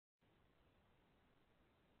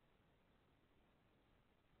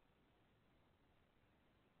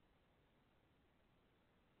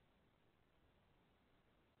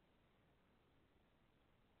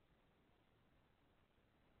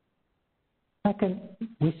Second,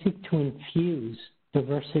 we seek to infuse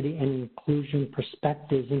diversity and inclusion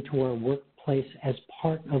perspectives into our workplace as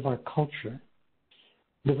part of our culture.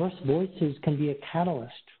 Diverse voices can be a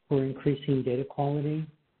catalyst for increasing data quality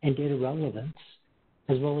and data relevance,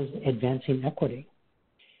 as well as advancing equity.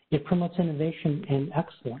 It promotes innovation and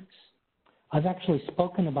excellence. I've actually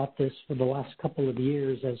spoken about this for the last couple of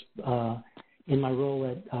years as in my role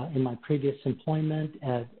in my previous employment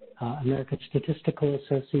at American Statistical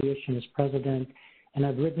Association as president, and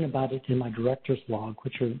I've written about it in my director's log,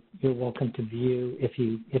 which you're welcome to view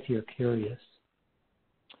if you're curious.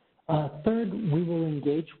 Third, we will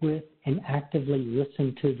engage with and actively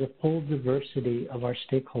listen to the full diversity of our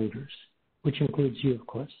stakeholders, which includes you, of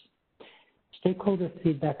course. Stakeholder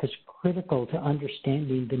feedback is critical to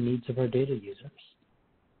understanding the needs of our data users.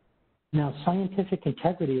 Now, scientific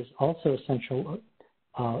integrity is also essential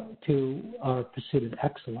to our pursuit of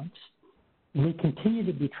excellence. We continue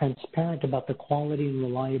to be transparent about the quality and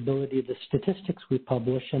reliability of the statistics we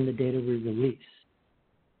publish and the data we release.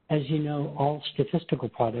 As you know, all statistical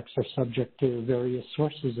products are subject to various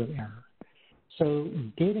sources of error. So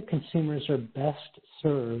data consumers are best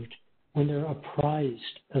served when they're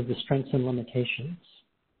apprised of the strengths and limitations.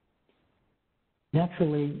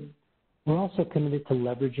 Naturally, we're also committed to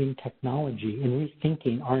leveraging technology and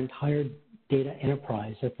rethinking our entire data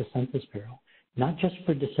enterprise at the Census Bureau, not just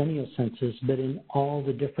for decennial census, but in all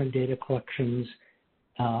the different data collections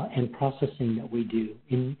and processing that we do.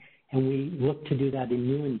 And we look to do that in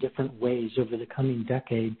new and different ways over the coming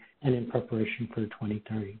decade and in preparation for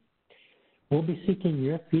 2030. We'll be seeking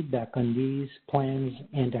your feedback on these plans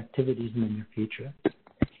and activities in the near future.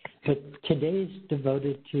 But today's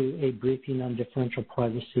devoted to a briefing on differential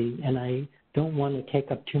privacy, and I don't want to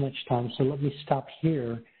take up too much time, so let me stop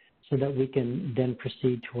here so that we can then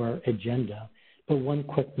proceed to our agenda. But one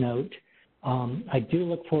quick note, I do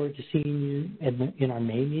look forward to seeing you in our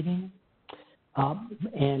May meeting.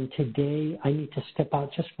 And today I need to step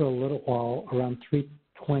out just for a little while around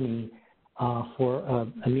 3:20 for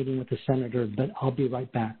a meeting with the senator, but I'll be right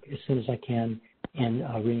back as soon as I can and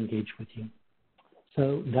re-engage with you.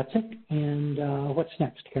 So that's it. And what's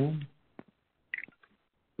next, Karen?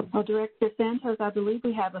 Well, Director Santos, I believe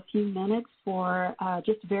we have a few minutes for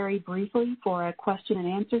just very briefly for a question and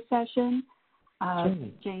answer session.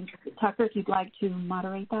 James Tucker, if you'd like to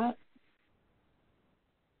moderate that.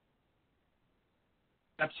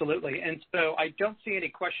 Absolutely. And so I don't see any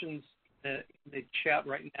questions in the chat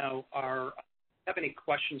right now. Have any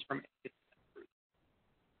questions from any?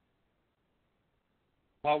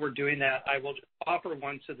 While we're doing that, I will just offer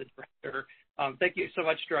one to the director. Thank you so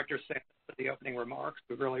much, Director Santos, for the opening remarks.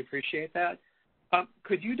 We really appreciate that.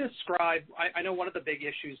 Could you describe, I know one of the big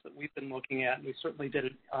issues that we've been looking at, and we certainly did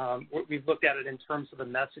it, we've looked at it in terms of the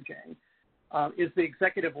messaging, is the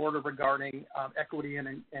executive order regarding equity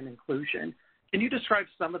and inclusion. Can you describe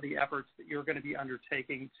some of the efforts that you're going to be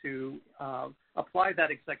undertaking to apply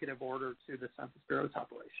that executive order to the Census Bureau's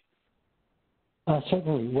operation?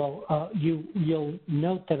 Certainly. Well, you'll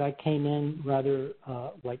note that I came in rather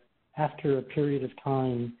like after a period of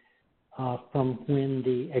time from when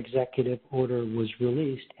the executive order was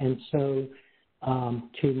released. And so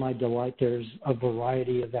to my delight, there's a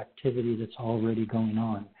variety of activity that's already going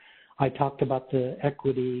on. I talked about the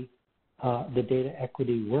data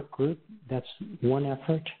equity work group. That's one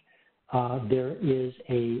effort. There is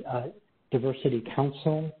a diversity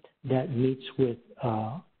council that meets with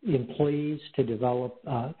employees to develop,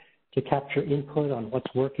 to capture input on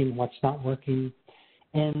what's working, what's not working.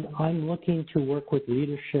 And I'm looking to work with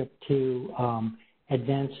leadership to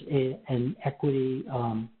advance an equity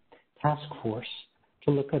task force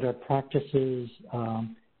to look at our practices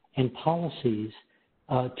and policies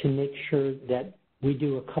to make sure that we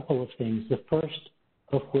do a couple of things. The first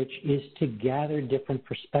of which is to gather different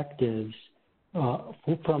perspectives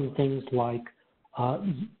from things like,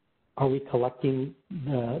 are we collecting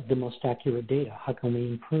the most accurate data? How can we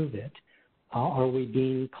improve it? Are we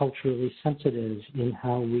being culturally sensitive in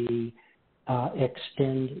how we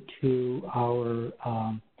extend to our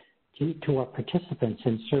participants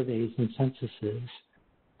in surveys and censuses?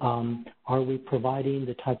 Are we providing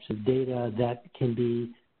the types of data that can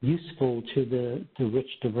be useful to the rich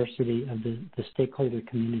diversity of the stakeholder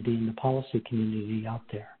community and the policy community out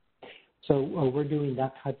there? So we're doing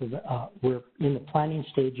that type of, we're in the planning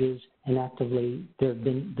stages, and actively there's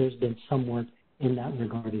been some work in that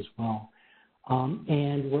regard as well.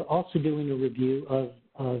 And we're also doing a review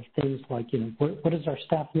of things like, what does our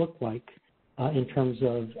staff look like in terms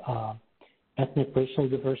of ethnic racial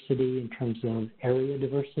diversity, in terms of area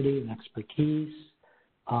diversity and expertise,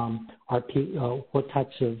 what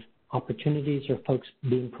types of opportunities are folks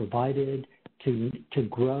being provided to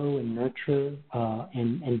grow and nurture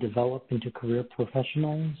and develop into career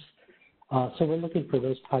professionals. So we're looking for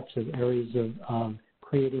those types of areas of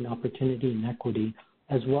creating opportunity and equity,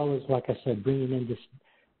 as well as, like I said, bringing in this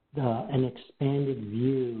an expanded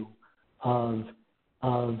view of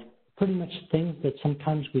pretty much things that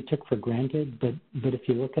sometimes we took for granted, but if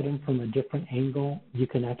you look at them from a different angle, you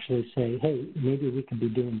can actually say, hey, maybe we can be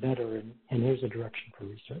doing better, and here's a direction for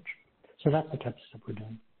research. So that's the type of stuff we're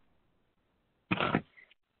doing.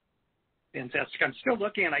 Fantastic. I'm still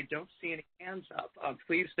looking, and I don't see any hands up.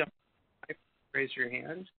 Please don't raise your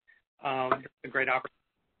hand. It's a great opportunity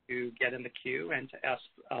to get in the queue and to ask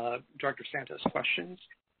Director Santos questions.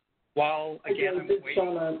 While, again, I'm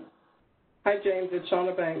waiting. Hi, James. It's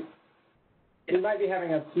Shauna Banks. You might be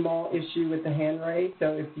having a small issue with the hand raise,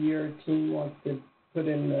 so if your team wants to put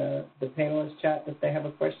in the panelist chat if they have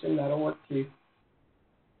a question, that'll work too.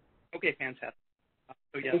 Okay, fantastic.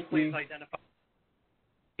 So yes, please identify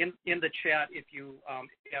in the chat if you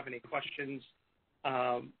have any questions.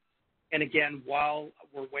 And again, while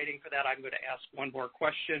we're waiting for that, I'm going to ask one more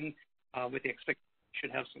question with the expectation we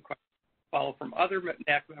should have some questions follow from other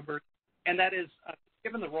NAC members, and that is,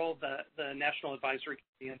 given the role of the National Advisory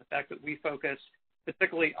Committee and the fact that we focus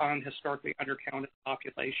particularly on historically undercounted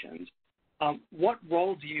populations, what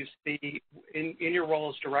role do you see in your role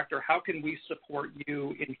as director? How can we support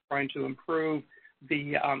you in trying to improve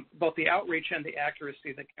both the outreach and the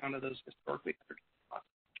accuracy of the count of those historically undercounted populations?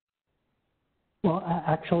 Well,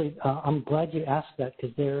 actually, I'm glad you asked that,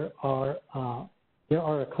 because there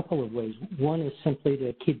are a couple of ways. One is simply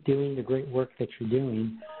to keep doing the great work that you're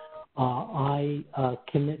doing. I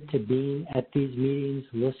commit to being at these meetings,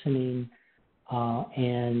 listening,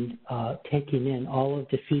 and taking in all of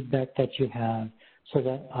the feedback that you have, so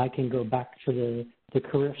that I can go back to the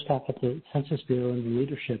career staff at the Census Bureau and the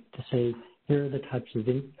leadership to say, here are the types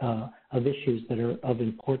of issues that are of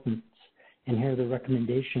importance, and here are the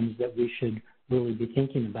recommendations that we should really be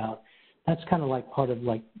thinking about. That's kind of like part of,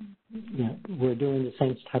 like, we're doing the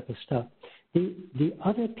same type of stuff. The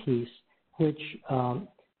other piece, which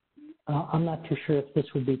I'm not too sure if this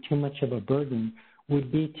would be too much of a burden,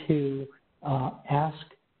 would be to ask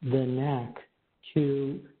the NAC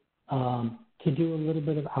to do a little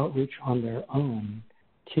bit of outreach on their own,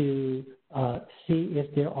 to see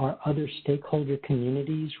if there are other stakeholder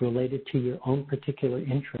communities related to your own particular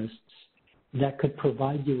interests that could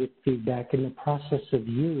provide you with feedback in the process of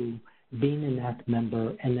you being a NAC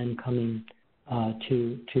member and then coming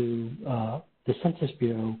to the Census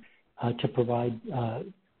Bureau to provide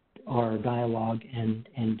our dialogue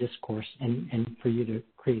and discourse and for you to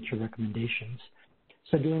create your recommendations.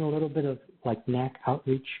 So doing a little bit of like NAC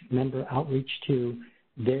outreach, member outreach to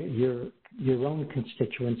your own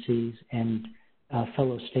constituencies and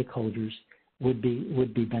fellow stakeholders would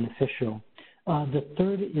be beneficial. The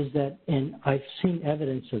third is that, and I've seen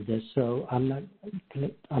evidence of this, so I'm not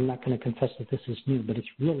going to confess that this is new, but it's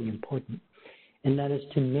really important, and that is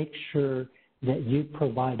to make sure that you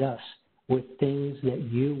provide us with things that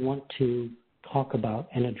you want to talk about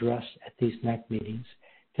and address at these NAC meetings,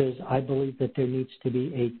 because I believe that there needs to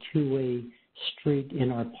be a two-way street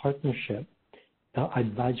in our partnership,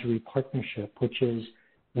 advisory partnership, which is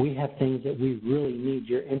we have things that we really need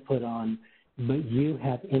your input on, but you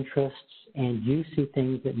have interests and you see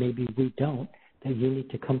things that maybe we don't, that you need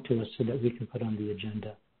to come to us so that we can put on the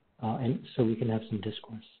agenda and so we can have some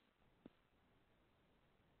discourse.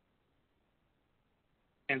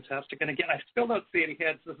 Fantastic. And again, I still don't see any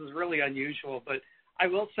hands. This is really unusual, but I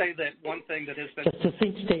will say that one thing that has been... It's a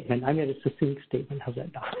succinct statement. I made a succinct statement. How's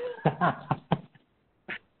that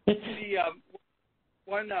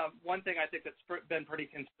One thing I think that's been pretty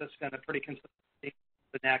consistent,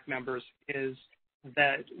 the NAC members, is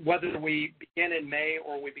that whether we begin in May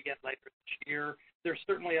or we begin later this year, there's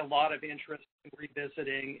certainly a lot of interest in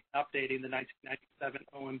revisiting, updating the 1997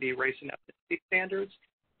 OMB race and ethnicity standards,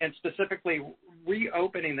 and specifically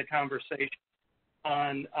reopening the conversation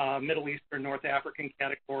on Middle Eastern, North African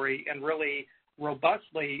category, and really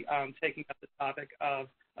robustly taking up the topic of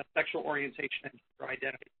a sexual orientation and gender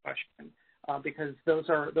identity question, because those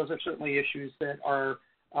are certainly issues that are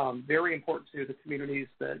very important to the communities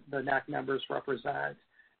that the NAC members represent.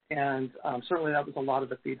 And certainly that was a lot of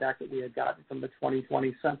the feedback that we had gotten from the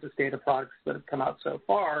 2020 census data products that have come out so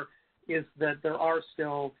far, is that there are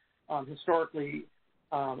still historically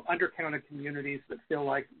undercounted communities that feel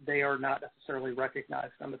like they are not necessarily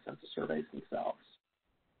recognized on the census surveys themselves.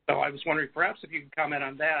 So I was wondering perhaps if you could comment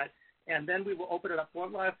on that, and then we will open it up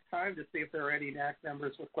one last time to see if there are any NAC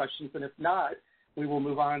members with questions, and if not, we will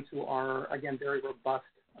move on to our, again, very robust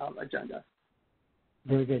agenda.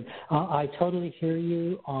 Very good. I totally hear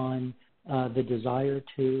you on the desire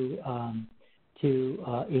to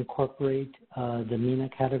incorporate the MENA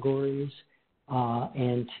categories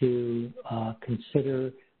and to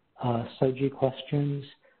consider SOGI questions.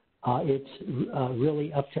 It's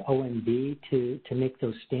really up to OMB to make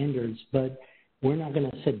those standards, but we're not going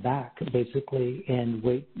to sit back basically and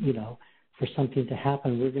wait, for something to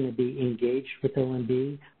happen. We're going to be engaged with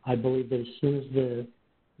OMB. I believe that as soon as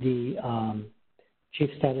the chief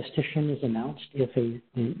statistician is announced,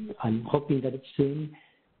 I'm hoping that it's soon,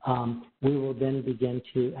 we will then begin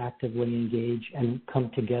to actively engage and come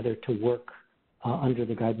together to work under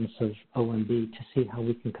the guidance of OMB to see how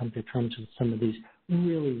we can come to terms with some of these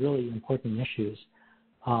really, really important issues.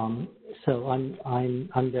 So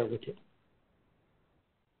I'm there with you.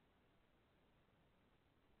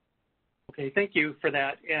 Okay, thank you for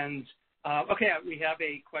that. And okay, we have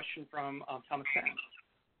a question from Thomas Sang.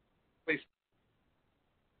 Please.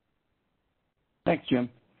 Thanks, Jim.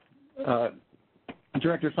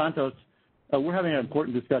 Director Santos, we're having an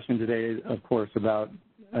important discussion today, of course, about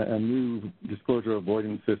a new disclosure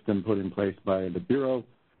avoidance system put in place by the Bureau.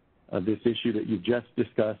 This issue that you've just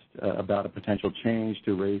discussed about a potential change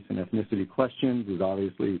to race and ethnicity questions is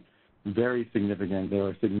obviously very significant. There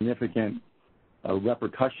are significant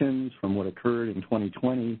repercussions from what occurred in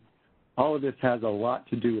 2020. All of this has a lot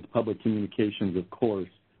to do with public communications, of course.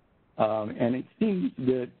 And it seems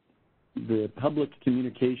that the public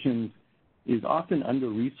communications is often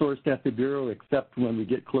under-resourced at the Bureau, except when we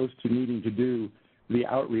get close to needing to do the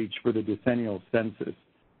outreach for the decennial census.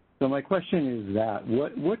 So my question is that,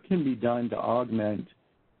 what can be done to augment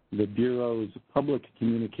the Bureau's public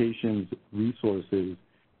communications resources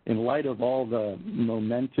in light of all the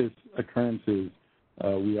momentous occurrences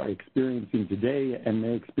we are experiencing today and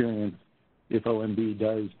may experience if OMB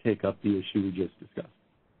does take up the issue we just discussed?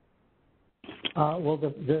 Well,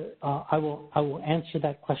 I will answer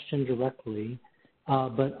that question directly,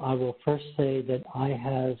 but I will first say that I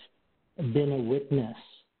have been a witness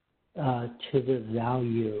to the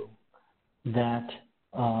value that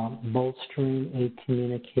bolstering a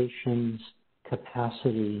communications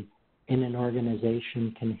capacity in an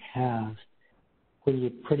organization can have when you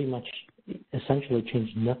pretty much essentially change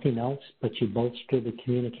nothing else, but you bolster the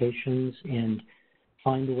communications and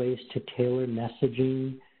find ways to tailor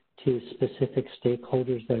messaging to specific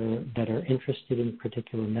stakeholders that are interested in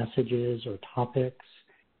particular messages or topics.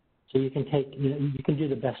 So you can you can do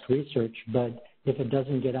the best research, but if it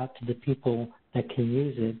doesn't get out to the people that can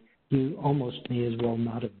use it, you almost may as well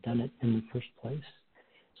not have done it in the first place.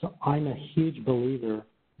 So I'm a huge believer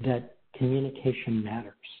that communication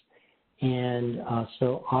matters. And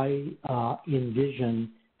so I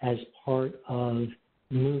envision as part of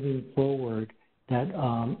moving forward that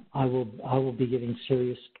I will be giving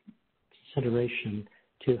serious consideration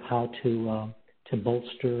to how to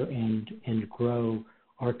bolster and grow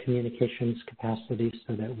our communications capacity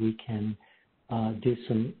so that we can do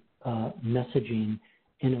some messaging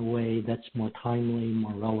in a way that's more timely,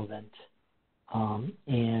 more relevant,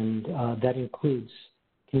 and that includes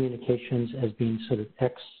communications as being sort of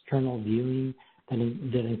external viewing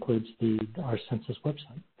that includes our census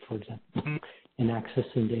website, for example, and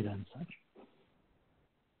accessing data and such.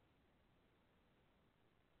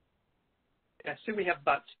 I see we have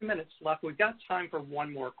about 2 minutes left. We've got time for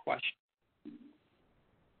one more question.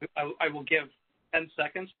 I will give 10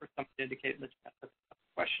 seconds for someone to indicate in the chat the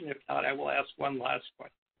question. If not, I will ask one last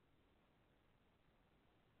question.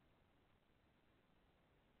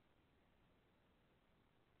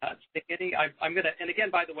 I'm going to, and again,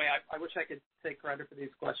 by the way, I wish I could take credit for these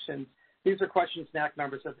questions. These are questions NAC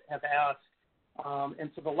members have asked. And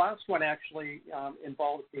so the last one actually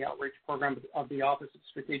involves the outreach program of the Office of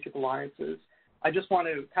Strategic Alliances. I just want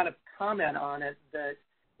to kind of comment on it that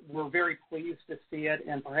we're very pleased to see it,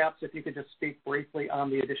 and perhaps if you could just speak briefly on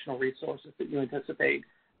the additional resources that you anticipate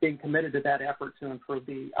being committed to that effort to improve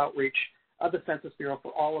the outreach of the Census Bureau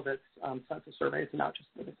for all of its census surveys, and not just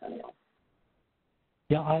the decennial.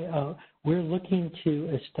 Yeah, we're looking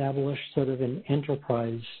to establish sort of an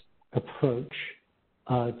enterprise approach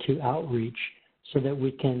to outreach so that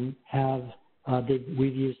we can have,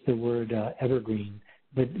 we've used the word evergreen,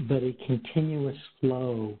 but a continuous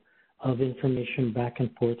flow of information back and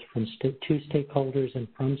forth from to stakeholders and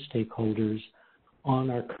from stakeholders on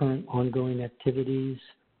our current ongoing activities,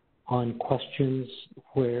 on questions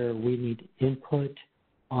where we need input,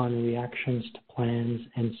 on reactions to plans,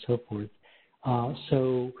 and so forth.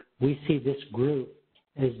 So we see this group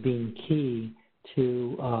as being key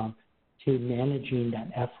to managing that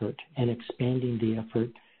effort and expanding the effort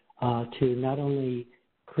to not only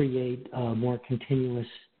create more continuous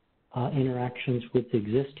interactions with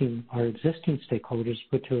our existing stakeholders,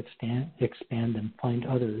 but to expand and find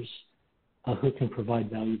others who can provide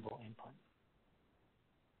valuable input.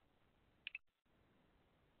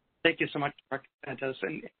 Thank you so much, Dr. Santos.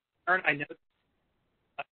 And Aaron, I know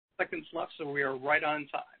seconds left, so we are right on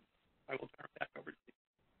time. I will turn it back over to you.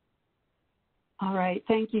 All right.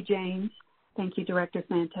 Thank you, James. Thank you, Director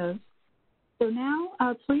Santos. So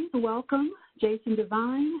now, please welcome Jason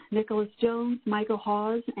Devine, Nicholas Jones, Michael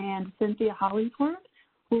Hawes, and Cynthia Hollingsworth,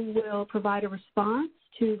 who will provide a response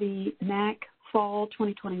to the NAC Fall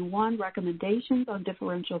 2021 recommendations on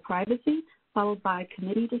differential privacy, followed by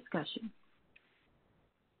committee discussion.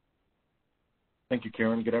 Thank you,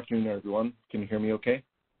 Karen. Good afternoon, everyone. Can you hear me okay?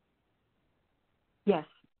 Yes.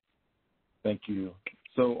 Thank you.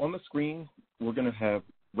 So on the screen, we're going to have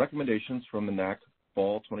recommendations from the NAC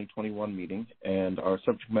Fall 2021 meeting, and our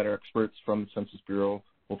subject matter experts from the Census Bureau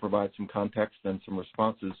will provide some context and some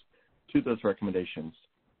responses to those recommendations.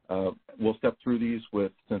 We'll step through these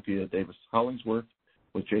with Cynthia Davis Hollingsworth,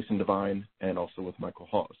 with Jason Devine, and also with Michael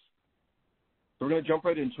Hawes. So we're going to jump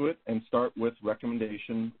right into it and start with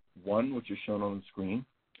recommendation 1, which is shown on the screen.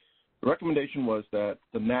 The recommendation was that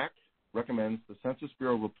the NAC recommends the Census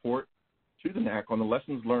Bureau report to the NAC on the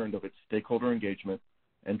lessons learned of its stakeholder engagement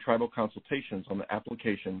and tribal consultations on the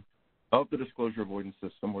application of the Disclosure Avoidance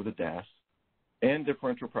System, or the DAS, and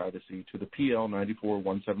differential privacy to the PL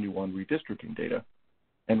 94-171 redistricting data,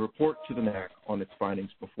 and report to the NAC on its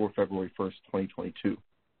findings before February 1st, 2022.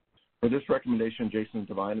 For this recommendation, Jason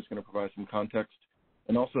Devine is going to provide some context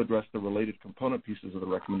and also address the related component pieces of the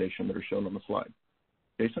recommendation that are shown on the slide.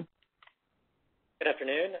 Jason? Good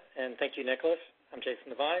afternoon, and thank you, Nicholas. I'm Jason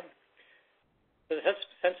Devine. The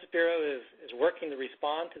Census Bureau is working to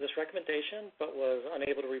respond to this recommendation, but was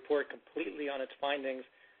unable to report completely on its findings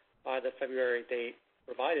by the February date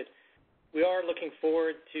provided. We are looking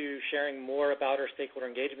forward to sharing more about our stakeholder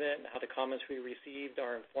engagement and how the comments we received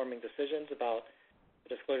are informing decisions about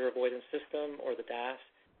the Disclosure Avoidance System, or the DAS,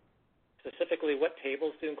 specifically what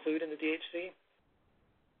tables to include in the DHC.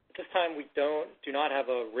 At this time, we do not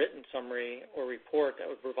have a written summary or report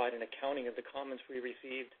that would provide an accounting of the comments we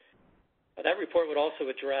received. That report would also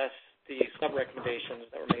address the sub-recommendations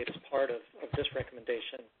that were made as part of this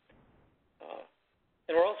recommendation.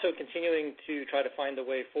 And we're also continuing to try to find a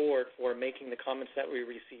way forward for making the comments that we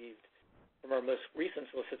received from our most recent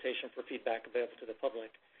solicitation for feedback available to the public.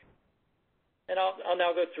 And I'll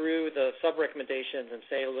now go through the sub-recommendations and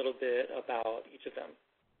say a little bit about each of them.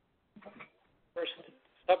 First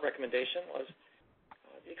sub-recommendation was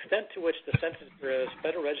the extent to which the Census Bureau's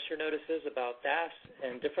Federal Register notices about DAS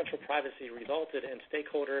and differential privacy resulted in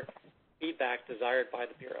stakeholder feedback desired by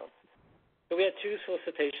the Bureau. So we had 2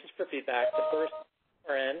 solicitations for feedback. The first,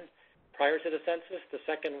 FRN, prior to the census. The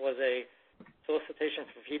second was a solicitation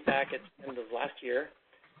for feedback at the end of last year.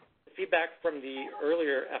 The feedback from the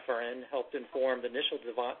earlier FRN helped inform the initial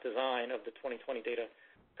design of the 2020 data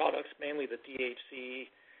products, mainly the DHC,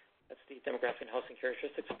 that's the Demographic and Housing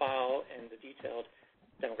Characteristics file, and the detailed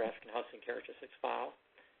Demographic and Housing Characteristics file.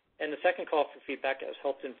 And the second call for feedback has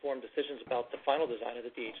helped inform decisions about the final design of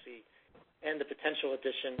the DHC and the potential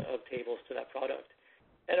addition of tables to that product.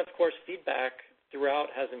 And of course, feedback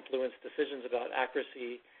throughout has influenced decisions about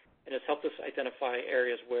accuracy and has helped us identify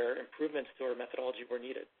areas where improvements to our methodology were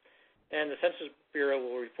needed. And the Census Bureau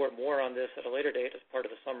will report more on this at a later date as part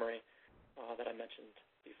of the summary that I mentioned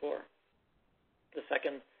before. The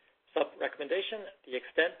second sub-recommendation, the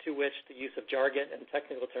extent to which the use of jargon and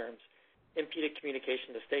technical terms impeded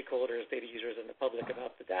communication to stakeholders, data users, and the public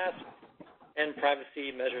about the DAS and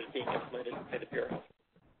privacy measures being implemented by the Bureau.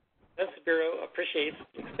 The Census Bureau appreciates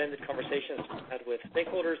the extended conversations we've had with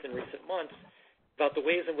stakeholders in recent months about the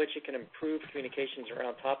ways in which it can improve communications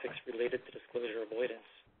around topics related to disclosure avoidance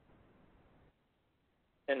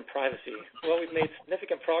and privacy. Well, we've made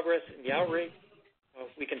significant progress in the outreach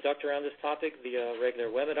we conduct around this topic via regular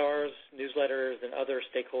webinars, newsletters, and other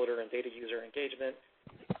stakeholder and data user engagement.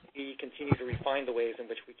 We continue to refine the ways in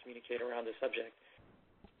which we communicate around this subject.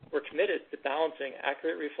 We're committed to balancing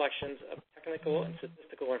accurate reflections of technical and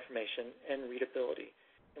statistical information and readability,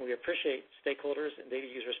 and we appreciate stakeholders and data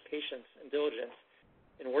users' patience and diligence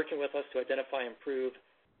in working with us to identify and improve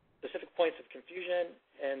specific points of confusion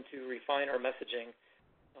and to refine our messaging,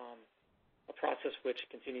 a process which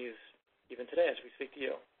continues even today as we speak to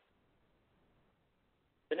you.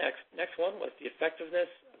 The next one was the effectiveness,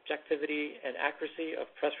 objectivity, and accuracy of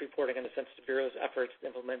press reporting on the Census Bureau's efforts to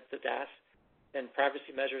implement the DAS and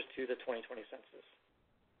privacy measures to the 2020 census.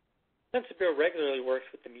 The Census Bureau regularly works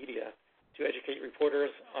with the media to educate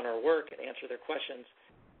reporters on our work and answer their questions.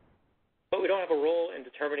 but we don't have a role in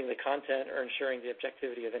determining the content or ensuring the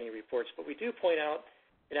objectivity of any reports, but we do point out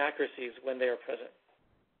inaccuracies when they are present.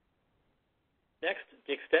 Next,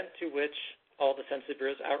 the extent to which all the Census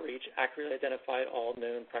Bureau's outreach accurately identified all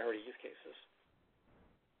known priority use cases.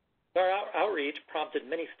 Our outreach prompted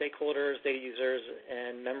many stakeholders, data users,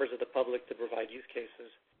 and members of the public to provide use cases.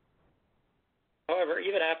 However,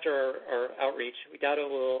 even after our outreach, we doubt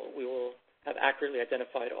we will have accurately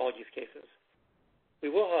identified all use cases. We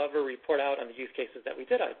will, however, report out on the use cases that we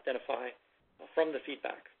did identify from the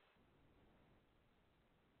feedback.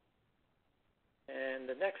 And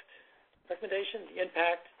the next recommendation, the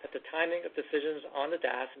impact that the timing of decisions on the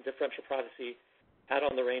DAS and differential privacy had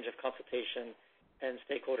on the range of consultation and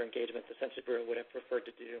stakeholder engagement the Census Bureau would have preferred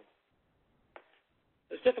to do.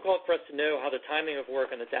 It's difficult for us to know how the timing of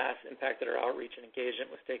work on the DAS impacted our outreach and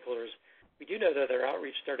engagement with stakeholders. We do know that our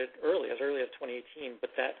outreach started as early as 2018,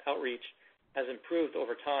 but that outreach has improved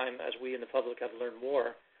over time as we in the public have learned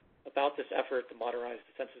more about this effort to modernize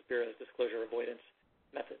the Census Bureau's disclosure avoidance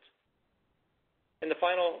methods. In the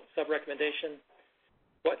final sub-recommendation,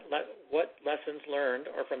 what lessons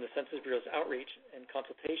learned are from the Census Bureau's outreach and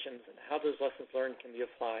consultations, and how those lessons learned can be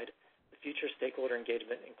applied to future stakeholder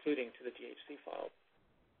engagement, including to the DHC file.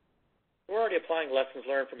 We're already applying lessons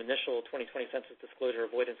learned from initial 2020 census disclosure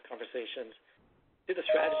avoidance conversations to the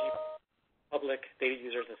strategy, public, data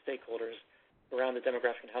users, and stakeholders around the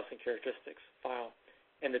demographic and housing characteristics file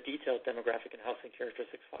and the detailed demographic and housing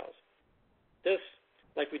characteristics files. This,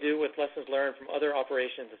 like we do with lessons learned from other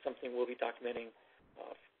operations, is something we'll be documenting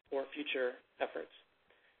for future efforts.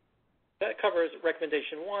 That covers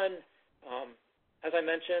recommendation 1. As I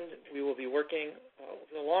mentioned, we will be working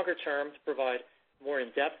in the longer term to provide a more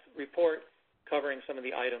in-depth report covering some of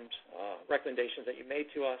the items, recommendations that you made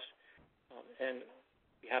to us, and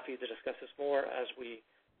be happy to discuss this more as we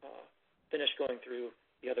finish going through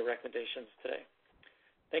the other recommendations today.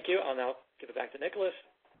 Thank you. I'll now give it back to Nicholas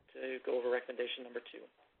to go over recommendation number 2.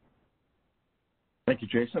 Thank you,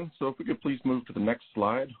 Jason. So if we could please move to the next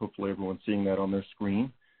slide. Hopefully everyone's seeing that on their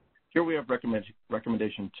screen. Here we have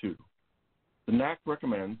recommendation 2. The NAC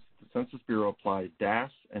recommends the Census Bureau apply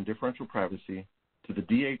DAS and differential privacy to the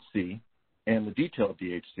DHC and the detailed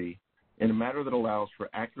DHC in a manner that allows for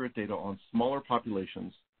accurate data on smaller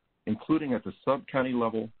populations, including at the sub-county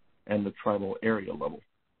level and the tribal area level.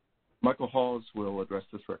 Michael Hawes will address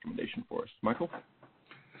this recommendation for us. Michael?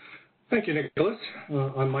 Thank you, Nicholas.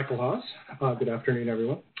 I'm Michael Hawes. Good afternoon,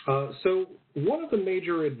 everyone. So one of the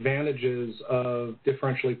major advantages of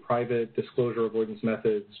differentially private disclosure avoidance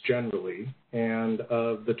methods generally, and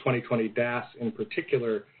of the 2020 DAS in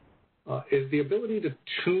particular, is the ability to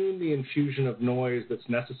tune the infusion of noise that's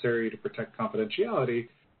necessary to protect confidentiality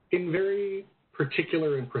in very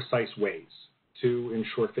particular and precise ways to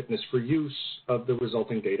ensure fitness for use of the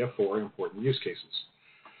resulting data for important use cases.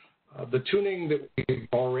 The tuning that we've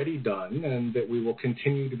already done and that we will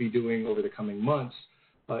continue to be doing over the coming months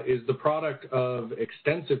is the product of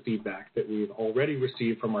extensive feedback that we've already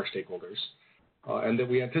received from our stakeholders and that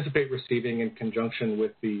we anticipate receiving in conjunction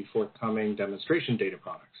with the forthcoming demonstration data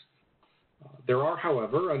products. There are,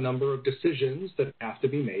 however, a number of decisions that have to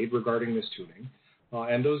be made regarding this tuning,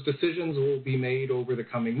 and those decisions will be made over the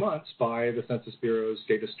coming months by the Census Bureau's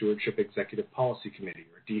Data Stewardship Executive Policy Committee,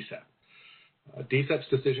 or DSEP. DSEP's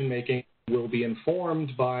decision-making will be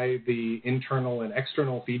informed by the internal and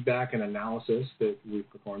external feedback and analysis that we've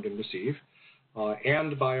performed and received,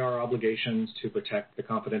 and by our obligations to protect the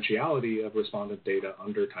confidentiality of respondent data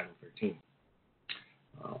under Title 13.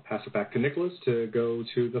 I'll pass it back to Nicholas to go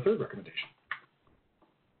to the third recommendation.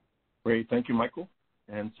 Great. Thank you, Michael.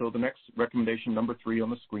 And so the next recommendation, number 3 on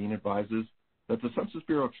the screen, advises that the Census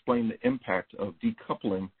Bureau explain the impact of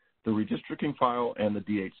decoupling the redistricting file and the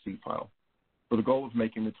DHC file for the goal of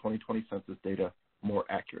making the 2020 census data more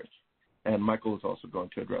accurate. And Michael is also going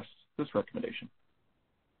to address this recommendation.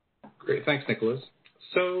 Great. Thanks, Nicholas.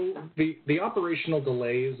 So the operational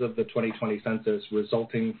delays of the 2020 census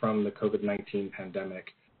resulting from the COVID-19 pandemic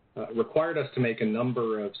required us to make a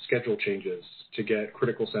number of schedule changes to get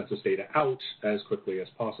critical census data out as quickly as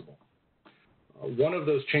possible. One of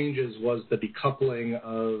those changes was the decoupling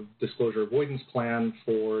of disclosure avoidance plan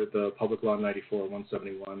for the Public Law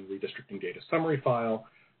 94-171 redistricting data summary file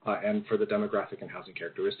and for the demographic and housing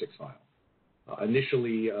characteristics file.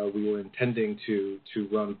 Initially, we were intending to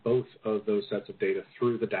run both of those sets of data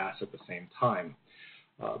through the DAS at the same time.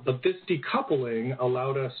 But this decoupling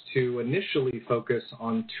allowed us to initially focus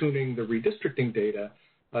on tuning the redistricting data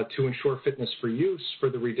to ensure fitness for use for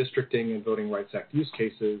the Redistricting and Voting Rights Act use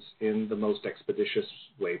cases in the most expeditious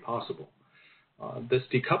way possible. This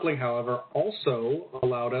decoupling, however, also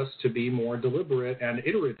allowed us to be more deliberate and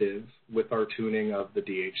iterative with our tuning of the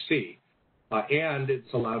DHC. And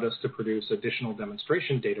it's allowed us to produce additional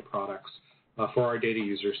demonstration data products for our data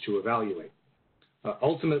users to evaluate.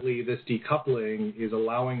 Ultimately, this decoupling is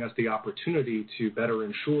allowing us the opportunity to better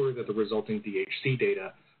ensure that the resulting DHC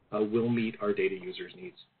data will meet our data users'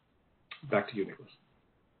 needs. Back to you, Nicholas.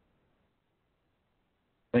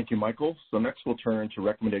 Thank you, Michael. So next we'll turn to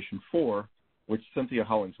recommendation 4, which Cynthia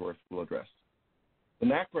Hollingsworth will address. The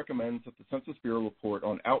NAC recommends that the Census Bureau report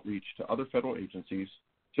on outreach to other federal agencies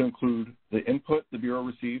to include the input the Bureau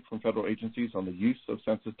received from federal agencies on the use of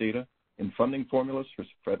census data in funding formulas for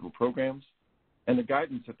federal programs, and the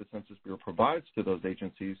guidance that the Census Bureau provides to those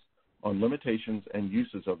agencies on limitations and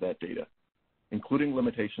uses of that data, including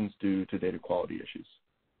limitations due to data quality issues.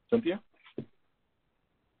 Cynthia?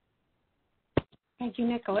 Thank you,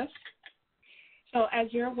 Nicholas. So as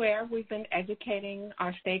you're aware, we've been educating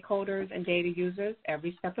our stakeholders and data users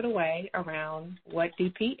every step of the way around what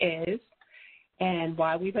DP is and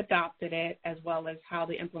why we've adopted it, as well as how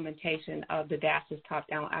the implementation of the DAS's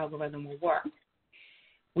top-down algorithm will work.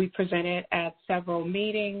 We presented at several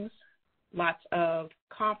meetings, lots of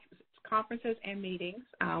conferences and meetings.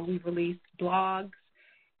 We've released blogs,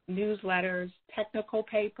 newsletters, technical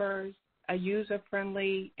papers, a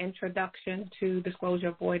user-friendly introduction to disclosure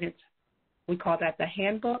avoidance. We call that the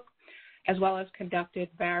handbook, as well as conducted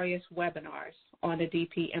various webinars on the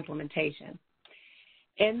DP implementation.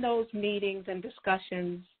 In those meetings and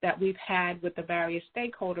discussions that we've had with the various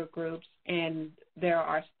stakeholder groups, and there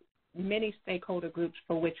are many stakeholder groups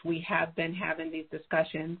for which we have been having these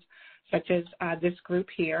discussions, such as this group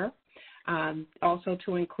here, also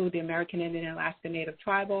to include the American Indian and Alaska Native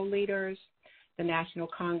tribal leaders, the National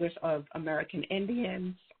Congress of American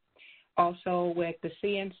Indians, also with the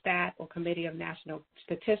CNSTAT, or Committee of National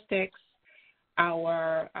Statistics,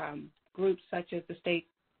 our groups such as the state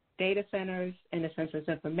data centers and the Census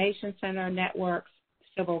Information Center networks,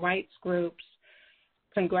 civil rights groups,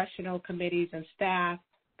 congressional committees and staff,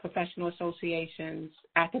 professional associations,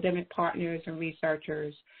 academic partners and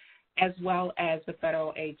researchers, as well as the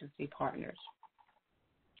federal agency partners.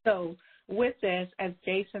 So with this, as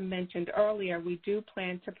Jason mentioned earlier, we do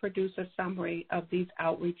plan to produce a summary of these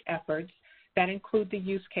outreach efforts that include the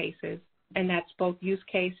use cases, and that's both use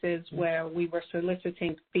cases where we were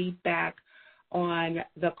soliciting feedback on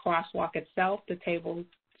the crosswalk itself, the table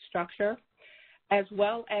structure, as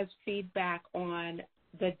well as feedback on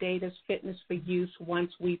the data's fitness for use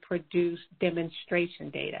once we produce demonstration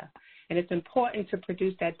data. And it's important to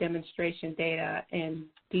produce that demonstration data in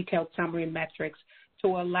detailed summary metrics to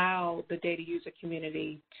allow the data user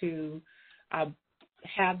community to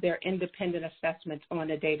have their independent assessments on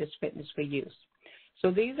the data's fitness for use.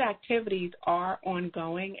 So these activities are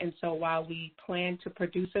ongoing, and so while we plan to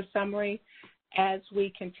produce a summary, as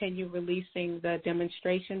we continue releasing the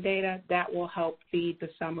demonstration data, that will help feed the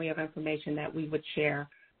summary of information that we would share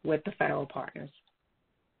with the federal partners.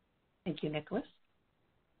 Thank you, Nicholas.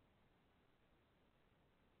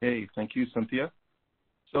 Okay, thank you, Cynthia.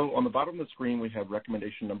 So on the bottom of the screen, we have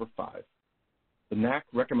recommendation number 5. The NAC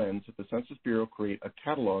recommends that the Census Bureau create a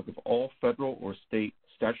catalog of all federal or state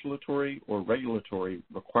statutory or regulatory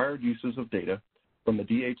required uses of data from the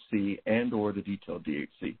DHC and or the detailed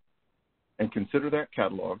DHC, and consider that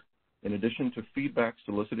catalog, in addition to feedback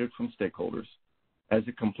solicited from stakeholders, as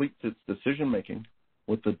it completes its decision-making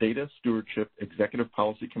with the Data Stewardship Executive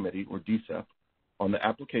Policy Committee, or DSEP, on the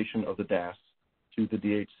application of the DAS to the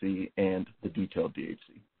DHC and the detailed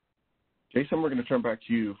DHC. Jason, we're going to turn back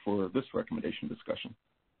to you for this recommendation discussion.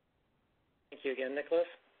 Thank you again, Nicholas.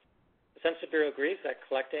 The Census Bureau agrees that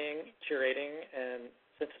collecting, curating, and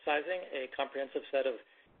synthesizing a comprehensive set of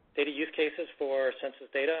data use cases for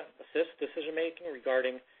census data assists decision-making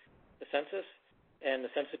regarding the census, and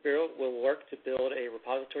the Census Bureau will work to build a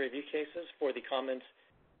repository of use cases for the comments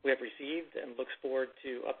we have received and looks forward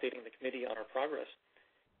to updating the committee on our progress.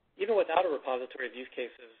 Even without a repository of use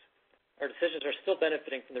cases, our decisions are still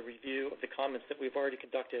benefiting from the review of the comments that we've already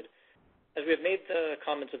conducted, as we have made the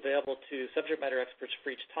comments available to subject matter experts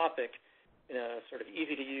for each topic in a sort of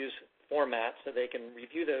easy-to-use format so they can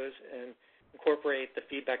review those and incorporate the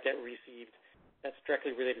feedback that we received that's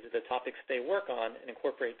directly related to the topics they work on and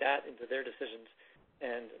incorporate that into their decisions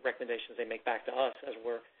and recommendations they make back to us as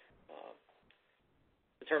we're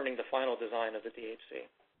determining the final design of the DHC.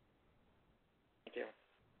 Thank you.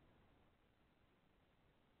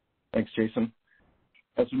 Thanks, Jason.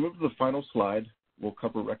 As we move to the final slide, we'll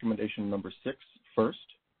cover recommendation number 6 first.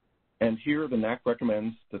 And here, the NAC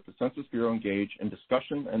recommends that the Census Bureau engage in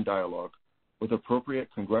discussion and dialogue with appropriate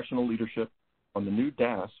congressional leadership on the new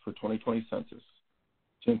DAS for 2020 census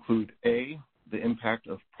to include A, the impact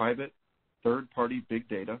of private third-party big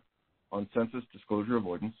data on census disclosure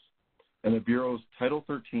avoidance, and the Bureau's Title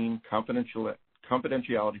 13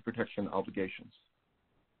 confidentiality protection obligations.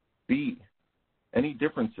 B, any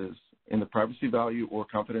differences in the privacy value or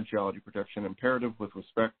confidentiality protection imperative with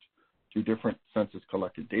respect to different census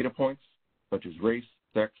collected data points, such as race,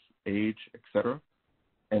 sex, age, etc.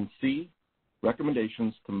 And C,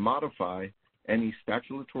 recommendations to modify any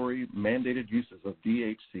statutory mandated uses of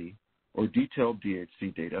DHC or detailed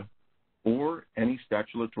DHC data or any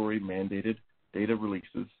statutory mandated data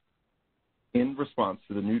releases in response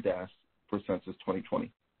to the new DAS for Census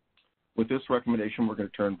 2020. With this recommendation, we're going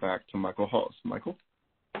to turn back to Michael Hawes. Michael?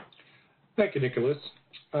 Thank you, Nicholas.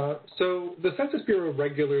 So the Census Bureau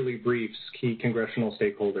regularly briefs key congressional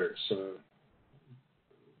stakeholders,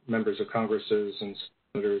 members of Congresses and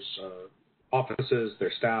senators, offices,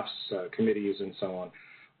 their staffs, committees, and so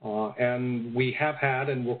on. And we have had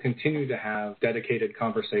and will continue to have dedicated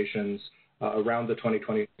conversations around the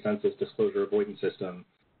 2020 Census Disclosure Avoidance System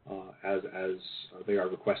as they are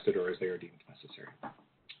requested or as they are deemed necessary.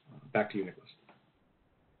 Back to you, Nicholas.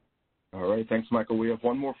 All right, thanks, Michael. We have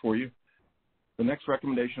one more for you. The next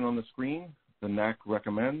recommendation on the screen, the NAC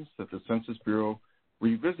recommends that the Census Bureau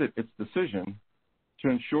revisit its decision to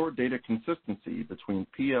ensure data consistency between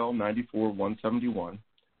PL 94-171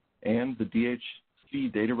 and the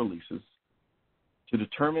DHC data releases to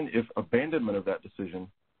determine if abandonment of that decision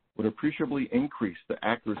would appreciably increase the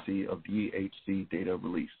accuracy of DHC data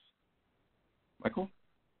release. Michael?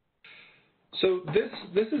 So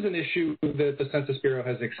this is an issue that the Census Bureau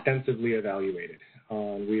has extensively evaluated.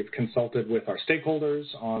 We have consulted with our stakeholders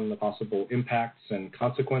on the possible impacts and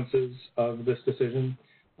consequences of this decision.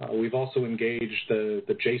 We've also engaged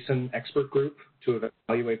the JASON expert group to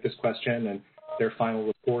evaluate this question, and their final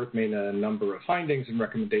report made a number of findings and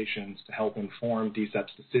recommendations to help inform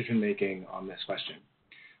DCEP's decision-making on this question.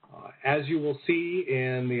 As you will see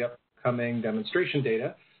in the upcoming demonstration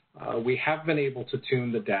data, we have been able to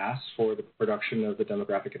tune the DAS for the production of the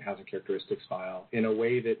demographic and housing characteristics file in a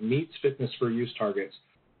way that meets fitness for use targets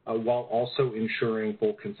while also ensuring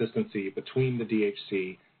full consistency between the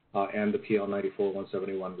DHC and the PL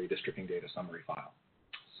 94-171 redistricting data summary file.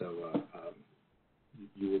 So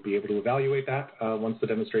you will be able to evaluate that once the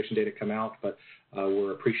demonstration data come out, but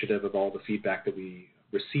we're appreciative of all the feedback that we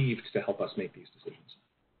received to help us make these decisions.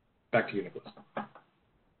 Back to you, Nicholas.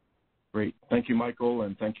 Great. Thank you, Michael,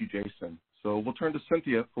 and thank you, Jason. So we'll turn to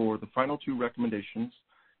Cynthia for the final two recommendations,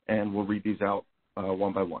 and we'll read these out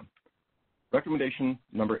one by one. Recommendation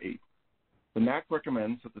number 8. The NAC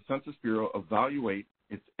recommends that the Census Bureau evaluate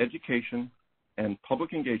its education and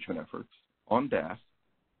public engagement efforts on DAS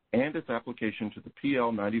and its application to the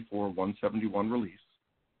PL 94-171 release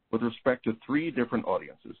with respect to 3 different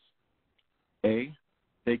audiences. A,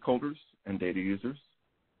 stakeholders and data users.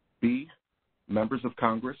 B, members of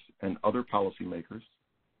Congress and other policymakers,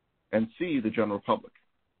 and C, the general public,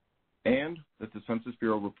 and that the Census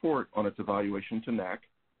Bureau report on its evaluation to NAC,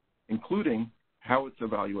 including how its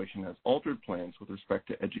evaluation has altered plans with respect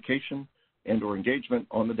to education and or engagement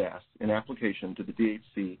on the DAS in application to the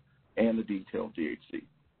DHC and the detailed DHC.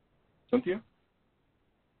 Cynthia?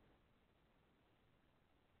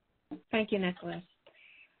 Thank you, Nicholas.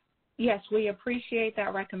 Yes, we appreciate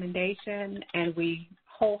that recommendation, and we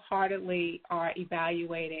wholeheartedly are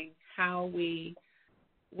evaluating how we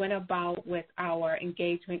went about with our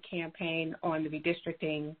engagement campaign on the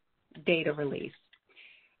redistricting data release.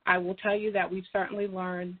 I will tell you that we've certainly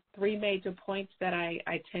learned 3 major points that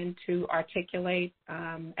I tend to articulate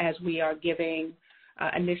as we are giving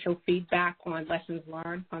initial feedback on lessons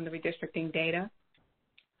learned from the redistricting data.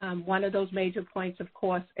 One of those major points, of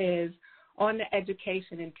course, is on the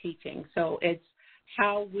education and teaching. So it's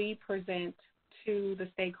how we present to the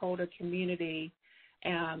stakeholder community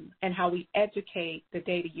and how we educate the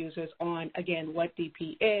data users on, again, what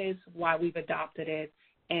DP is, why we've adopted it,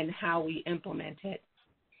 and how we implement it,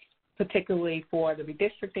 particularly for the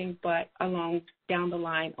redistricting, but along down the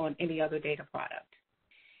line on any other data product.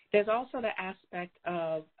 There's also the aspect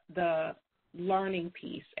of the learning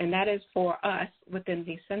piece, and that is for us within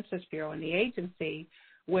the Census Bureau and the agency,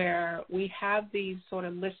 where we have these sort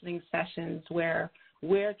of listening sessions where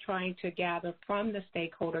we're trying to gather from the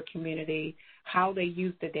stakeholder community how they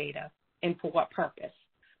use the data and for what purpose,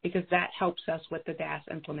 because that helps us with the DAS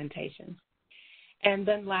implementation. And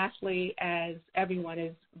then lastly, as everyone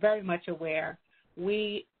is very much aware,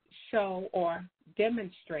 we show or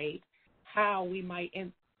demonstrate how we might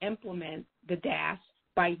implement the DAS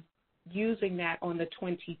by using that on the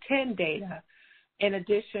 2010 data in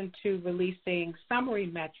addition to releasing summary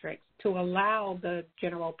metrics to allow the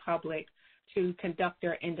general public to conduct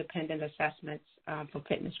their independent assessments for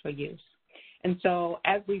fitness for use. And so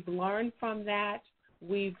as we've learned from that,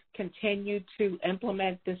 we've continued to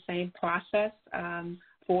implement the same process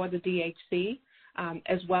for the DHC,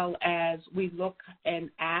 as well as we look and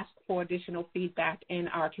ask for additional feedback in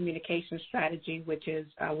our communication strategy, which is,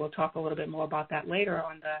 we'll talk a little bit more about that later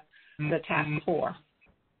on the task 4.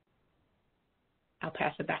 I'll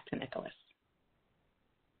pass it back to Nicholas.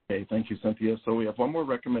 Okay, thank you, Cynthia. So we have one more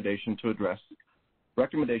recommendation to address,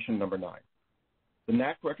 recommendation number 9. The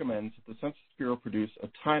NAC recommends that the Census Bureau produce a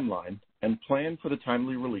timeline and plan for the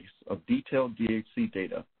timely release of detailed DHC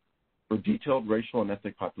data for detailed racial and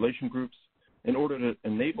ethnic population groups in order to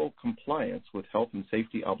enable compliance with health and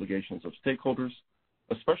safety obligations of stakeholders,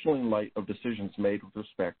 especially in light of decisions made with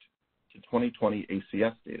respect to 2020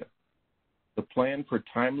 ACS data. The plan for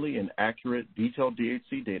timely and accurate detailed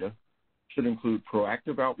DHC data should include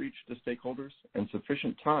proactive outreach to stakeholders and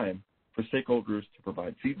sufficient time for stakeholders to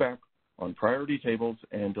provide feedback on priority tables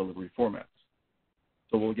and delivery formats.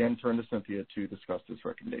 So we'll again turn to Cynthia to discuss this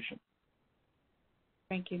recommendation.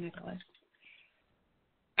 Thank you, Nicholas.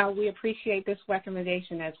 We appreciate this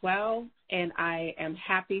recommendation as well, and I am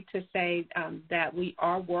happy to say that we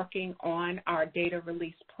are working on our data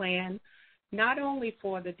release plan, not only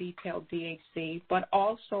for the detailed DHC, but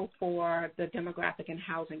also for the demographic and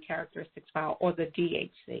housing characteristics file, or the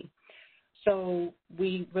DHC. So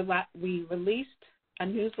we released a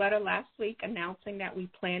newsletter last week announcing that we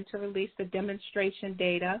plan to release the demonstration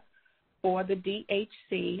data for the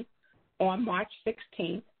DHC on March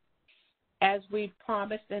 16th. As we've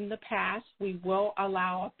promised in the past, we will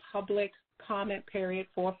allow a public comment period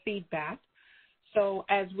for feedback. So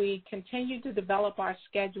as we continue to develop our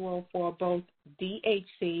schedule for both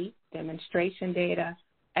DHC, demonstration data,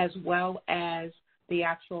 as well as the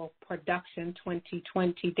actual production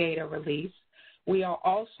 2020 data release, we are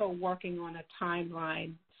also working on a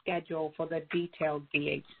timeline schedule for the detailed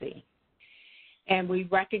DHC. And we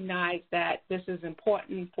recognize that this is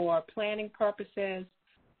important for planning purposes,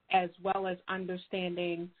 as well as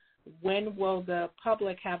understanding when will the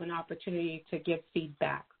public have an opportunity to give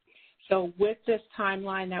feedback. So with this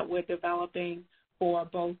timeline that we're developing for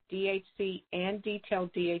both DHC and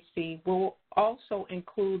detailed DHC, we'll also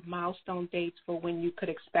include milestone dates for when you could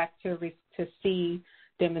expect to see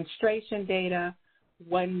demonstration data,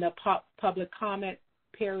 when the public comment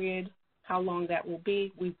period, how long that will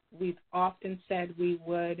be. We've often said we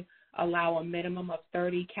would allow a minimum of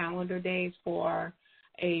 30 calendar days for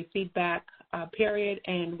a feedback period,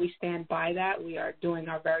 and we stand by that. We are doing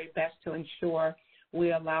our very best to ensure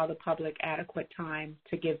we allow the public adequate time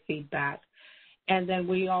to give feedback. And then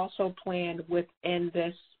we also plan within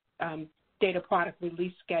this data product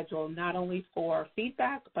release schedule not only for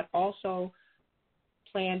feedback, but also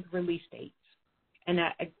planned release dates. And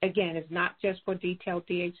that, again, is not just for detailed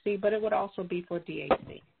DHC, but it would also be for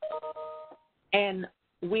DHC. And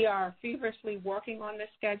we are feverishly working on this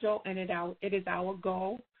schedule, and it is our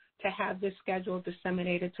goal to have this schedule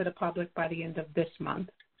disseminated to the public by the end of this month,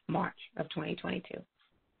 March of 2022.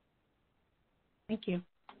 Thank you.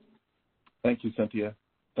 Thank you, Cynthia.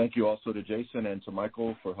 Thank you also to Jason and to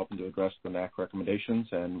Michael for helping to address the NAC recommendations.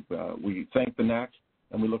 And we thank the NAC,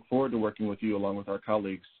 and we look forward to working with you along with our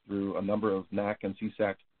colleagues through a number of NAC and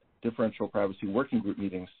CSAC differential privacy working group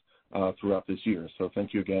meetings throughout this year. So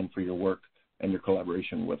thank you again for your work and your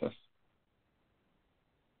collaboration with us.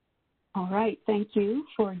 All right. Thank you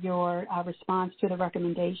for your response to the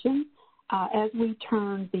recommendation. As we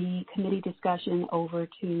turn the committee discussion over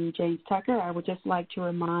to James Tucker, I would just like to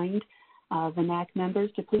remind the NAC members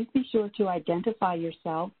to please be sure to identify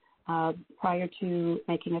yourself prior to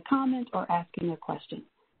making a comment or asking a question.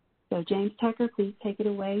 So James Tucker, please take it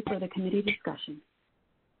away for the committee discussion.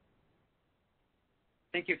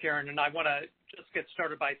 Thank you, Karen. And I want to just get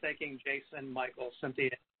started by thanking Jason, Michael,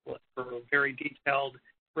 Cynthia, for very detailed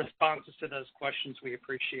responses to those questions. We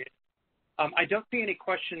appreciate it. I don't see any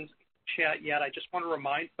questions in the chat yet. I just want to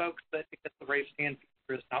remind folks that because the raise hand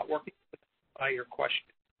feature is not working, by your question,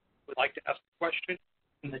 would like to ask a question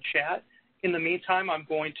in the chat. In the meantime, I'm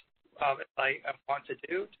going to, as I want to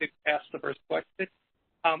do, to ask the first question.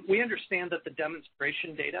 We understand that the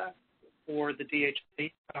demonstration data for the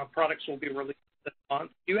DHC products will be released this month.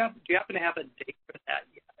 Do you happen to have a date for that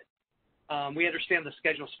yet? We understand the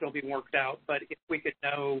schedule is still being worked out, but if we could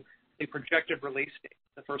know the projected release date,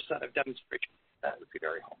 the first set of demonstrations, that would be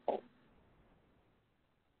very helpful.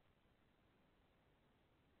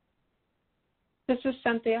 This is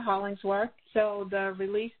Cynthia Hollingsworth. So the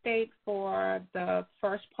release date for the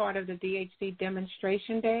first part of the DHC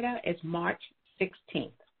demonstration data is March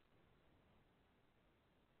 16th.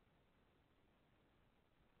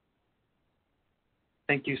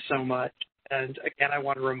 Thank you so much. And again, I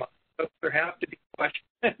want to remind folks there have to be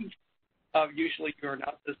questions. Usually you're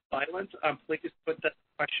not this silent. Please put that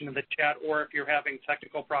question in the chat, or if you're having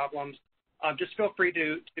technical problems, just feel free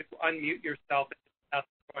to unmute yourself and ask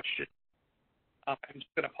a question. I'm just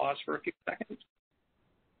going to pause for a few seconds.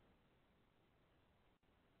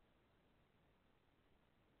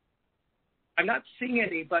 I'm not seeing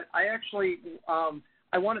any, but I actually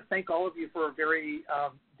I want to thank all of you for a very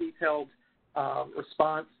detailed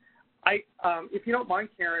response. If you don't mind,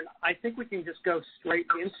 Karen, I think we can just go straight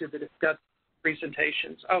into the discussed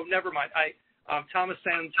presentations. Oh, never mind. Thomas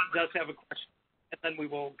Sands does have a question, and then we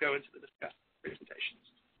will go into the discussed presentations.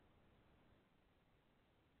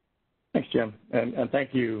 Thanks, Jim, and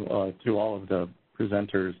thank you to all of the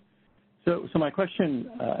presenters. So my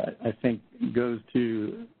question, I think, goes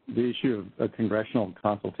to the issue of congressional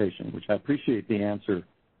consultation, which I appreciate the answer,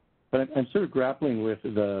 but I'm sort of grappling with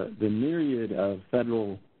the myriad of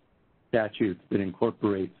federal statutes that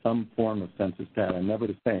incorporate some form of census data, never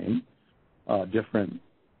the same, different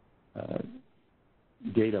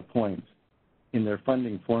data points in their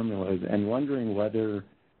funding formulas, and wondering whether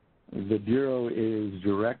the Bureau is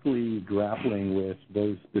directly grappling with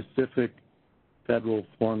those specific federal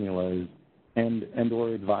formulas and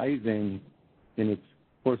or advising in its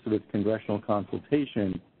course of its congressional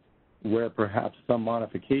consultation where perhaps some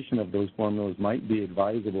modification of those formulas might be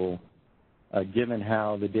advisable given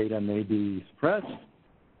how the data may be suppressed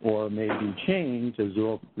or may be changed as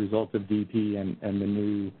a result of DP and the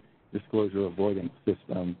new disclosure avoidance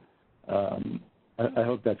system. I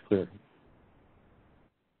hope that's clear.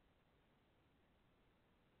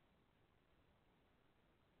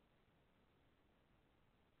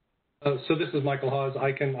 So this is Michael Hawes.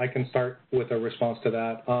 I can start with a response to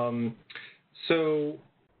that. So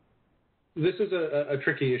this is a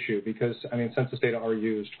tricky issue because, I mean, census data are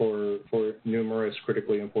used for numerous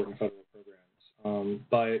critically important federal programs.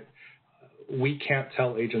 But we can't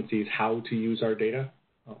tell agencies how to use our data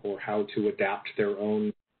or how to adapt their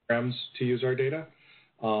own programs to use our data.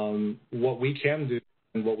 What we can do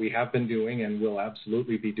and what we have been doing and will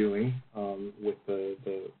absolutely be doing with the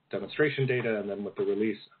demonstration data and then with the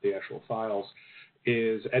release of the actual files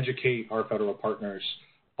is educate our federal partners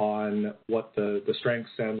on what the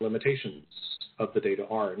strengths and limitations of the data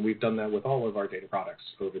are. And we've done that with all of our data products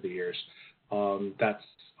over the years. That's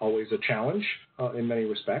always a challenge in many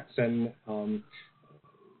respects. And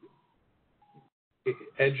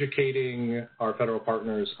educating our federal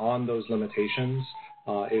partners on those limitations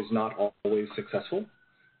is not always successful.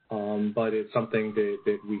 But it's something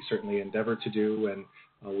that we certainly endeavor to do, and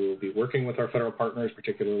we will be working with our federal partners,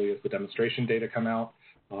 particularly as the demonstration data come out,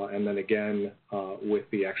 and then again with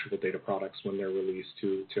the actual data products when they're released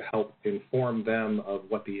to help inform them of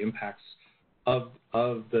what the impacts of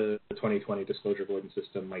the 2020 disclosure avoidance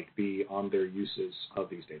system might be on their uses of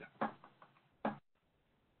these data.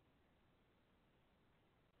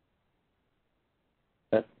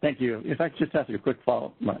 Thank you. If I could just ask you a quick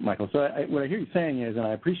follow-up, Michael. So what I hear you saying is, and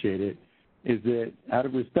I appreciate it, is that out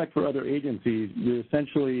of respect for other agencies, you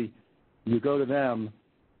go to them,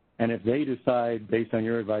 and if they decide, based on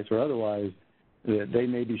your advice or otherwise, that they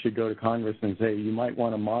maybe should go to Congress and say, you might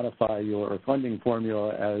want to modify your funding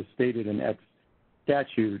formula as stated in X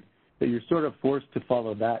statute, that you're sort of forced to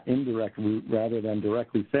follow that indirect route rather than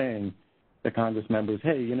directly saying to Congress members,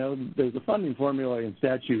 hey, you know, there's a funding formula in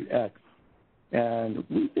statute X, and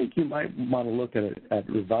we think you might want to look at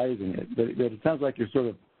revising it. But it sounds like you're sort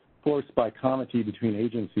of forced by comity between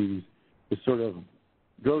agencies to sort of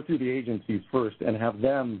go through the agencies first and have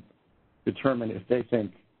them determine if they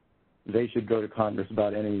think they should go to Congress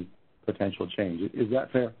about any potential change. Is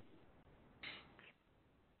that fair?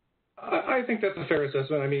 I think that's a fair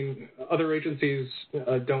assessment. I mean, other agencies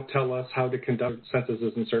don't tell us how to conduct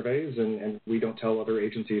censuses and surveys, and we don't tell other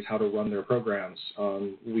agencies how to run their programs.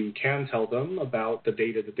 We can tell them about the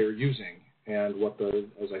data that they're using and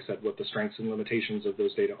as I said, what the strengths and limitations of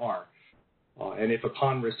those data are. And if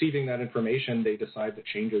upon receiving that information, they decide that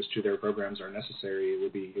changes to their programs are necessary, it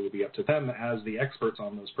would be up to them as the experts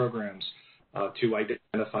on those programs to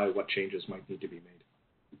identify what changes might need to be made.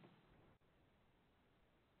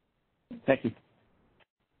 Thank you.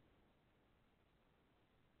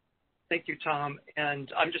 Thank you, Tom.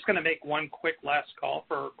 And I'm just going to make one quick last call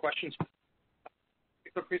for questions for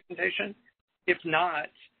the presentation. If not,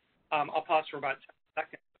 I'll pause for about 10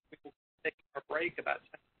 seconds. We will take our break about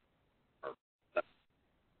 10 seconds.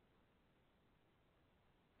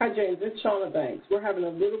 Hi, James. It's Shauna Banks. We're having a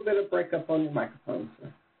little bit of breakup on your microphone,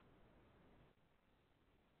 sir.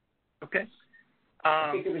 Okay.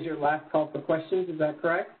 I think it was your last call for questions. Is that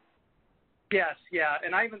correct? Yes, yeah,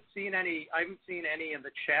 and I haven't seen any in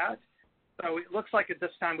the chat. So it looks like at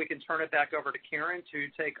this time we can turn it back over to Karen to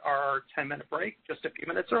take our 10-minute break, just a few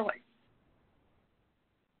minutes early.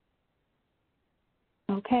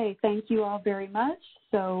 Okay, thank you all very much.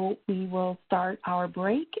 So we will start our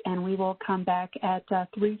break, and we will come back at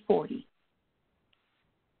 3:40.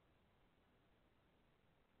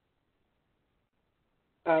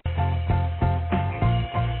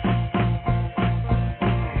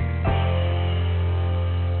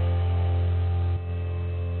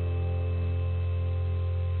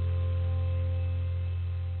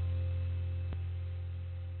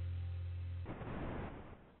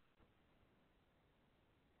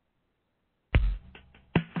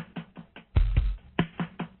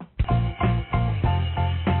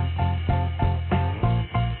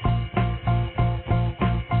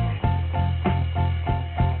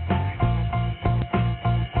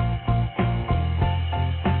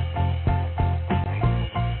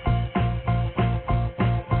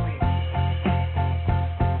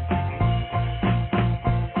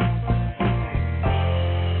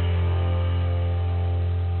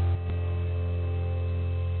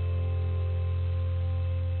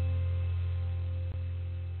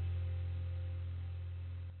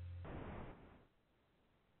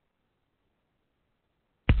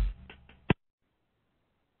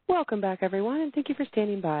 Welcome back, everyone, and thank you for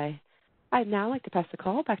standing by. I'd now like to pass the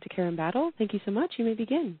call back to Karen Battle. Thank you so much. You may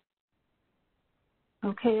begin.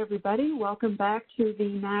 Okay, everybody, welcome back to the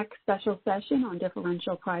NAC special session on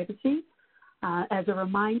differential privacy. As a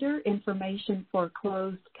reminder, information for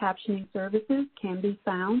closed captioning services can be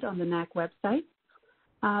found on the NAC website.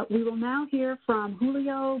 We will now hear from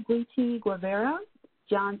Julio Guiti-Guevara,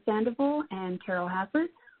 John Sandoval, and Carol Hafford,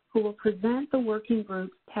 who will present the working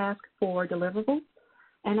group's task for deliverables.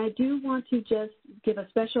 And I do want to just give a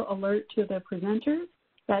special alert to the presenters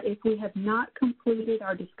that if we have not completed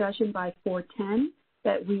our discussion by 4:10,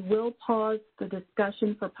 that we will pause the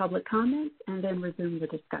discussion for public comments and then resume the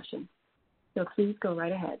discussion. So please go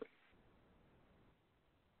right ahead.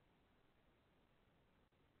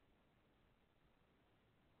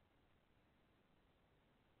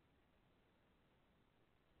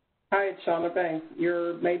 Hi, it's Shauna Banks.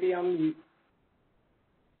 You're maybe on mute.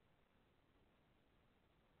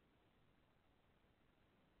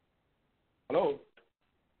 Hello.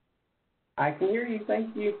 I can hear you.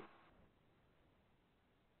 Thank you.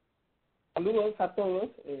 Saludos a todos.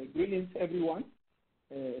 Greetings, everyone.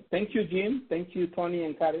 Thank you, Jim. Thank you, Tony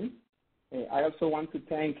and Karen. I also want to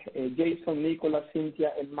thank Jason, Nicola,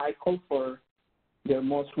 Cynthia, and Michael for their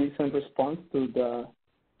most recent response to the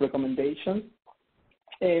recommendation.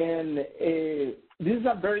 And this is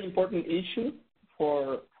a very important issue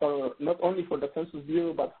for not only for the Census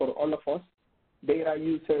Bureau, but for all of us, data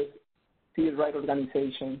users, civil rights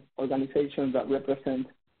organizations that represent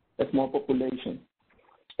a small population.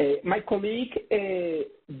 My colleague,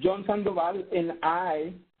 John Sandoval, and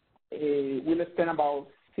I will spend about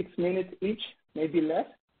 6 minutes each, maybe less,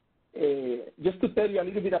 just to tell you a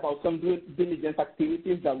little bit about some due diligence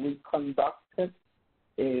activities that we conducted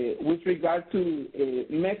with regard to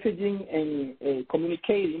messaging and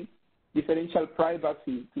communicating differential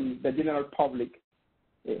privacy to the general public.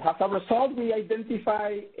 As a result, we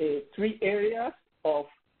identify 3 areas of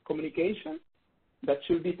communication that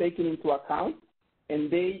should be taken into account,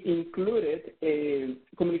 and they included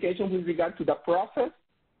communication with regard to the process,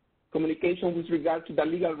 communication with regard to the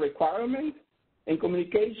legal requirements, and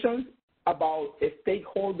communication about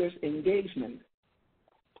stakeholders' engagement.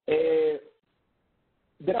 There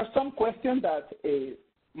are some questions that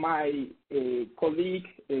my colleague,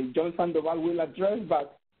 John Sandoval, will address,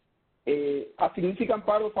 but a significant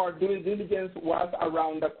part of our due diligence was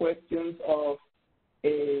around the questions of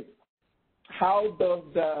how does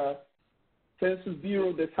the Census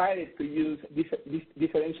Bureau decided to use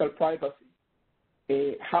differential privacy?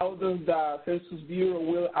 How does the Census Bureau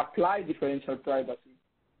will apply differential privacy?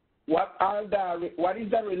 What is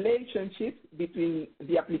the relationship between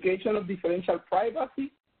the application of differential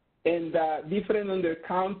privacy and the differential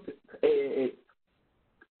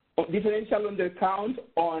undercount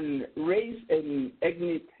on race and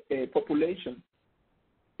ethnic population?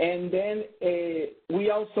 And then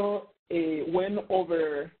we also went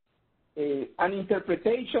over an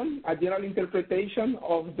interpretation, a general interpretation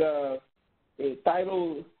of the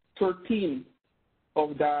Title 13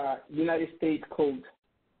 of the United States Code.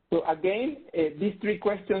 So again, these 3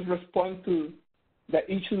 questions respond to the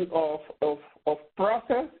issue of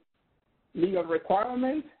process, legal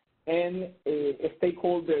requirements, and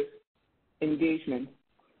stakeholders engagement.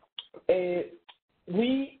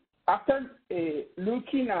 We after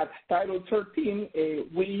looking at Title 13,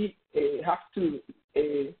 we have to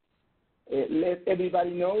let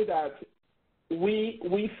everybody know that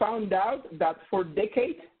we found out that for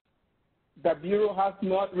decades, the Bureau has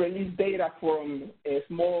not released data from a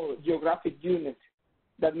small geographic units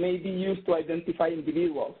that may be used to identify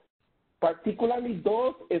individuals, particularly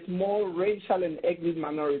those small racial and ethnic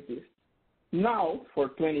minorities. Now, for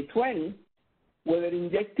 2020, whether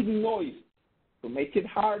injecting noise to make it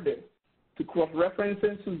harder to cross-reference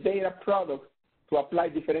census data products to apply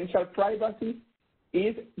differential privacy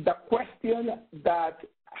is the question that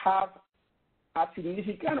have a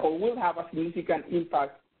significant or will have a significant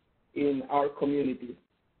impact in our communities.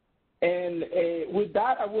 And with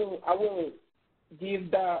that, I will give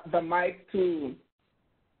the mic to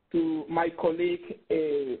my colleague,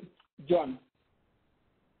 John.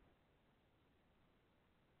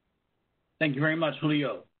 Thank you very much,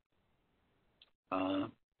 Julio.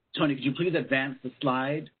 Tony, could you please advance the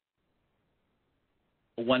slide?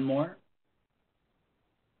 One more.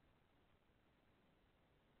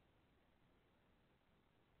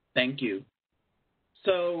 Thank you.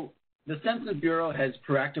 So the Census Bureau has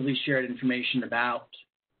proactively shared information about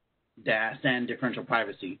DAS and differential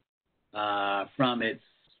privacy from its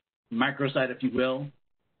microsite, if you will,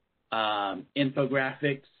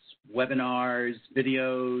 infographics, webinars,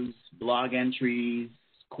 videos, blog entries,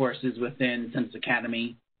 courses within Census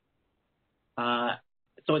Academy.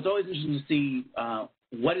 So it's always interesting to see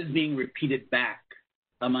what is being repeated back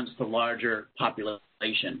amongst the larger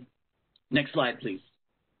population. Next slide, please.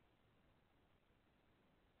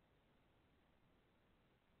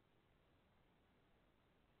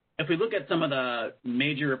 If we look at some of the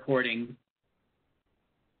major reporting,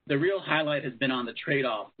 the real highlight has been on the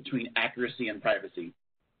trade-off between accuracy and privacy.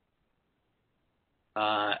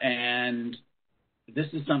 And this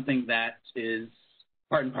is something that is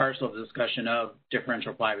part and parcel of the discussion of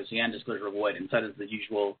differential privacy and disclosure avoidance. That is the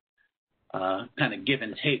usual kind of give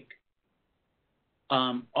and take.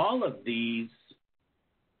 All of these,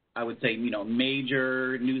 I would say,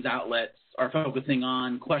 major news outlets are focusing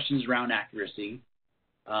on questions around accuracy,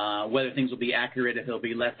 whether things will be accurate, if they'll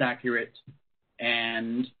be less accurate.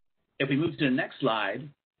 And if we move to the next slide,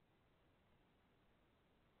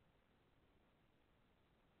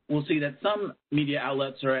 we'll see that some media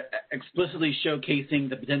outlets are explicitly showcasing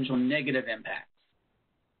the potential negative impacts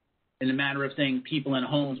in the matter of saying people in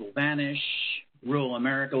homes will vanish, rural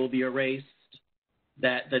America will be erased,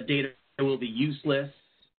 that the data will be useless,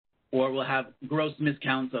 or will have gross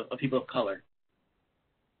miscounts of people of color.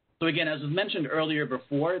 So again, as was mentioned earlier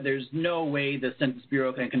before, there's no way the Census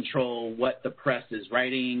Bureau can control what the press is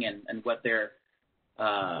writing and what they're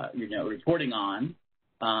reporting on.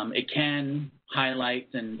 It can highlight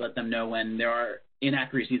and let them know when there are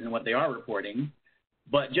inaccuracies in what they are reporting.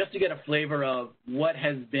 But just to get a flavor of what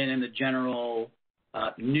has been in the general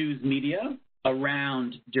news media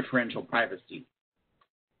around differential privacy.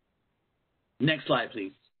 Next slide,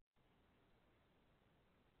 please.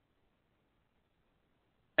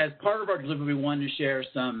 As part of our delivery, we wanted to share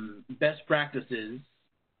some best practices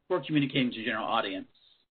for communicating to the general audience.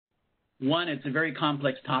 One, it's a very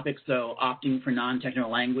complex topic, so opting for non-technical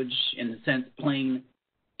language, in the sense plain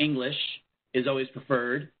English, is always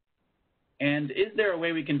preferred. And is there a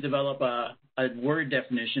way we can develop a word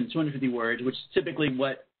definition, 250 words, which is typically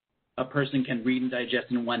what a person can read and digest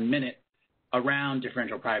in 1 minute, around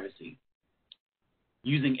differential privacy?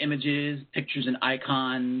 Using images, pictures, and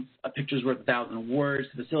icons, a picture's worth 1,000 words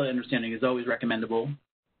to facilitate understanding is always recommendable.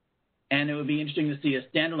 And it would be interesting to see a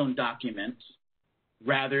standalone document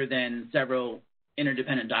rather than several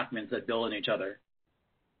interdependent documents that build on each other.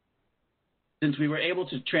 Since we were able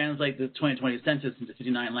to translate the 2020 census into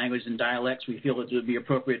 59 languages and dialects, we feel it would be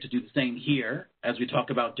appropriate to do the same here as we talk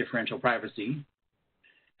about differential privacy,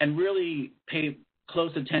 and really pay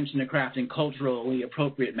close attention to crafting culturally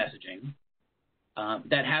appropriate messaging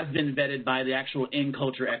that has been vetted by the actual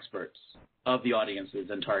in-culture experts of the audiences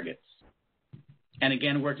and targets. And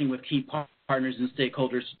again, working with key partners and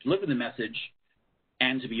stakeholders to deliver the message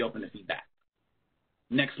and to be open to feedback.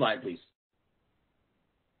 Next slide, please.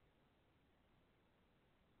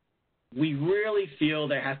 We really feel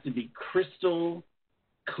there has to be crystal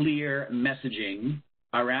clear messaging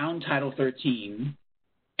around Title 13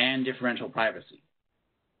 and differential privacy.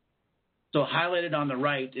 So highlighted on the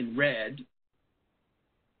right in red,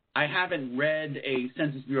 I haven't read a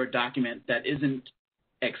Census Bureau document that isn't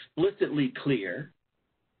explicitly clear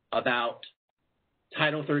about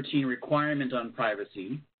Title 13 requirement on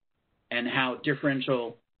privacy and how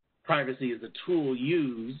differential privacy is a tool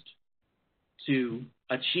used to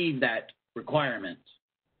achieve that requirement.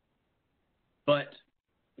 But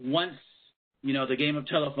once, the game of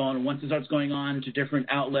telephone, once it starts going on to different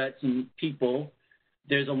outlets and people,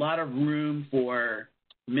 there's a lot of room for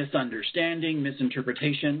misunderstanding,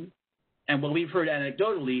 misinterpretation. And what we've heard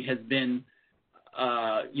anecdotally has been,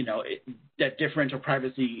 that differential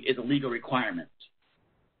privacy is a legal requirement.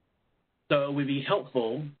 So it would be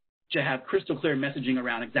helpful to have crystal clear messaging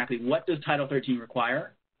around exactly what does Title 13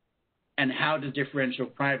 require and how does differential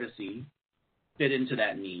privacy fit into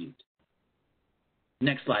that need.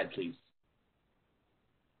 Next slide, please.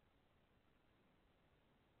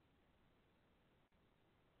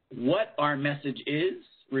 What our message is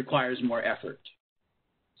requires more effort.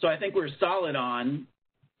 So I think we're solid on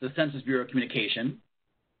the Census Bureau communication,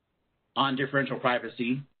 on differential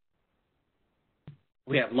privacy.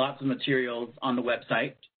 We have lots of materials on the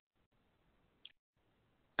website.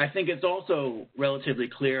 I think it's also relatively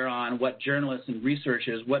clear on what journalists and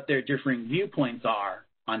researchers, what their differing viewpoints are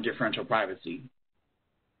on differential privacy.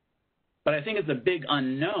 But I think it's a big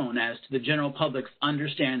unknown as to the general public's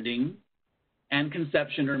understanding and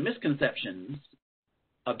conception or misconceptions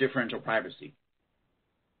of differential privacy.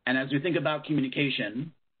 And as we think about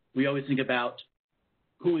communication, we always think about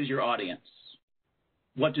who is your audience?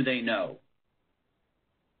 What do they know?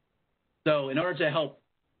 So in order to help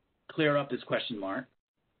clear up this question mark,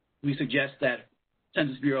 we suggest that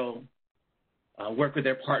Census Bureau work with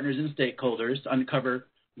their partners and stakeholders to uncover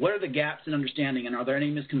what are the gaps in understanding and are there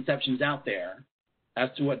any misconceptions out there as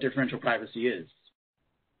to what differential privacy is.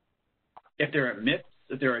 If there are myths,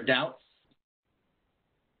 if there are doubts,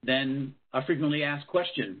 then a frequently asked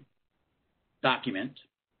question document,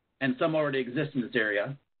 and some already exist in this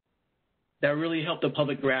area, that really help the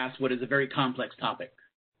public grasp what is a very complex topic.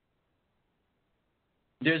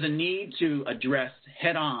 There's a need to address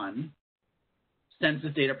head-on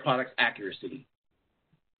census data products accuracy.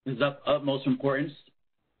 It is of utmost importance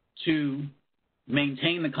to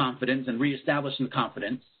maintain the confidence and reestablish the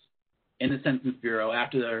confidence in the Census Bureau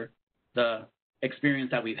after the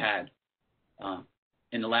experience that we've had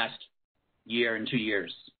in the last year and 2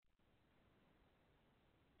 years.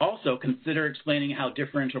 Also, consider explaining how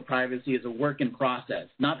differential privacy is a work in process.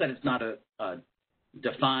 Not that it's not a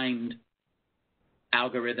defined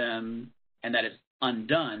algorithm and that it's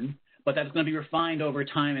undone, but that it's going to be refined over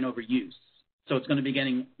time and over use. So it's going to be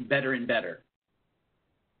getting better and better.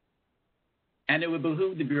 And it would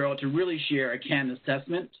behoove the Bureau to really share a canned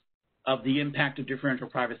assessment of the impact of differential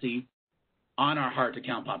privacy on our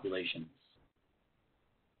hard-to-count populations.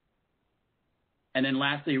 And then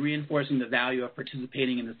lastly, reinforcing the value of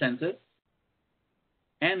participating in the census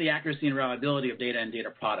and the accuracy and reliability of data and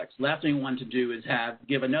data products. Last thing we want to do is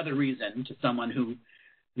give another reason to someone who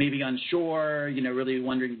may be unsure, really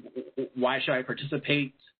wondering, why should I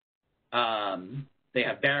participate? They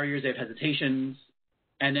have barriers, they have hesitations,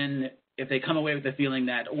 and then if they come away with the feeling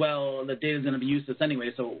that, well, the data is going to be useless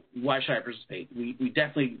anyway, so why should I participate? We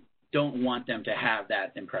definitely don't want them to have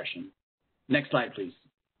that impression. Next slide, please.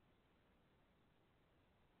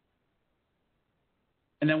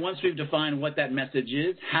 And then once we've defined what that message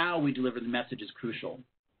is, how we deliver the message is crucial.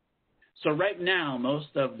 So right now,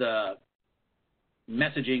 most of the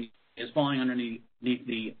messaging is falling underneath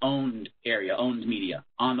the owned area, owned media,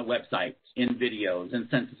 on the website, in videos, in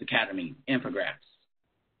Census Academy, infographics.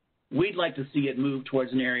 We'd like to see it move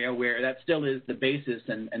towards an area where that still is the basis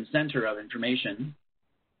and center of information,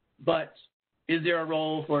 but is there a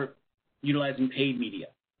role for utilizing paid media,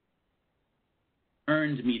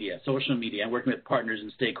 earned media, social media, and working with partners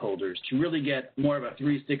and stakeholders to really get more of a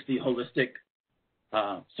 360 holistic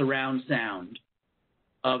surround sound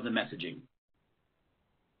of the messaging?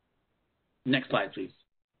 Next slide, please.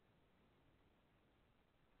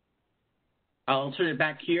 I'll turn it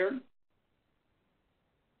back here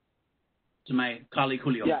to my colleague,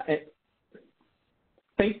 Julio. Yeah,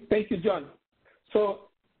 thank you, John. So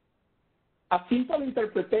a simple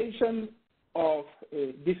interpretation of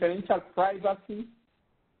differential privacy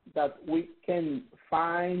that we can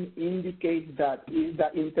find indicates that is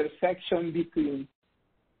the intersection between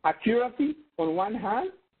accuracy on one hand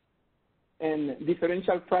and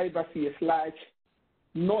differential privacy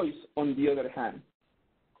 / noise on the other hand.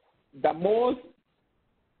 The most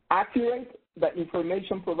accurate the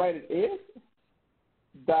information provided is,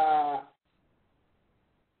 the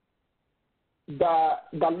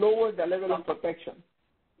lower the level of protection.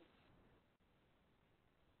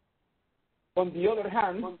 On the other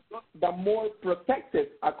hand, the more protected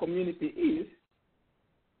a community is,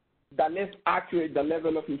 the less accurate the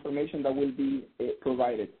level of information that will be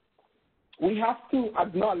provided. We have to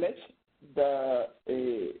acknowledge the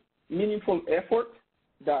meaningful effort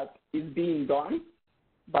that is being done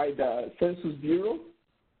by the Census Bureau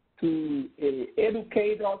to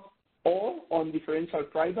educate us all on differential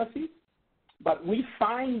privacy, but we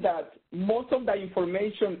find that most of the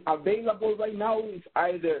information available right now is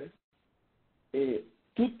either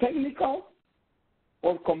too technical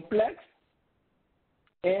or complex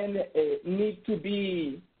and need to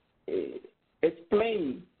be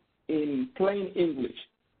explained in plain English.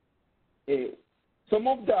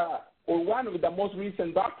 One of the most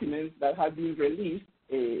recent documents that have been released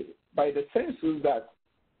by the census that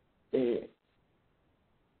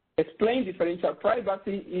explain differential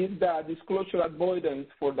privacy is the disclosure avoidance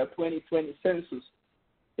for the 2020 census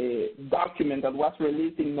document that was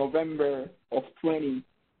released in November of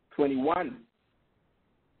 2021.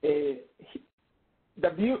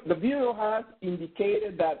 The Bureau has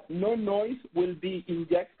indicated that no noise will be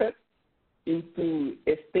injected into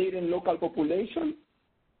a state and local population,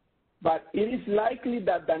 but it is likely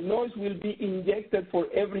that the noise will be injected for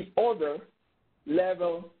every other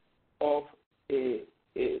level of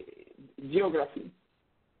geography.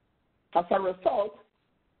 As a result,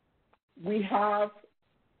 we have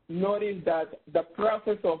noticed that the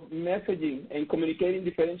process of messaging and communicating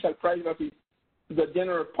differential privacy to the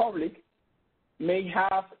general public may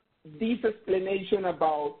have this explanation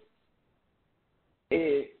about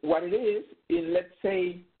what it is in, let's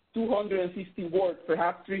say, 260 words,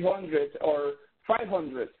 perhaps 300 or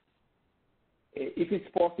 500, if it's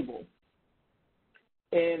possible.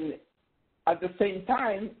 And at the same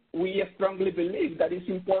time, we strongly believe that it's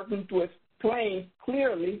important to explain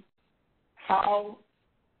clearly how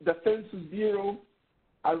the Census Bureau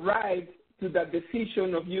arrived to the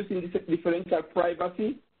decision of using this differential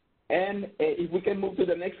privacy. And if we can move to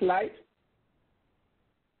the next slide,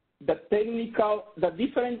 the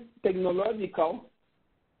different technological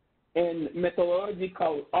and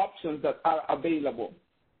methodological options that are available.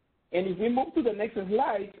 And if we move to the next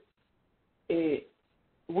slide,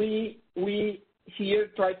 we here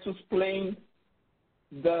try to explain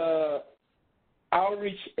the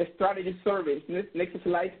outreach strategy surveys. Next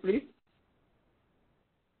slide, please.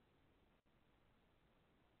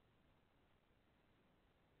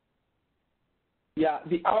 Yeah,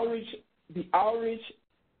 the outreach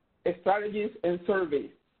strategies and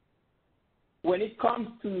surveys. When it comes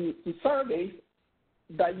to surveys,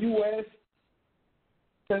 the U.S.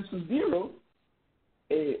 Census Bureau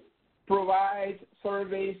provides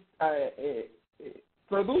surveys,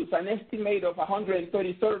 produce an estimate of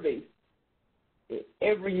 130 surveys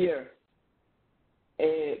every year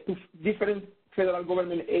to different federal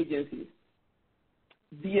government agencies.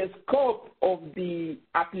 The scope of the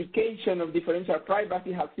application of differential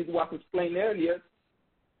privacy, as it was explained earlier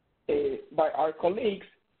by our colleagues,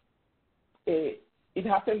 it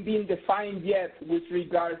hasn't been defined yet with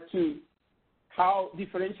regard to how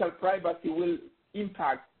differential privacy will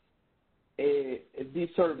impact these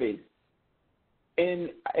surveys. And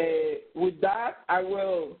with that, I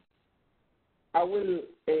will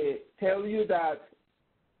tell you that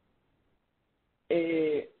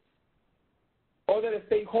other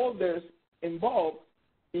stakeholders involved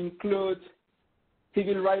include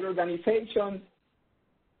civil rights organizations,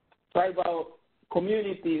 tribal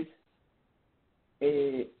communities,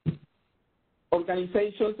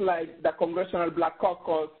 organizations like the Congressional Black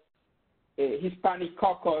Caucus, Hispanic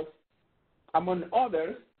Caucus, among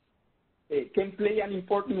others, can play an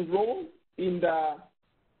important role in the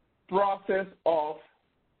process of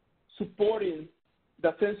supporting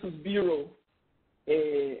the Census Bureau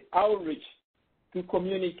outreach to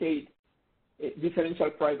communicate differential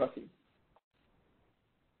privacy.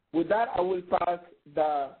 With that, I will pass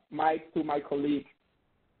the mic to my colleague,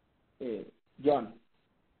 John.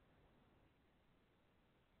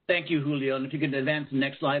 Thank you, Julio. And if you could advance the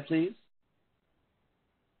next slide, please.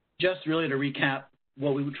 Just really to recap,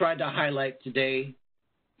 what we tried to highlight today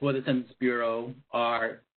for the Census Bureau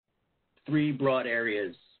are three broad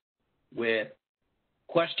areas with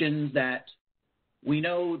questions that we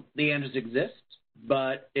know the answers exist,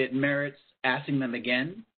 but it merits asking them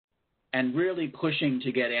again and really pushing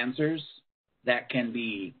to get answers that can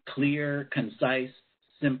be clear, concise,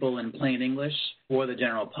 simple, and plain English for the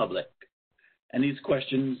general public. And these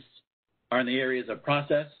questions are in the areas of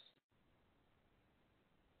process,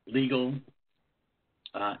 legal,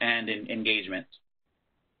 and engagement.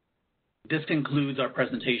 This concludes our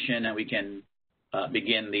presentation, and we can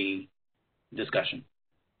begin the discussion.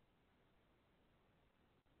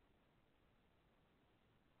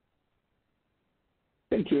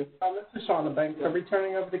 Thank you. This is Shauna Banks. Are we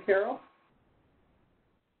turning over to Carol?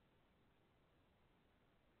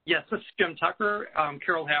 Yes, this is Jim Tucker.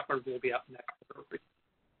 Carol Happer will be up next.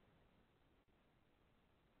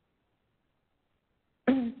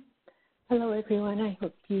 Hello, everyone. I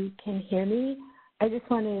hope you can hear me. I just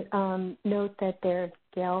want to note that there are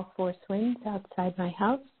gale force winds outside my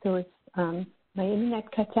house, so if my internet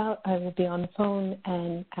cuts out, I will be on the phone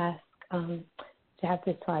and ask to have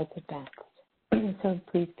the slides advanced. So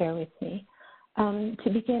please bear with me. To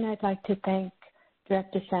begin, I'd like to thank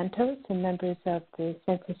Director Santos and members of the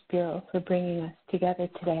Census Bureau for bringing us together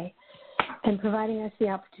today and providing us the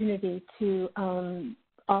opportunity to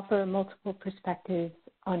offer multiple perspectives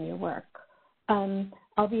on your work.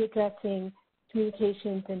 I'll be addressing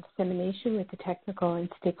communications and dissemination with the technical and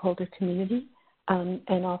stakeholder community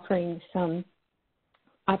and offering some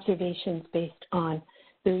observations based on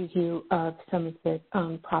the review of some of the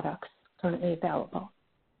products currently available.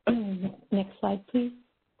 Next slide, please.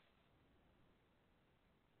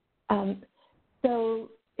 So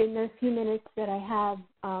in the few minutes that I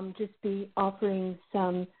have, just be offering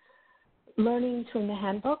some learnings from the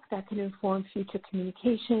handbook that can inform future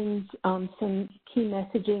communications, some key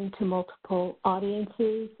messaging to multiple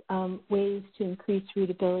audiences, ways to increase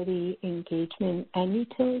readability, engagement, and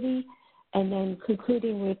utility, and then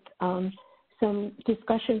concluding with some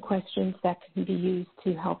discussion questions that can be used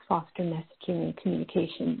to help foster messaging and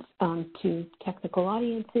communications to technical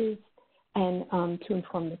audiences and to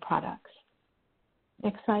inform the products.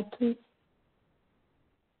 Next slide, please.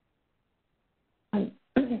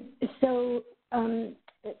 So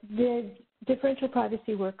the Differential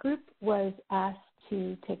Privacy Work Group was asked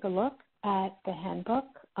to take a look at the handbook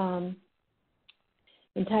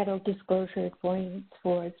entitled Disclosure Avoidance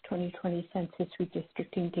for its 2020 Census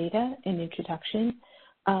Redistricting Data and Introduction.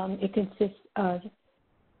 It consists of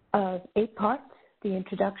 8 parts. The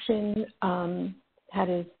introduction, how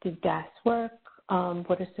does the DAS work?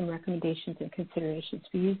 What are some recommendations and considerations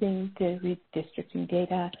for using the redistricting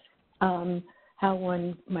data? How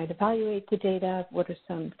one might evaluate the data, what are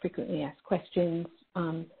some frequently asked questions,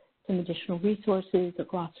 some additional resources, a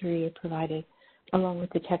glossary are provided along with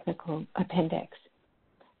the technical appendix.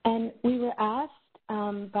 And we were asked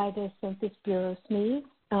by the Census Bureau SMEs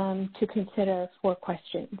to consider 4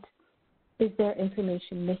 questions. Is there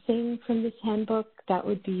information missing from this handbook that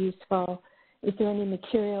would be useful? Is there any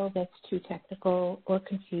material that's too technical or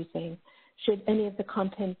confusing? Should any of the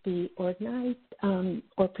content be organized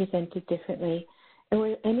or presented differently? And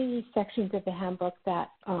were any sections of the handbook that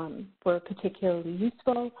were particularly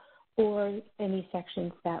useful or any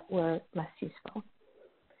sections that were less useful?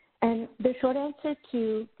 And the short answer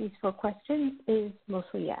to these 4 questions is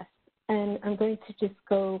mostly yes. And I'm going to just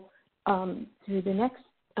go through the next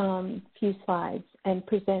few slides and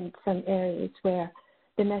present some areas where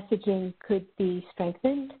the messaging could be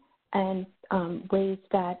strengthened and ways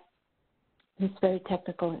that this very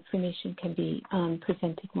technical information can be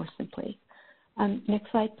presented more simply.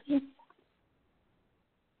 Next slide, please.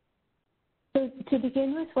 So to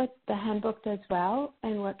begin with what the handbook does well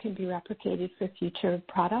and what can be replicated for future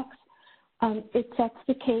products, it sets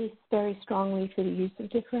the case very strongly for the use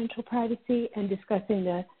of differential privacy and discussing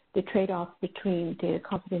the trade-off between data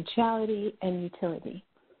confidentiality and utility.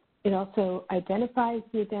 It also identifies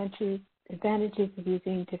the advantages of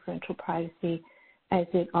using differential privacy as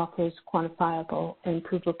it offers quantifiable and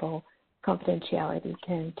provable confidentiality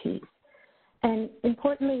guarantees. And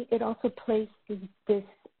importantly, it also places this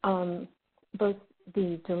both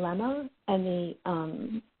the dilemma and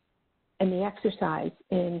the exercise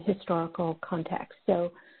in historical context.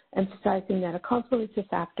 So emphasizing that a confluence of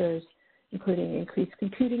factors, including increased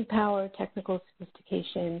computing power, technical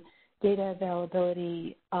sophistication, data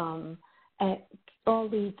availability, all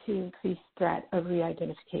lead to increased threat of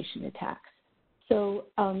re-identification attacks. So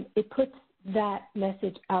it puts that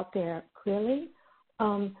message out there clearly.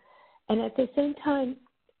 And at the same time,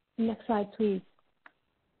 next slide, please,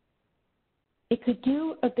 it could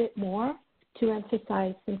do a bit more to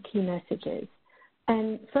emphasize some key messages.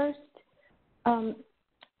 And first,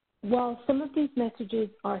 while some of these messages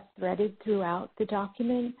are threaded throughout the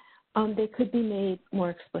document, they could be made more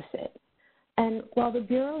explicit. And while the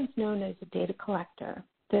Bureau is known as a data collector,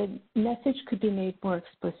 the message could be made more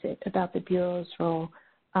explicit about the Bureau's role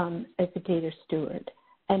as a data steward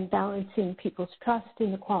and balancing people's trust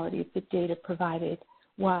in the quality of the data provided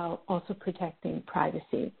while also protecting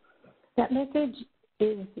privacy. That message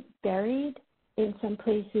is buried in some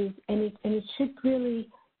places, and it should really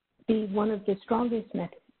be one of the strongest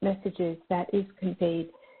messages that is conveyed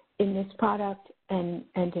in this product and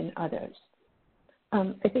in others.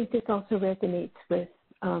 I think this also resonates with,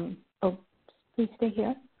 please stay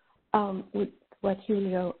here, with what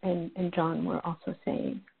Julio and John were also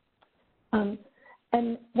saying.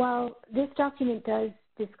 And while this document does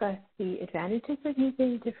discuss the advantages of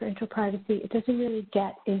using differential privacy, it doesn't really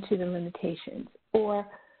get into the limitations or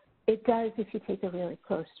it does if you take a really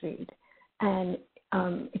close read. And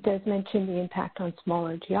it does mention the impact on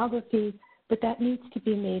smaller geographies, but that needs to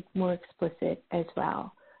be made more explicit as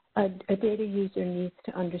well. A data user needs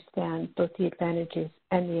to understand both the advantages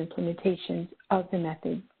and the implementations of the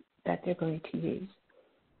methods that they're going to use.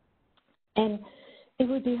 And it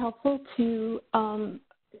would be helpful to,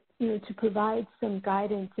 to provide some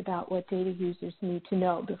guidance about what data users need to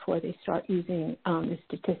know before they start using the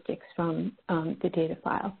statistics from the data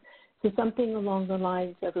file. So something along the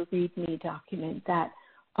lines of a README document that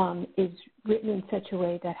is written in such a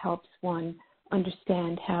way that helps one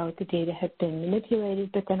understand how the data has been manipulated,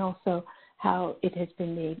 but then also how it has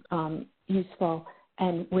been made useful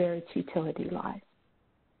and where its utility lies.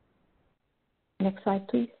 Next slide,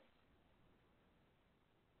 please.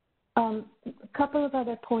 A couple of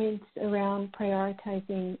other points around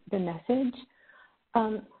prioritizing the message.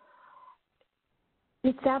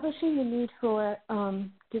 Establishing the need for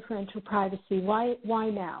differential privacy, why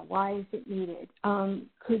now? Why is it needed?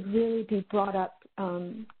 Could really be brought up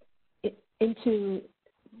into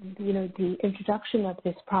the introduction of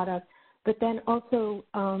this product, but then also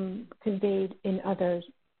conveyed in other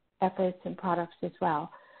efforts and products as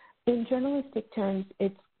well. In journalistic terms,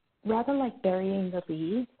 it's rather like burying the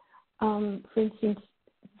lead. For instance,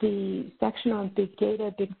 the section on big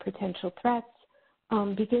data, big potential threats,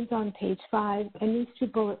 begins on page 5, and these 2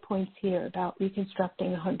 bullet points here about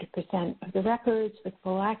reconstructing 100% of the records with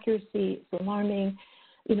full accuracy is alarming.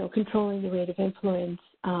 Controlling the rate of influence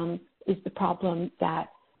is the problem that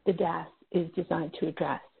the DAS is designed to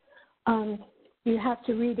address. You have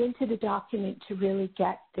to read into the document to really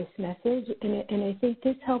get this message, and I think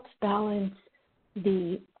this helps balance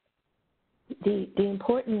the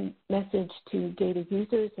important message to data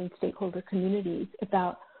users and stakeholder communities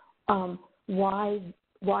about why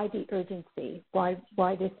the urgency,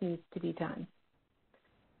 why this needs to be done.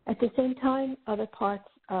 At the same time, other parts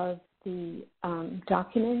of the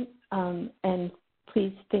document, and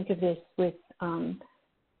please think of this with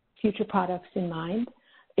future products in mind,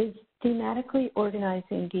 is thematically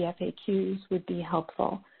organizing the FAQs would be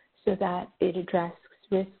helpful so that it addresses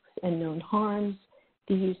risks and known harms,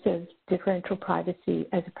 the use of differential privacy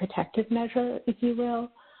as a protective measure, if you will,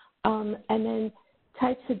 and then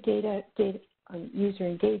types of data user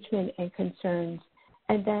engagement and concerns,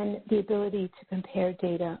 and then the ability to compare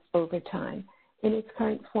data over time. In its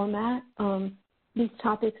current format, these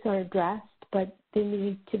topics are addressed, but they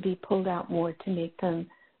need to be pulled out more to make them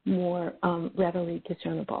more readily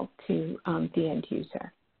discernible to the end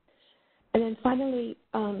user. And then finally,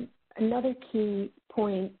 another key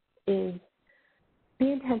point is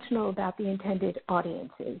be intentional about the intended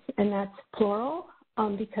audiences, and that's plural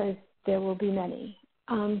because there will be many.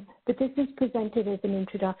 But this is presented as an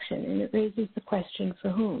introduction, and it raises the question for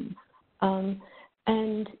whom.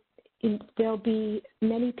 And there'll be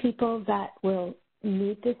many people that will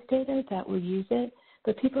need this data, that will use it,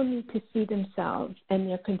 but people need to see themselves and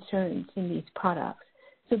their concerns in these products.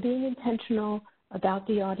 So being intentional about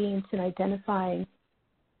the audience and identifying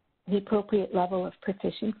the appropriate level of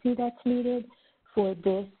proficiency that's needed for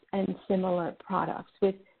this and similar products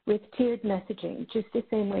with tiered messaging, just the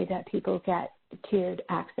same way that people get tiered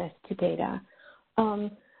access to data.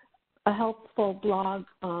 A helpful blog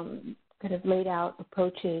kind of laid out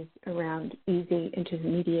approaches around easy,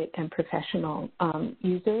 intermediate, and professional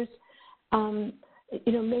users.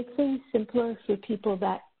 Make things simpler for people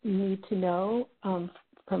that need to know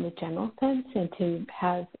from a general sense and to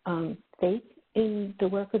have faith in the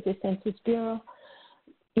work of the Census Bureau.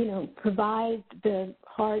 Provide the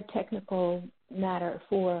hard technical matter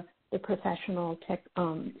for the professional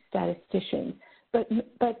statisticians, but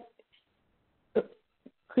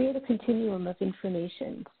create a continuum of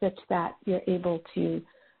information such that you're able to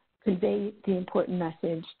convey the important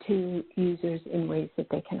message to users in ways that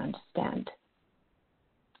they can understand.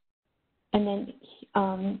 And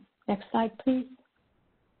then next slide, please.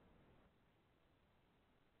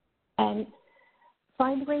 And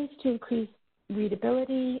find ways to increase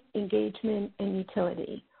readability, engagement, and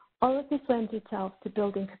utility. All of this lends itself to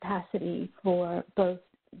building capacity for both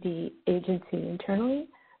the agency internally,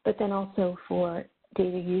 but then also for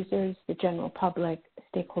data users, the general public,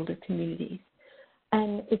 stakeholder communities.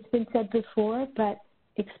 And it's been said before, but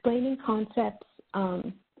explaining concepts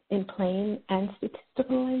in plain and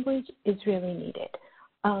statistical language is really needed.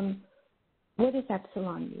 What does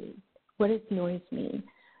epsilon mean? What does noise mean?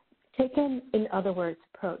 Take an in other words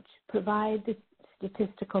approach. Provide the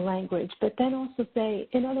statistical language, but then also say,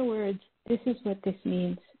 in other words, this is what this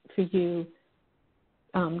means for you,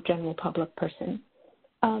 general public person.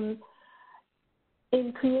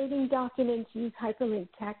 In creating documents, use hyperlink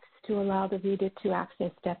text to allow the reader to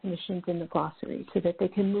access definitions in the glossary so that they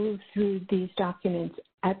can move through these documents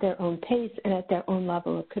at their own pace and at their own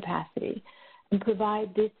level of capacity, and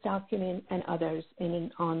provide this document and others in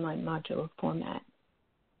an online modular format.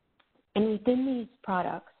 And within these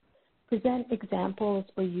products, present examples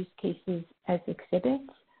or use cases as exhibits.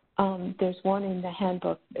 There's one in the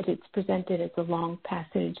handbook, but it's presented as a long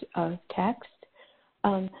passage of text.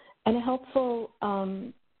 And a helpful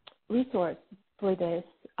resource for this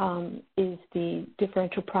is the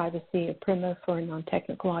Differential Privacy, a primer for a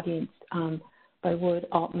non-technical audience by Wood,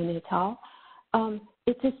 Altman et al.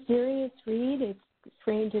 It's a serious read. It's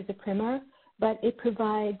framed as a primer, but it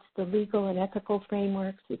provides the legal and ethical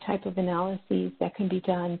frameworks, the type of analyses that can be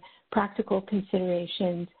done, practical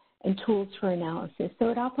considerations, and tools for analysis. So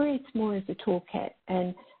it operates more as a toolkit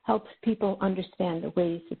and helps people understand the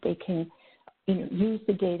ways that they can use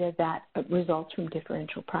the data that results from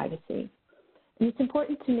differential privacy. And it's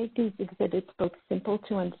important to make these exhibits both simple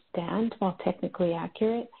to understand while technically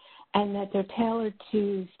accurate, and that they're tailored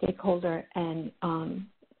to stakeholder and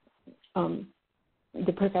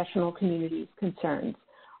the professional community's concerns,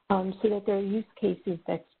 so that there are use cases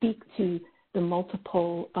that speak to the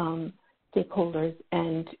multiple stakeholders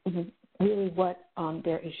and really what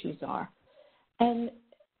their issues are. And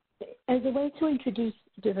as a way to introduce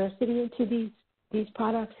diversity into these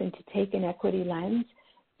products and to take an equity lens,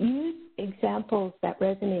 use examples that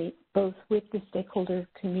resonate both with the stakeholder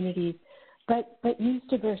communities, but use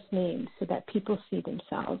diverse names so that people see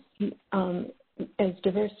themselves as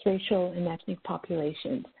diverse racial and ethnic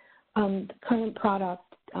populations. The current product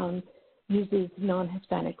uses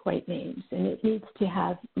non-Hispanic white names, and it needs to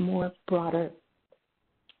have more broader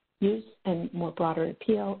use and more broader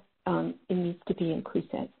appeal. It needs to be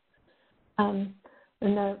inclusive. On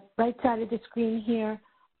the right side of the screen here,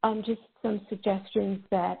 just some suggestions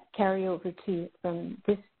that carry over from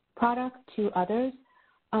this product to others,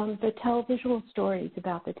 that tell visual stories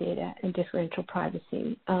about the data and differential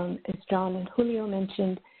privacy. As John and Julio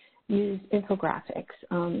mentioned, use infographics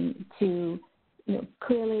to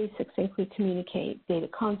clearly, succinctly communicate data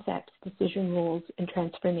concepts, decision rules, and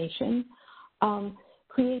transformation.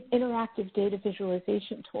 Create interactive data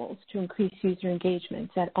visualization tools to increase user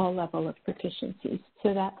engagements at all levels of proficiency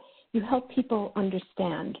so that you help people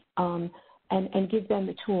understand and give them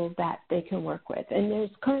the tools that they can work with. And there's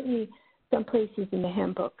currently some places in the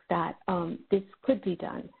handbook that this could be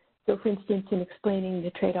done. So, for instance, in explaining the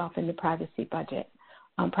trade-off in the privacy budget,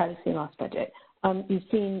 privacy loss budget, you've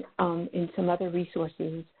seen in some other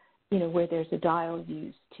resources, where there's a dial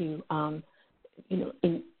used to,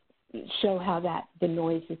 show how that the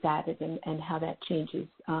noise is added and how that changes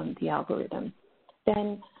the algorithm.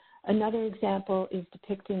 Then another example is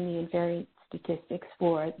depicting the invariant statistics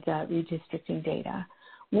for the redistricting data.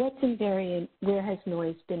 What's invariant? Where has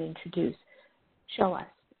noise been introduced? Show us.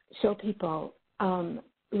 Show people.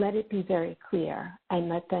 Let it be very clear and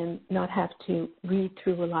let them not have to read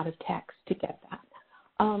through a lot of text to get that.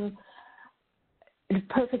 The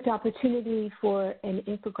perfect opportunity for an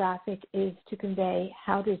infographic is to convey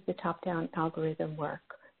how does the top-down algorithm work.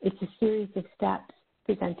 It's a series of steps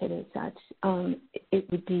presented as such. It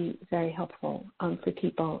would be very helpful for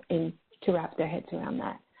people to wrap their heads around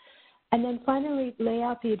that. And then finally, lay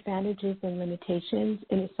out the advantages and limitations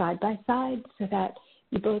in a side-by-side so that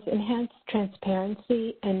you both enhance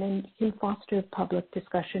transparency and then can foster public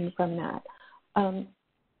discussion from that,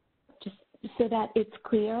 just so that it's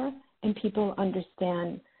clear and people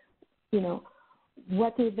understand,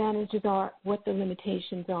 what the advantages are, what the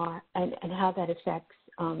limitations are, and how that affects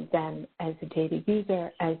them as a data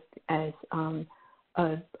user, as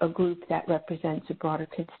a group that represents a broader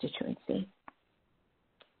constituency.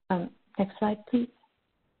 Next slide, please.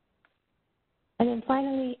 And then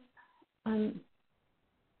finally, can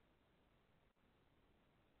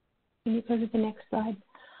you go to the next slide?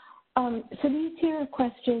 So these here are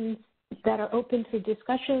questions that are open for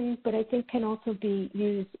discussion, but I think can also be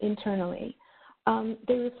used internally.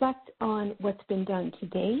 They reflect on what's been done to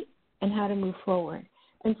date and how to move forward.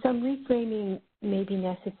 And some reframing may be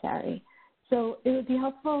necessary. So it would be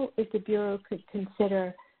helpful if the Bureau could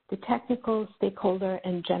consider the technical, stakeholder,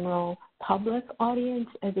 and general public audience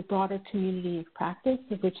as a broader community of practice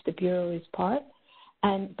of which the Bureau is part,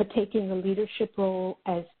 but taking a leadership role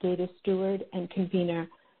as data steward and convener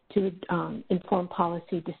to inform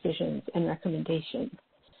policy decisions and recommendations.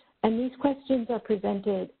 And these questions are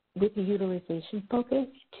presented with a utilization focus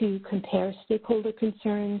to compare stakeholder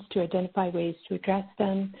concerns, to identify ways to address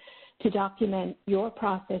them, to document your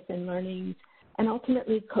process and learnings, and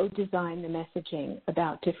ultimately co-design the messaging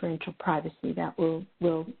about differential privacy that will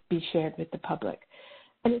be shared with the public.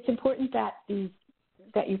 And it's important that you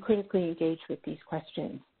critically engage with these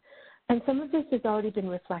questions. And some of this has already been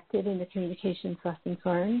reflected in the communications lessons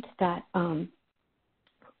learned that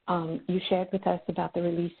you shared with us about the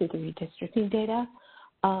release of the redistricting data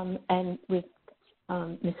and with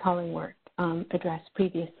Ms. Hollingworth addressed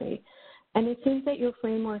previously. And it seems that your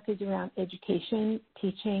framework is around education,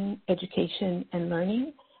 teaching, education, and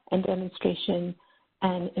learning, and demonstration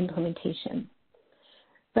and implementation.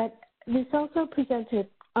 But this also presents an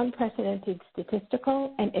unprecedented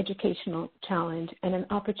statistical and educational challenge and an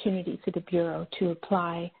opportunity for the Bureau to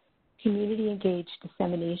apply community-engaged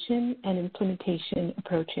dissemination and implementation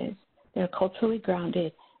approaches that are culturally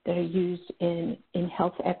grounded, that are used in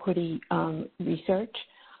health equity research,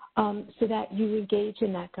 so that you engage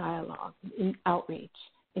in that dialogue, in outreach,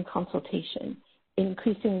 in consultation, in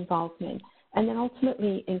increasing involvement, and then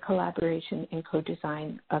ultimately in collaboration and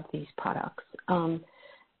co-design of these products.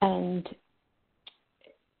 And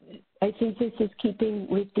I think this is keeping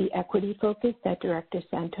with the equity focus that Director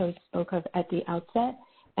Santos spoke of at the outset,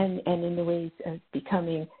 and in the ways of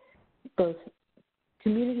becoming both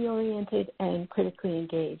community-oriented and critically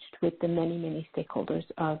engaged with the many, many stakeholders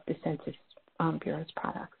of the Census Bureau's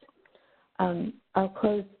products. I'll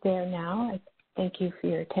close there now. I thank you for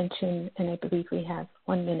your attention, and I believe we have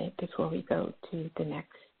 1 minute before we go to the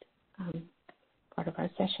next part of our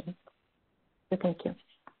session. So thank you.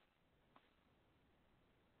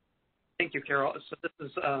 Thank you, Carol. So this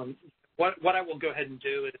is what I will go ahead and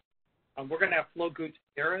do is we're going to have Flo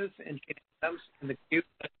Gutierrez and Gina Adams in the queue.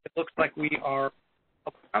 It looks like we are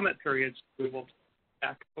a comment period, so we will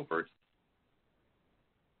back over.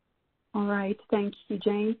 All right. Thank you,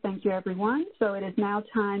 James. Thank you, everyone. So it is now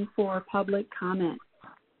time for public comment.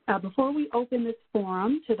 Before we open this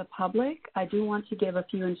forum to the public, I do want to give a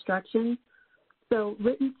few instructions. So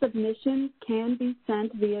written submissions can be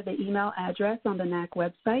sent via the email address on the NAC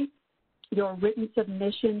website. Your written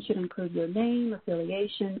submission should include your name,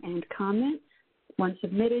 affiliation, and comment. Once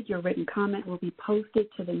submitted, your written comment will be posted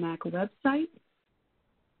to the NAC website.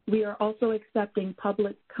 We are also accepting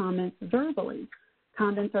public comments verbally.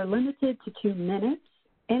 Comments are limited to 2 minutes.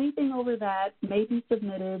 Anything over that may be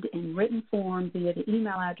submitted in written form via the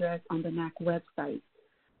email address on the NAC website.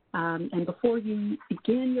 And before you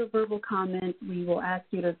begin your verbal comments, we will ask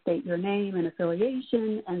you to state your name and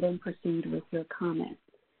affiliation and then proceed with your comment.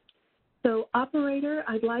 So, operator,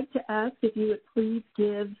 I'd like to ask if you would please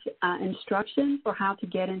give instructions for how to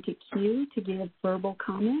get into queue to give verbal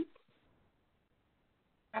comments.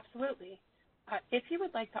 Absolutely. If you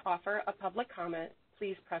would like to offer a public comment,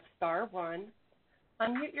 please press *1,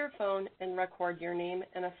 unmute your phone, and record your name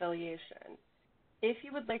and affiliation. If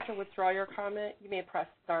you would like to withdraw your comment, you may press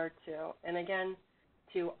 *2. And again,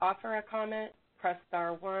 to offer a comment, press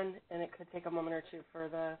 *1, and it could take a moment or two for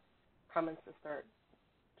the comments to start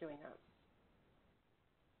doing that.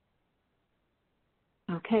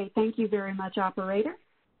 Okay, thank you very much, operator.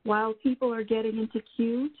 While people are getting into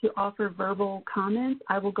queue to offer verbal comments,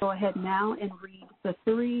 I will go ahead now and read the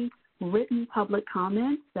 3 written public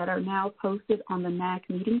comments that are now posted on the NAC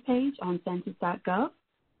meeting page on census.gov.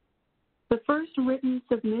 The first written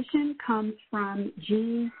submission comes from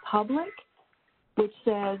G Public, which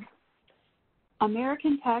says,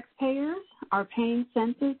 American taxpayers are paying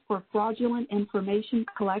census for fraudulent information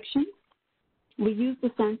collection. We use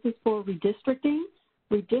the census for redistricting.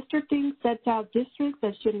 Redistricting sets out districts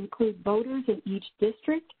that should include voters in each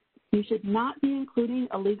district. You should not be including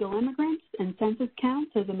illegal immigrants in census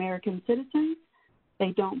counts as American citizens.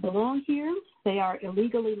 They don't belong here. They are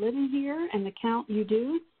illegally living here, and the count you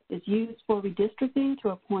do is used for redistricting to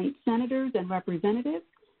appoint senators and representatives.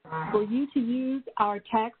 For you to use our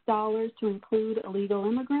tax dollars to include illegal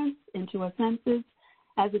immigrants into a census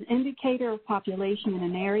as an indicator of population in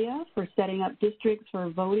an area for setting up districts for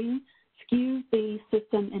voting skews the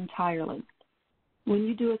system entirely. When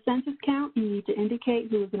you do a census count, you need to indicate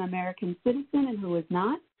who is an American citizen and who is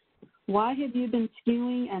not. Why have you been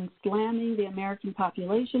skewing and slamming the American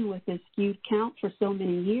population with this skewed count for so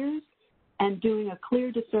many years and doing a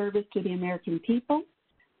clear disservice to the American people?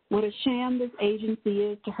 What a sham this agency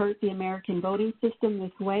is to hurt the American voting system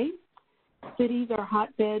this way. Cities are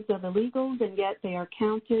hotbeds of illegals, and yet they are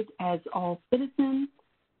counted as all citizens.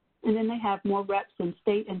 And then they have more reps in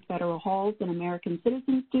state and federal halls than American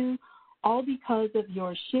citizens do, all because of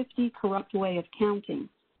your shifty, corrupt way of counting.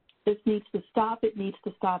 This needs to stop. It needs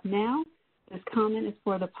to stop now. This comment is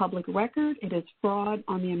for the public record. It is fraud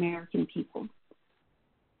on the American people.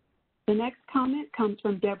 The next comment comes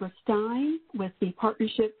from Deborah Stein with the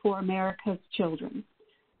Partnership for America's Children.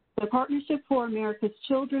 The Partnership for America's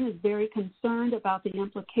Children is very concerned about the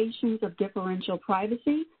implications of differential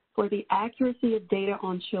privacy for the accuracy of data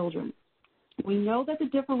on children. We know that the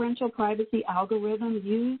differential privacy algorithm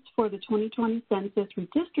used for the 2020 census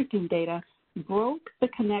redistricting data broke the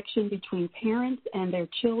connection between parents and their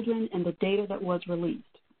children and the data that was released.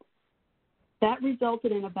 That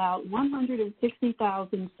resulted in about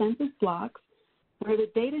 160,000 census blocks where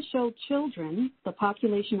the data showed children, the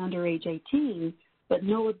population under age 18, but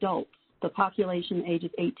no adults, the population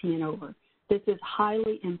ages 18 and over. This is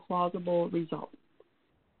highly implausible result.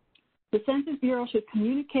 The Census Bureau should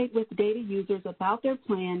communicate with data users about their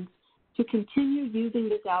plans to continue using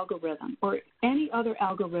this algorithm or any other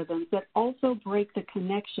algorithms that also break the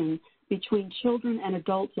connection between children and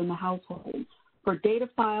adults in the household for data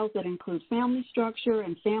files that include family structure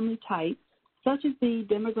and family type, such as the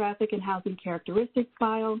demographic and housing characteristics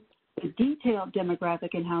file, the detailed demographic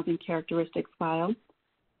and housing characteristics file,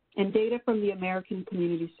 and data from the American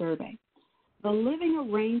Community Survey. The living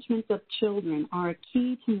arrangements of children are a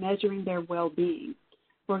key to measuring their well-being.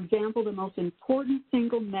 For example, the most important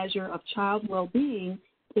single measure of child well-being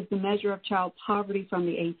is the measure of child poverty from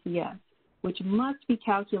the ACS, which must be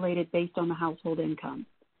calculated based on the household income.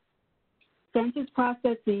 Census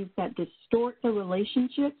processes that distort the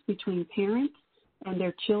relationships between parents and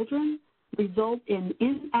their children result in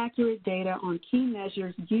inaccurate data on key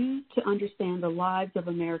measures used to understand the lives of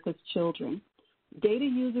America's children. Data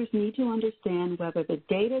users need to understand whether the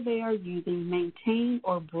data they are using maintain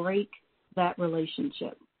or break that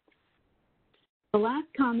relationship. The last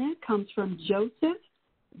comment comes from Joseph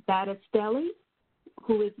Battistelli,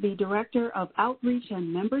 who is the Director of Outreach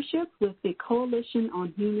and Membership with the Coalition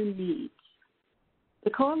on Human Needs. The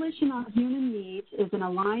Coalition on Human Needs is an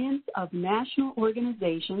alliance of national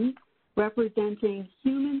organizations representing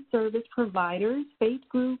human service providers, faith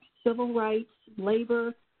groups, civil rights,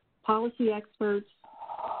 labor, policy experts,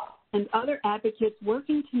 and other advocates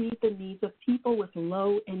working to meet the needs of people with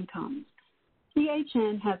low incomes.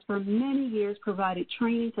 CHN has for many years provided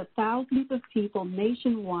training to thousands of people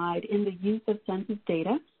nationwide in the use of census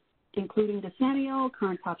data, including decennial,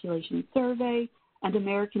 current population survey, and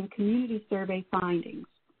American Community Survey findings.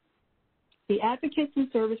 The advocates and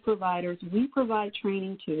service providers we provide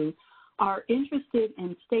training to are interested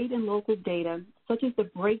in state and local data, such as the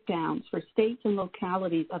breakdowns for states and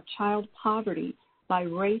localities of child poverty by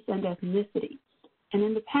race and ethnicity. And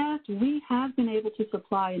in the past, we have been able to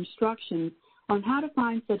supply instructions on how to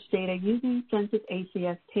find such data using Census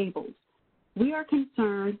ACS tables. We are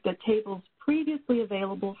concerned that tables previously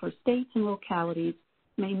available for states and localities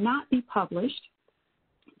may not be published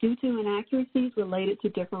due to inaccuracies related to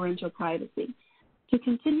differential privacy. To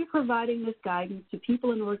continue providing this guidance to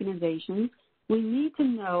people and organizations, we need to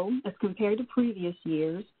know, as compared to previous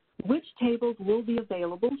years, which tables will be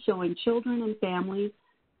available showing children and families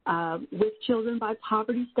with children by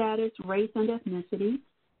poverty status, race, and ethnicity,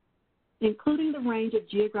 including the range of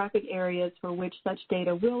geographic areas for which such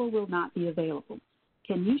data will or will not be available.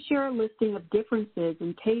 Can you share a listing of differences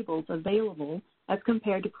in tables available as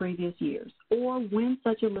compared to previous years, or when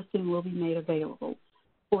such a listing will be made available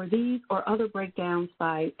for these or other breakdowns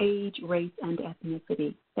by age, race, and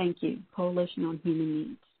ethnicity? Thank you. Coalition on Human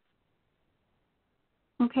Needs.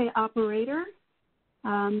 Okay, operator,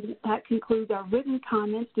 that concludes our written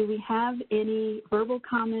comments. Do we have any verbal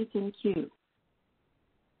comments in queue?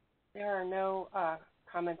 There are no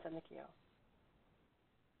comments in the queue.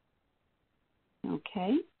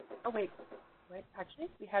 Okay. Oh, wait, actually,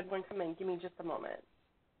 we had one come in. Give me just a moment.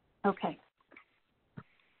 Okay.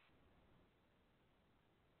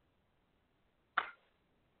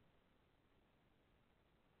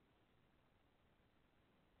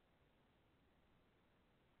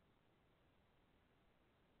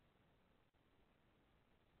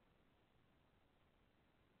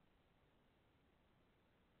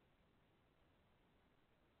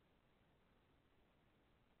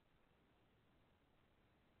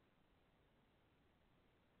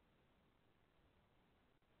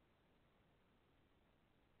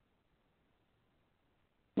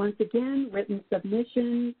 Once again, written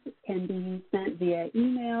submissions can be sent via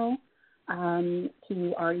email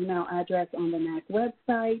to our email address on the NAC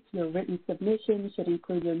website. Your written submission should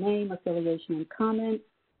include your name, affiliation, and comments.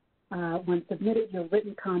 When submitted, your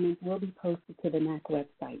written comments will be posted to the NAC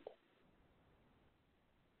website.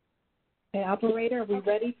 Okay, operator, are we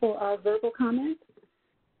ready for our verbal comments?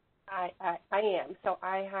 I am. So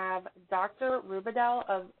I have Dr. Rubidel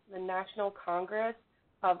of the National Congress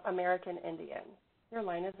of American Indians. Your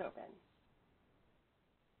line is open.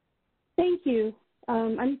 Thank you.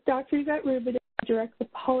 I'm Dr. Yvette Rubidel, I direct the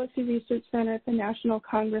Policy Research Center at the National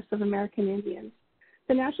Congress of American Indians.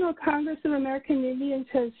 The National Congress of American Indians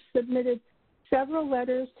has submitted several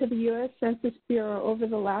letters to the U.S. Census Bureau over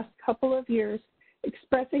the last couple of years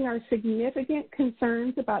expressing our significant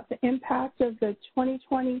concerns about the impact of the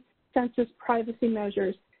 2020 census privacy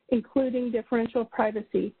measures, including differential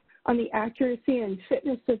privacy, on the accuracy and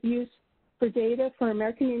fitness of use for data for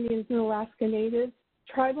American Indians and Alaska Natives,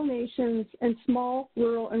 tribal nations, and small,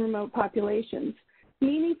 rural, and remote populations.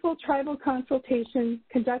 Meaningful tribal consultation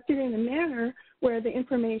conducted in a manner where the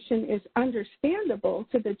information is understandable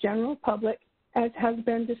to the general public, as has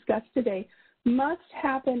been discussed today, must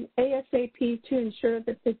happen ASAP to ensure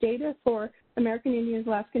that the data for American Indians,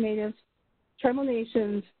 Alaska Natives, tribal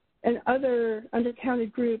nations, and other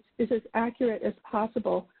undercounted groups is as accurate as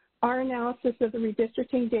possible. Our analysis of the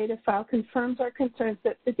redistricting data file confirms our concerns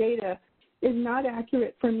that the data is not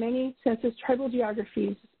accurate for many census tribal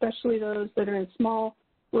geographies, especially those that are in small,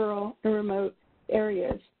 rural, and remote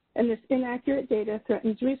areas. And this inaccurate data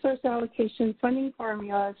threatens resource allocation, funding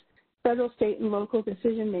formulas, federal, state, and local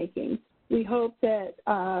decision making. We hope that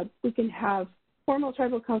we can have formal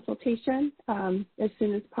tribal consultation as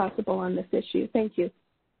soon as possible on this issue. Thank you.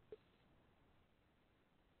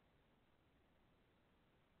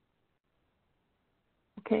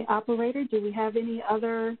 Okay, operator, do we have any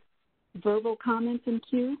other verbal comments in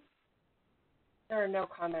queue? There are no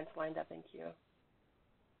comments lined up in queue.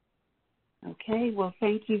 Okay, well,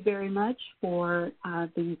 thank you very much for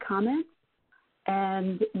the comments.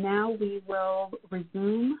 And now we will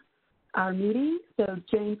resume our meeting. So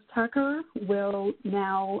James Tucker will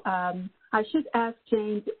now, I should ask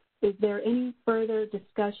James, is there any further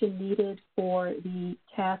discussion needed for the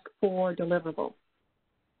task 4 deliverable?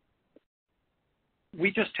 We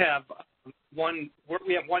just have one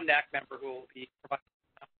NAC member who will be providing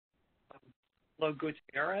Lo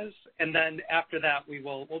Gutierrez, and then after that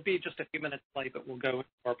we'll be just a few minutes late, but we'll go into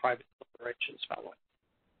our private deliberations following.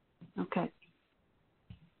 Okay.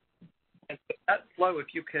 And so that Flo, if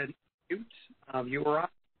you could mute, you were on.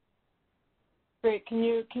 Great. Can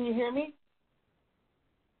you hear me?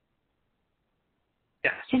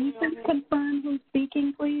 Yes. Can you please confirm who's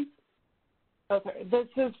speaking, please? Okay. This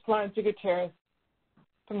is Florence Gutierrez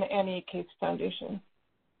from the Annie E. Case Foundation.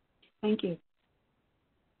 Thank you.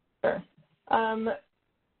 Sure.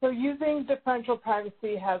 So using differential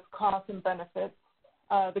privacy has costs and benefits.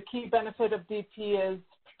 The key benefit of DP is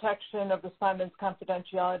protection of respondents'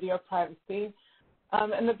 confidentiality or privacy.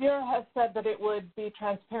 And the Bureau has said that it would be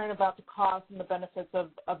transparent about the costs and the benefits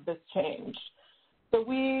of this change. So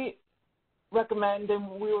we recommend, and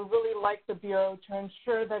we would really like the Bureau to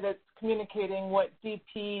ensure that it's communicating what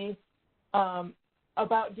DP,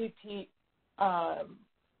 about DP,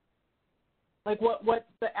 like what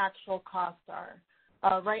the actual costs are.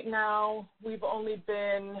 Right now, we've only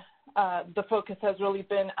been, the focus has really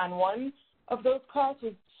been on one of those costs,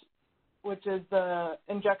 which is the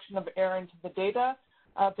injection of error into the data,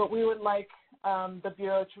 but we would like the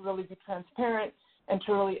Bureau to really be transparent and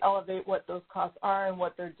to really elevate what those costs are and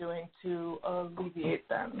what they're doing to alleviate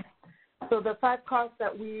them. So the 5 costs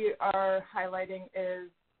that we are highlighting is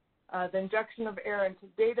the injection of error into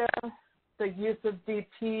data, the use of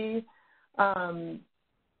DP.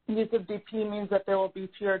 Use of DP means that there will be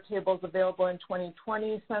fewer tables available in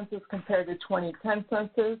 2020 census compared to 2010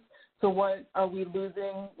 census. So what are we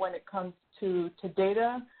losing when it comes to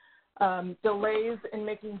data? Delays in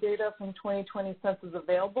making data from 2020 census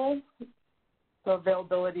available. So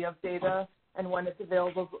availability of data and when it's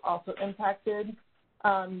available is also impacted.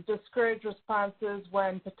 Discourage responses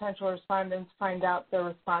when potential respondents find out their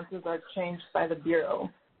responses are changed by the Bureau.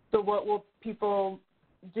 So what will people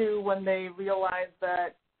do when they realize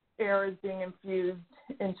that error is being infused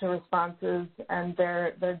into responses and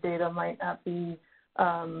their data might not be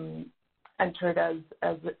entered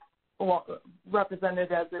as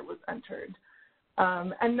represented as it was entered.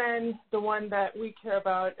 And then the one that we care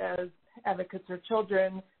about as advocates for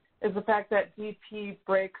children is the fact that DP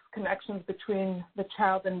breaks connections between the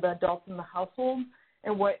child and the adults in the household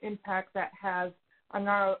and what impact that has on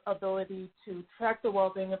our ability to track the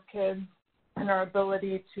well-being of kids and our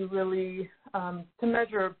ability to really to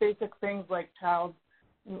measure basic things like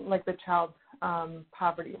the child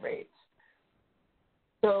poverty rate.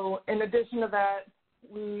 So in addition to that,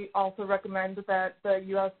 we also recommend that the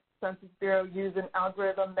U.S. Census Bureau use an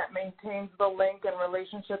algorithm that maintains the link and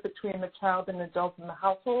relationship between the child and adults in the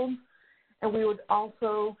household. And we would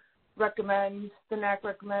also recommend, the NAC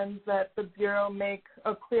recommends that the Bureau make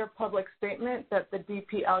a clear public statement that the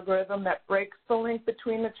DP algorithm that breaks the link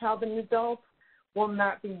between the child and adult will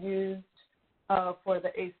not be used for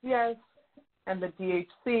the ACS and the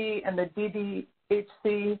DHC and the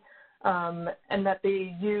DDHC, and that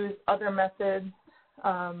they use other methods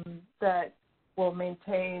that will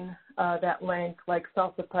maintain that link, like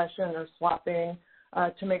self-suppression or swapping,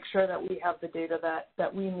 to make sure that we have the data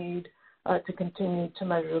that we need to continue to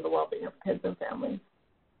measure the well-being of kids and families.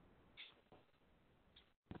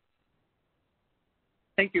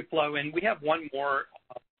 Thank you, Flo. And we have one more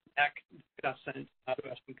discussant who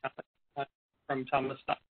has some comments from Thomas.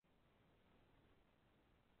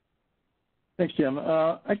 Thanks, Jim.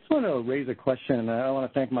 I just want to raise a question, and I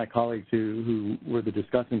want to thank my colleagues who were the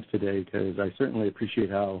discussants today, because I certainly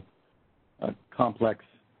appreciate how complex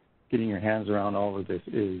getting your hands around all of this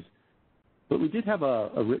is. But we did have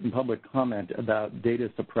a written public comment about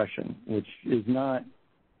data suppression, which is not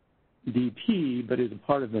DP, but is a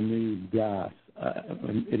part of the new DAS.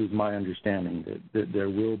 It is my understanding that there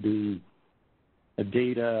will be a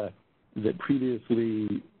data that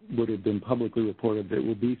previously would have been publicly reported that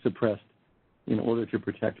will be suppressed in order to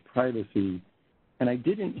protect privacy. And I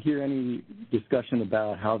didn't hear any discussion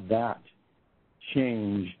about how that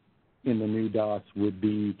change in the new DOS would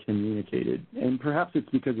be communicated. And perhaps it's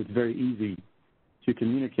because it's very easy to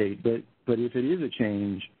communicate, but if it is a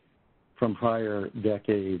change from prior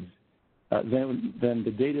decades, then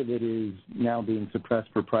the data that is now being suppressed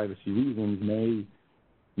for privacy reasons may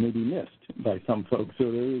be missed by some folks.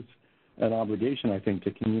 So there is an obligation, I think,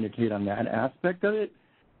 to communicate on that aspect of it.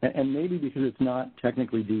 And maybe because it's not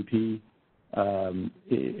technically DP,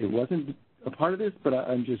 it wasn't a part of this, but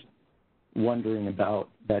I'm just wondering about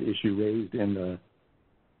that issue raised in the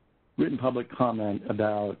written public comment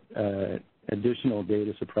about additional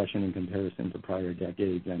data suppression in comparison to prior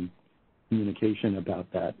decades and communication about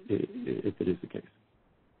that, if it is the case.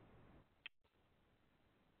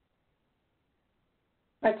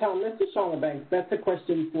 Hi, Tom. This is Shauna Banks. That's a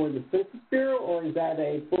question for the Census Bureau, or is that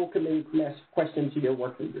a full committee question to your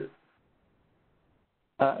working group?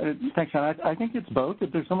 Thanks, Shauna. I think it's both.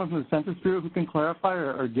 If there's someone from the Census Bureau who can clarify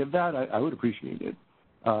or give that, I would appreciate it.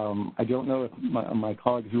 I don't know if my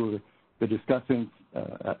colleagues who are the discussants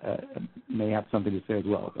may have something to say as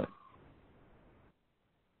well. But.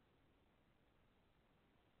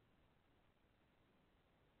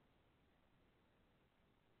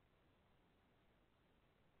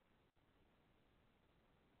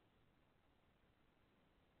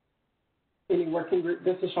 Any working group,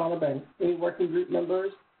 this is Shauna Banks. Any working group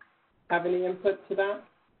members have any input to that?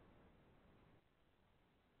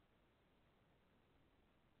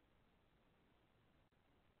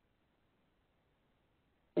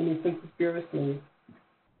 Any Census Bureau needs?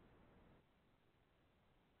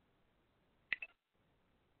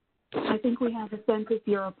 I think we have a Census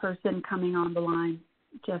Bureau person coming on the line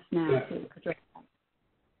just now to address that.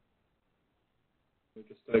 Let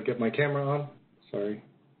me just get my camera on. Sorry.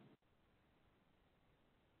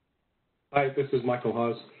 Hi, this is Michael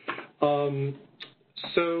Haas.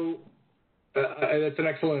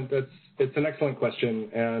 It's an excellent question,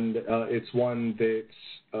 and it's one that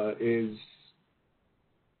is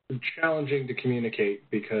challenging to communicate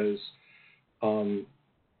because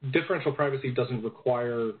differential privacy doesn't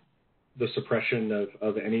require the suppression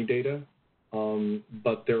of any data,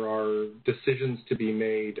 but there are decisions to be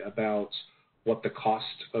made about what the cost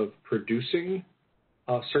of producing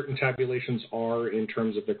certain tabulations are in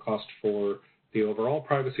terms of the cost for the overall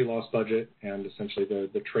privacy loss budget and essentially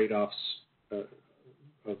the trade-offs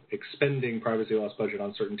of expending privacy loss budget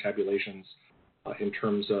on certain tabulations in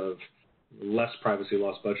terms of less privacy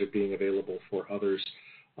loss budget being available for others.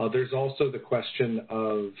 There's also the question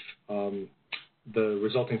of the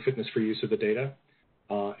resulting fitness for use of the data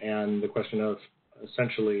and the question of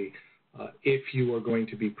essentially if you are going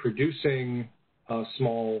to be producing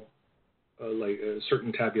small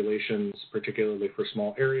certain tabulations, particularly for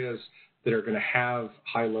small areas that are going to have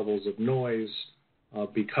high levels of noise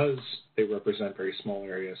because they represent very small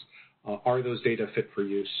areas. Are those data fit for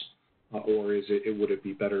use, or would it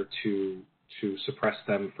be better to suppress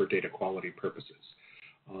them for data quality purposes?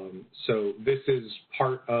 So this is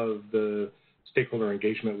part of the stakeholder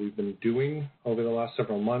engagement we've been doing over the last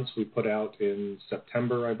several months. We put out in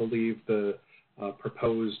September, I believe, the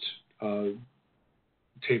proposed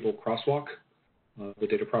table crosswalk, the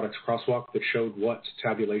data products crosswalk that showed what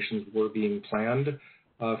tabulations were being planned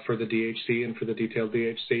for the DHC and for the detailed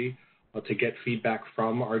DHC to get feedback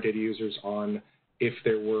from our data users on if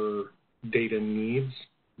there were data needs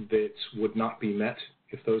that would not be met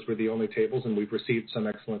if those were the only tables, and we've received some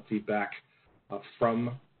excellent feedback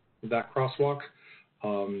from that crosswalk.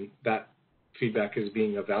 That feedback is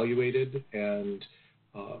being evaluated, and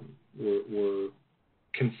we're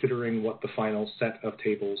considering what the final set of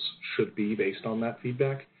tables should be based on that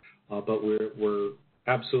feedback. But we're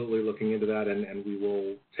absolutely looking into that, and we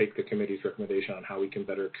will take the committee's recommendation on how we can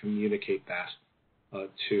better communicate that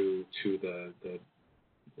to the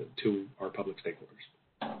to our public stakeholders.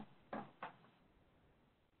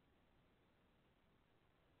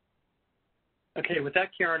 Okay, with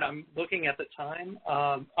that, Karen, I'm looking at the time.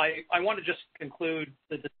 I want to just conclude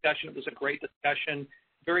the discussion. It was a great discussion.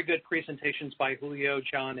 Very good presentations by Julio,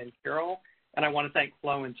 John, and Carol. And I want to thank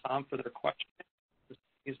Flo and Tom for their questions,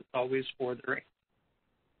 as always, for their.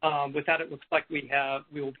 With that, it looks like we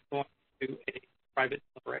will be going to a private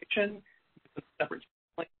deliberation with a separate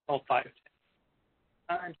until 5 to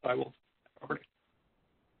 10 time. So I will over to.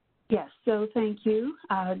 Yes, so thank you.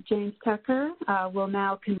 James Tucker will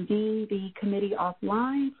now convene the committee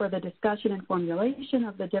offline for the discussion and formulation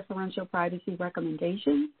of the differential privacy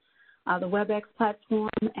recommendations. The WebEx platform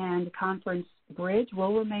and conference bridge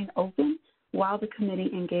will remain open while the committee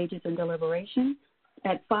engages in deliberation.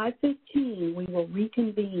 At 5:15, we will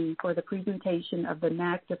reconvene for the presentation of the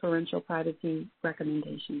NAC differential privacy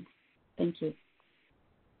recommendations. Thank you.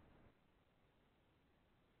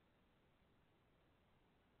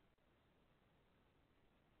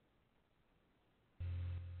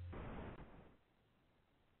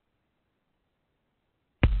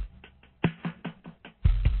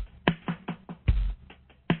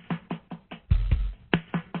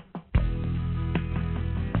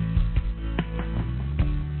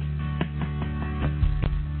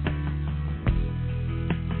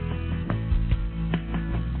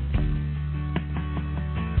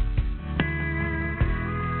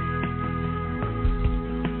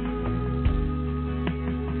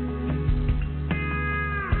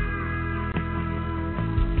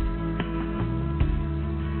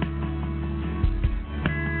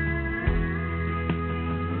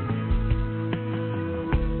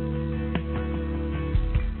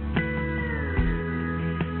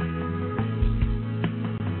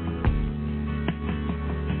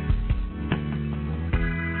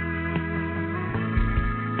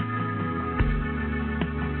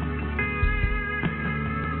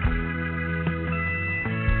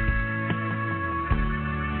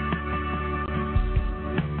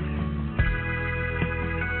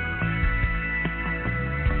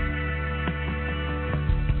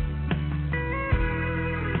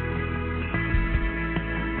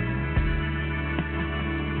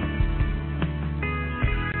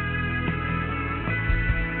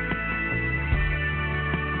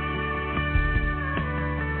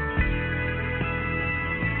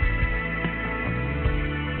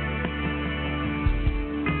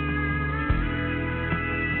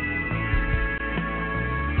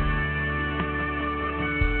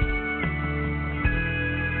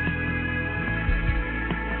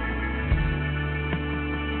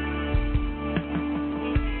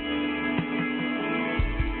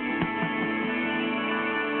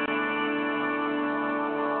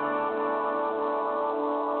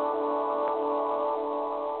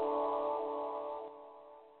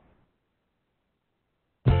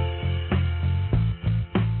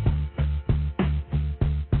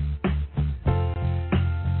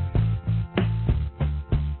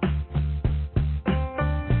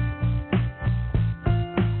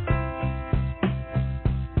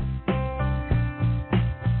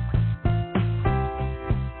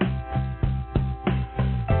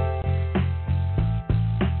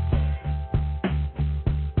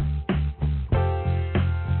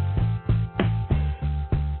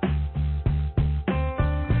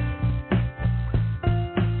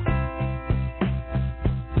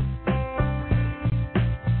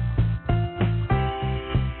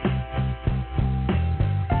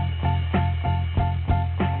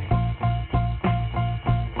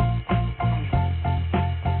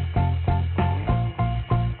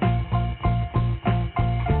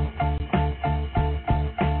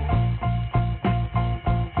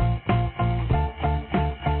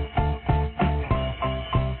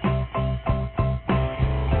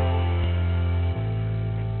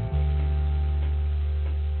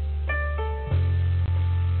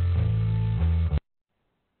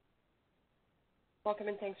 Welcome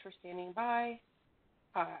and thanks for standing by.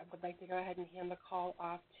 I would like to go ahead and hand the call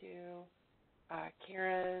off to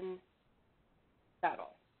Karen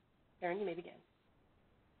Battle. Karen, you may begin.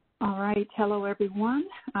 All right. Hello, everyone.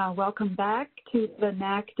 Welcome back to the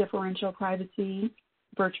NAC Differential Privacy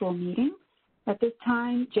virtual meeting. At this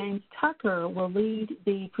time, James Tucker will lead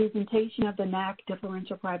the presentation of the NAC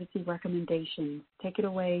Differential Privacy recommendations. Take it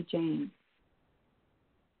away, James.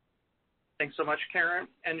 Thanks so much, Karen.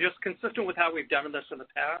 And just consistent with how we've done this in the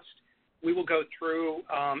past, we will go through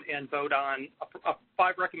and vote on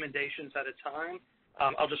 5 recommendations at a time.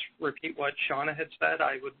 I'll just repeat what Shauna had said.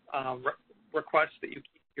 I would request that you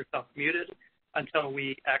keep yourself muted until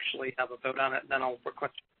we actually have a vote on it, and then I'll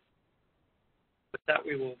request. With that,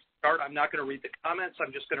 we will start. I'm not going to read the comments.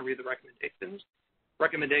 I'm just going to read the recommendations.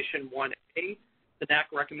 Recommendation 1A, the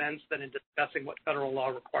NAC recommends that in discussing what federal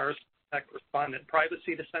law requires to protect respondent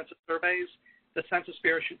privacy to census surveys, the Census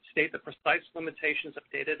Bureau should state the precise limitations of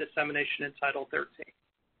data dissemination in Title 13,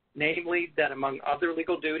 namely that among other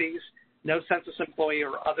legal duties, no census employee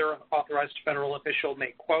or other authorized federal official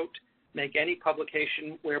may, quote, make any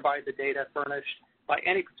publication whereby the data furnished by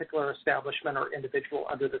any particular establishment or individual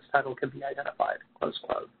under this title can be identified, close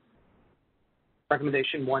quote.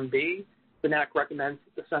 Recommendation 1B, the NAC recommends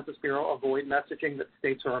that the Census Bureau avoid messaging that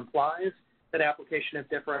states or implies that application of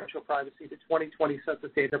differential privacy to 2020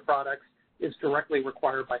 census data products is directly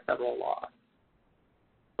required by federal law.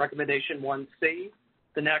 Recommendation 1C,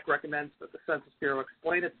 the NAC recommends that the Census Bureau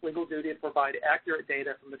explain its legal duty to provide accurate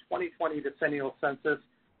data from the 2020 decennial census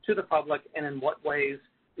to the public and in what ways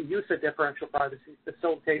the use of differential privacy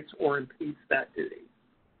facilitates or impedes that duty.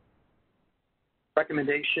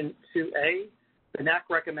 Recommendation 2A, the NAC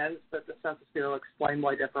recommends that the Census Bureau explain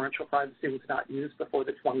why differential privacy was not used before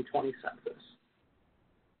the 2020 census.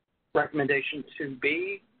 Recommendation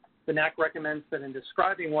 2B, the NAC recommends that in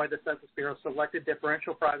describing why the Census Bureau selected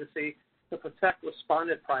differential privacy to protect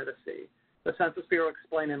respondent privacy, the Census Bureau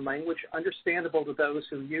explain in language understandable to those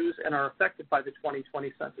who use and are affected by the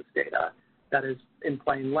 2020 census data, that is, in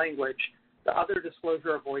plain language, the other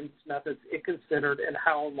disclosure avoidance methods it considered and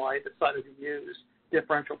how and why it decided to use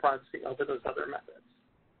differential privacy over those other methods.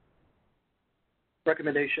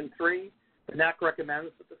 Recommendation 3, the NAC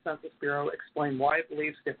recommends that the Census Bureau explain why it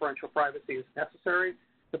believes differential privacy is necessary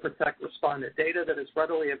to protect respondent data that is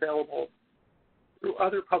readily available through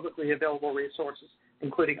other publicly available resources,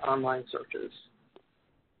 including online searches.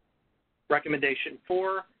 Recommendation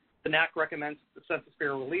 4, the NAC recommends that the Census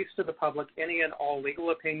Bureau release to the public any and all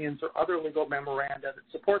legal opinions or other legal memoranda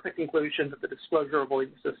that support the conclusion that the disclosure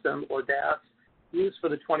avoidance system, or DAS, used for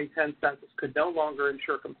the 2010 census could no longer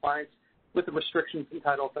ensure compliance with the restrictions in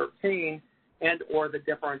Title 13 and or the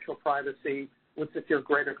differential privacy would secure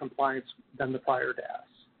greater compliance than the prior DAS.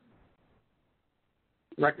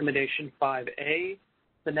 Recommendation 5A,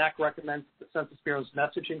 the NAC recommends that the Census Bureau's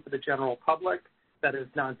messaging for the general public, that is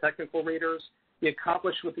non-technical readers, be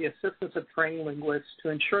accomplished with the assistance of trained linguists to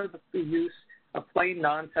ensure that the use of plain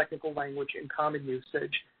non-technical language in common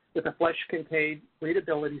usage with a flesh-contained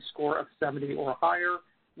readability score of 70 or higher,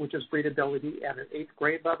 which is readability at an 8th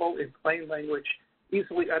grade level in plain language,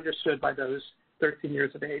 easily understood by those 13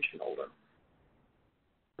 years of age and older.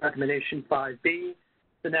 Recommendation 5B,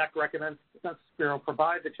 the NAC recommends the Census Bureau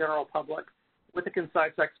provide the general public with a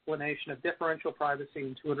concise explanation of differential privacy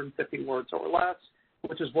in 250 words or less,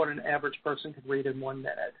 which is what an average person could read in 1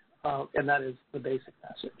 minute, and that is the basic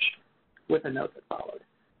message, with a note that followed.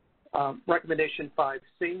 Recommendation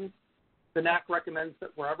 5C, the NAC recommends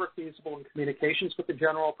that wherever feasible in communications with the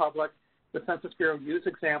general public, the Census Bureau use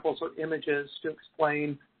examples or images to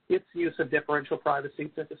explain its use of differential privacy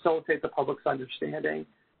to facilitate the public's understanding.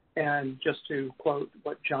 And just to quote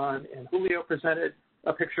what John and Julio presented,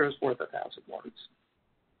 a picture is worth 1,000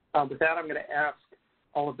 words. With that, I'm going to ask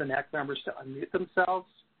all of the NAC members to unmute themselves.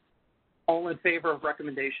 All in favor of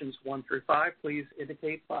recommendations 1 through 5, please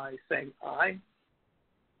indicate by saying aye.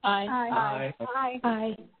 Aye. Aye. Aye.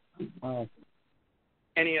 Aye. Aye.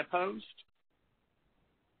 Any opposed?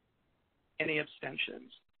 Any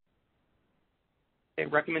abstentions? Okay,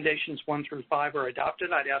 recommendations 1 through 5 are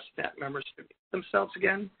adopted. I'd ask NAC members to mute themselves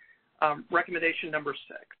again. Recommendation number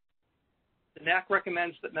 6. The NAC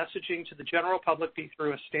recommends that messaging to the general public be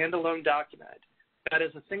through a standalone document, that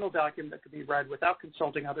is, a single document that can be read without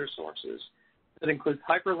consulting other sources, that includes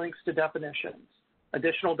hyperlinks to definitions,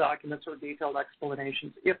 additional documents, or detailed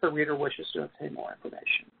explanations if the reader wishes to obtain more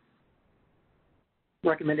information.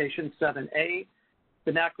 Recommendation 7A,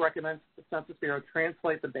 the NAC recommends that the Census Bureau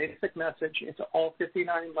translate the basic message into all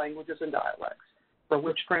 59 languages and dialects, for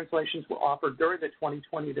which translations were offered during the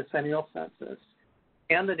 2020 decennial census,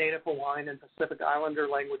 and the Native Hawaiian and Pacific Islander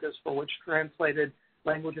languages for which translated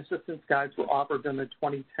language assistance guides were offered in the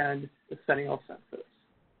 2010 decennial census.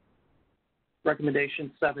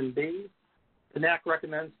 Recommendation 7B, the NAC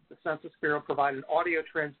recommends that the Census Bureau provide an audio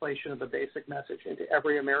translation of the basic message into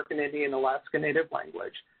every American Indian Alaska Native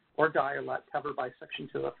language or dialect covered by Section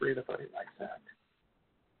 203 of the Voting Rights Act.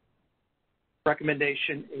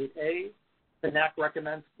 Recommendation 8A, the NAC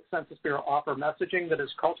recommends the Census Bureau offer messaging that is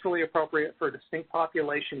culturally appropriate for distinct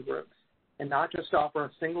population groups and not just offer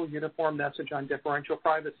a single uniform message on differential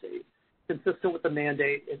privacy, consistent with the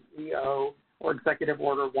mandate in EO or Executive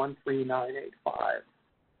Order 13985.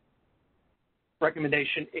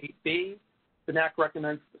 Recommendation 8B, the NAC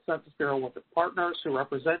recommends the Census Bureau work with partners who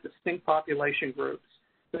represent distinct population groups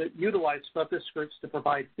to utilize focus groups to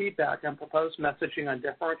provide feedback on proposed messaging on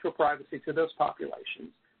differential privacy to those populations,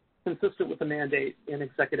 consistent with the mandate in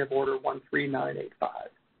Executive Order 13985.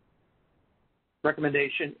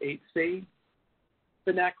 Recommendation 8C,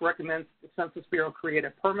 the NAC recommends the Census Bureau create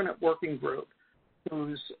a permanent working group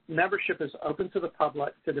whose membership is open to the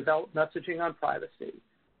public to develop messaging on privacy,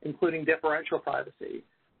 including differential privacy,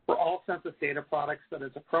 for all census data products that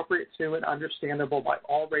is appropriate to and understandable by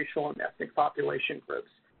all racial and ethnic population groups,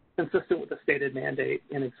 consistent with the stated mandate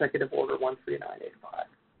in Executive Order 13985.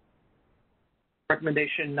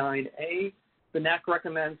 Recommendation 9A, the NAC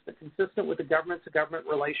recommends that consistent with the government-to-government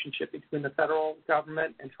relationship between the federal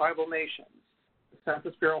government and tribal nations, the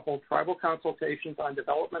Census Bureau hold tribal consultations on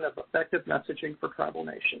development of effective messaging for tribal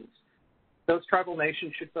nations. Those tribal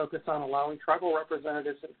nations should focus on allowing tribal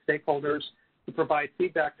representatives and stakeholders to provide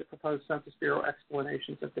feedback to proposed Census Bureau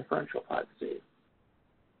explanations of differential privacy.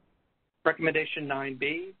 Recommendation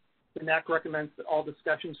 9B, the NAC recommends that all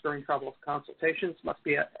discussions during tribal consultations must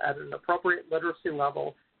be at an appropriate literacy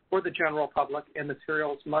level for the general public, and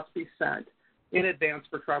materials must be sent in advance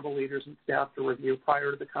for tribal leaders and staff to review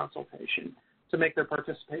prior to the consultation to make their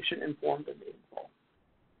participation informed and meaningful.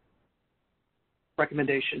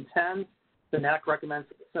 Recommendation 10, the NAC recommends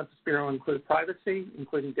that the Census Bureau include privacy,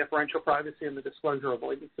 including differential privacy in the Disclosure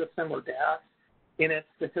Avoidance System, or DAS, in its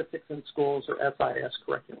Statistics in Schools, or SIS,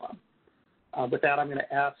 curriculum. With that, I'm going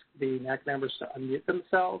to ask the NAC members to unmute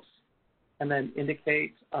themselves and then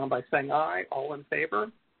indicate by saying aye, all in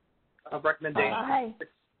favor of recommendation. Aye.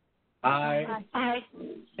 Aye. Aye.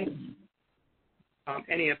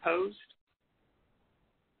 Any opposed?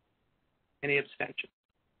 Any abstentions?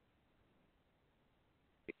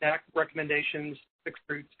 The NAC recommendations 6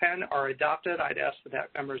 through 10 are adopted. I'd ask the NAC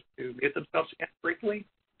members to mute themselves again briefly.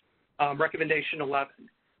 Recommendation 11.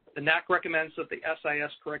 The NAC recommends that the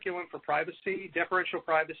SIS curriculum for privacy, differential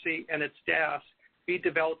privacy, and its DAS be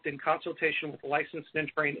developed in consultation with licensed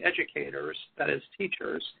and trained educators, that is,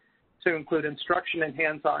 teachers, to include instruction and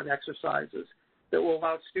hands-on exercises that will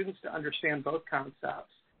allow students to understand both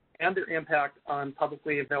concepts and their impact on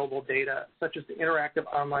publicly available data, such as the interactive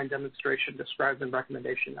online demonstration described in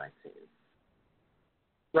Recommendation 19.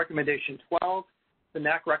 Recommendation 12, the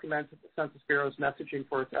NAC recommends that the Census Bureau's messaging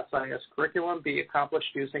for its SIS curriculum be accomplished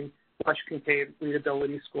using Flesch-Kincaid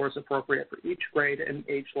readability scores appropriate for each grade and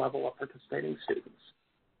age level of participating students.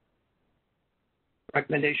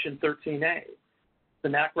 Recommendation 13A, the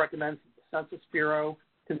NAC recommends that the Census Bureau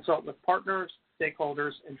consult with partners,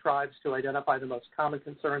 stakeholders, and tribes to identify the most common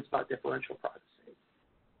concerns about differential privacy.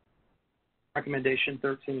 Recommendation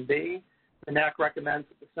 13B, the NAC recommends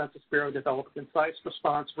that the Census Bureau develop a concise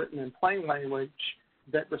response written in plain language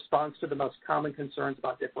that responds to the most common concerns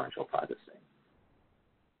about differential privacy.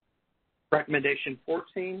 Recommendation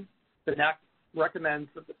 14, the NAC recommends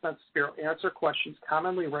that the Census Bureau answer questions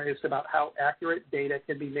commonly raised about how accurate data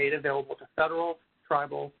can be made available to federal,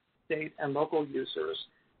 tribal, state, and local users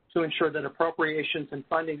to ensure that appropriations and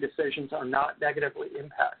funding decisions are not negatively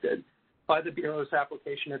impacted by the Bureau's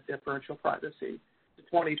application of differential privacy to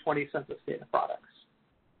 2020 census data products.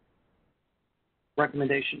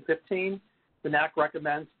 Recommendation 15, the NAC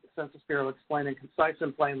recommends the Census Bureau explain in concise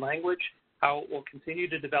and plain language how it will continue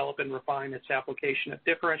to develop and refine its application of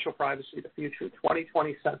differential privacy to future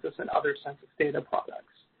 2020 census and other census data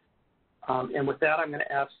products. And with that, I'm going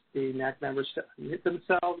to ask the NAC members to unmute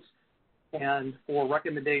themselves. And for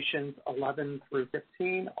recommendations 11 through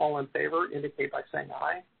 15, all in favor indicate by saying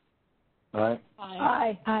aye. Aye.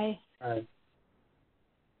 Aye. Aye. Aye.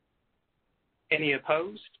 Any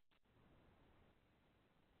opposed?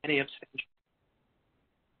 Any abstentions?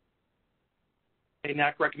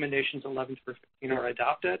 NAC recommendations 11 through 15 are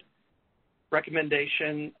adopted.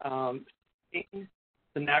 Recommendation 15,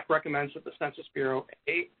 the NAC recommends that the Census Bureau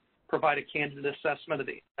A, provide a candid assessment of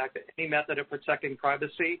the impact that any method of protecting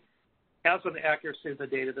privacy has on the accuracy of the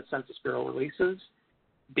data the Census Bureau releases.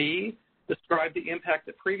 B, describe the impact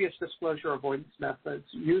that previous disclosure avoidance methods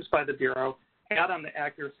used by the Bureau had on the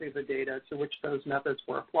accuracy of the data to which those methods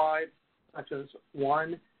were applied, such as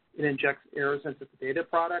 1, it injects errors into the data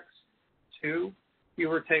products. 2,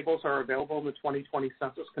 fewer tables are available in the 2020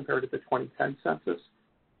 census compared to the 2010 census.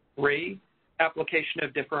 3, application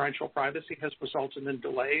of differential privacy has resulted in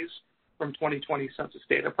delays from 2020 census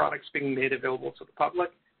data products being made available to the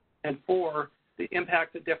public. And 4, the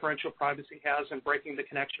impact that differential privacy has in breaking the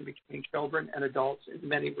connection between children and adults in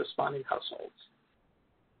many responding households.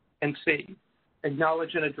 And C,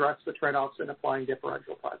 acknowledge and address the trade-offs in applying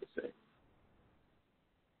differential privacy.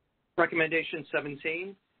 Recommendation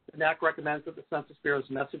 17, the NAC recommends that the Census Bureau's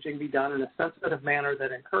messaging be done in a sensitive manner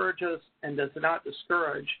that encourages and does not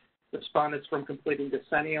discourage respondents from completing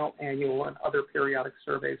decennial, annual, and other periodic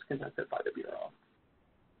surveys conducted by the Bureau.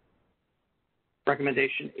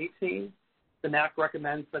 Recommendation 18, the NAC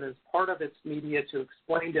recommends that as part of its media to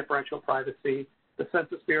explain differential privacy, the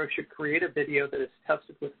Census Bureau should create a video that is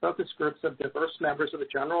tested with focus groups of diverse members of the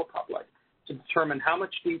general public to determine how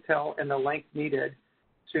much detail and the length needed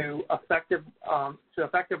to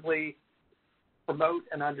effectively promote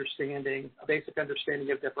an understanding, a basic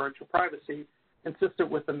understanding of differential privacy, consistent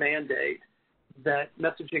with the mandate that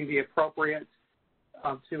messaging be appropriate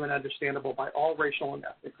to and understandable by all racial and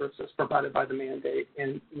ethnic groups as provided by the mandate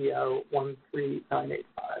in EO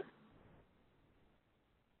 13985.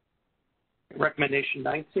 Recommendation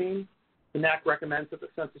 19, the NAC recommends that the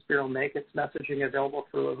Census Bureau make its messaging available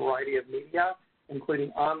through a variety of media, including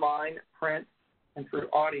online, print, and through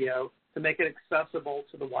audio, to make it accessible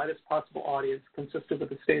to the widest possible audience consistent with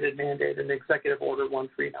the stated mandate in Executive Order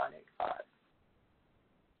 13985.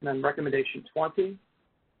 And then recommendation 20,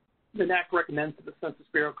 the NAC recommends that the Census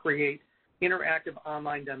Bureau create interactive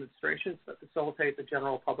online demonstrations that facilitate the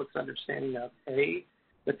general public's understanding of A,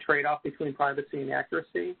 the trade-off between privacy and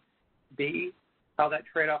accuracy, B, how that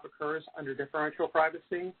trade-off occurs under differential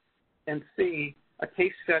privacy, and C, a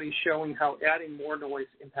case study showing how adding more noise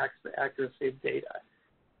impacts the accuracy of data.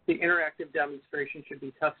 The interactive demonstration should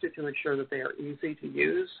be tested to ensure that they are easy to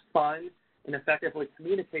use, fun, and effectively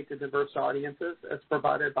communicate to diverse audiences as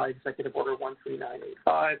provided by Executive Order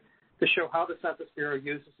 13985 to show how the Census Bureau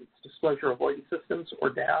uses its disclosure avoidance systems, or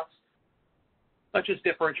DAS, such as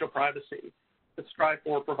differential privacy, to strive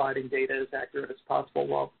for providing data as accurate as possible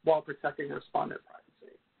while protecting respondent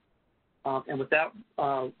privacy. And with that,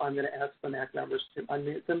 I'm going to ask the NAC members to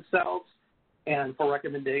unmute themselves. And for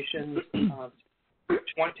recommendations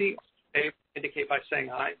 20, indicate by saying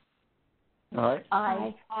aye. Aye.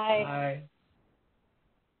 Aye. Aye.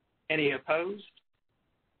 Any opposed?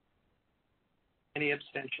 Any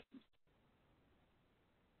abstentions?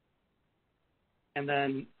 And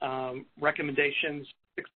then recommendations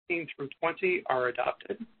 16 through 20 are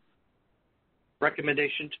adopted.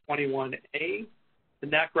 Recommendation 21A, the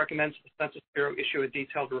NAC recommends the Census Bureau issue a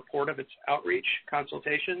detailed report of its outreach,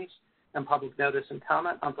 consultations, and public notice and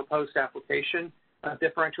comment on proposed application of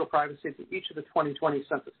differential privacy to each of the 2020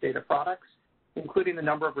 census data products, including the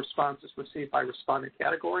number of responses received by respondent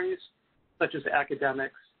categories, such as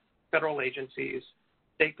academics, federal agencies,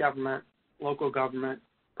 state government, local government,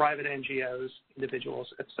 private NGOs, individuals,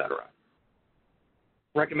 etc.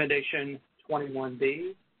 Recommendation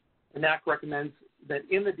 21B, the NAC recommends that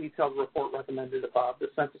in the detailed report recommended above, the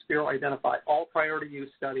Census Bureau identify all priority use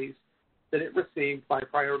studies that it received by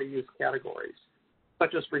priority use categories,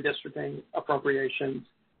 such as redistricting, appropriations,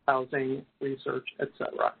 housing, research,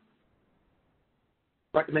 etc.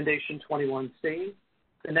 Recommendation 21C,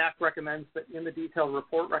 the NAC recommends that in the detailed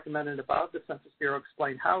report recommended above, the Census Bureau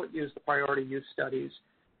explain how it used the priority use studies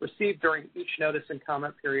received during each notice and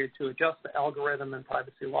comment period to adjust the algorithm and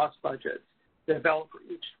privacy loss budgets developed for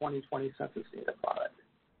each 2020 census data product.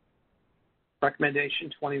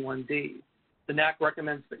 Recommendation 21D, the NAC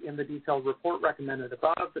recommends that in the detailed report recommended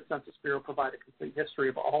above, the Census Bureau provide a complete history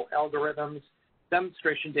of all algorithms,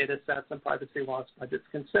 demonstration data sets, and privacy loss budgets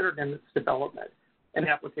considered in its development and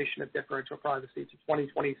application of differential privacy to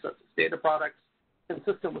 2020 census data products,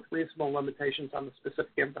 consistent with reasonable limitations on the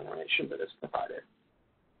specific information that is provided.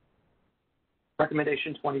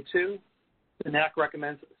 Recommendation 22, the NAC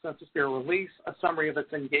recommends that the Census Bureau release a summary of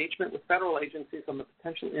its engagement with federal agencies on the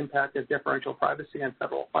potential impact of differential privacy on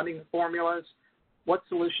federal funding formulas, what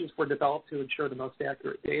solutions were developed to ensure the most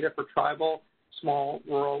accurate data for tribal, small,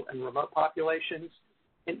 rural, and remote populations,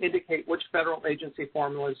 and indicate which federal agency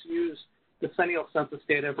formulas use decennial census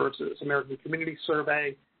data versus American Community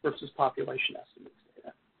Survey versus population estimates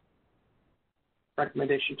data.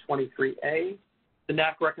 Recommendation 23A, the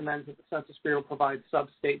NAC recommends that the Census Bureau provide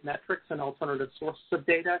sub-state metrics and alternative sources of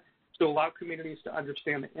data to allow communities to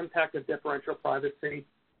understand the impact of differential privacy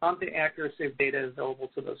on the accuracy of data available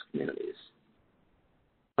to those communities.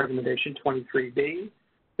 Recommendation 23B,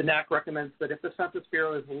 the NAC recommends that if the Census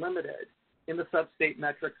Bureau is limited in the sub-state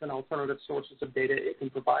metrics and alternative sources of data it can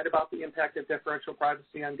provide about the impact of differential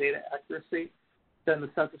privacy on data accuracy, then the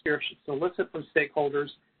Census Bureau should solicit from stakeholders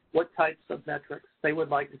what types of metrics they would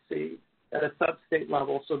like to see at a sub-state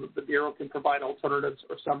level so that the Bureau can provide alternatives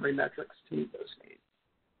or summary metrics to meet those needs.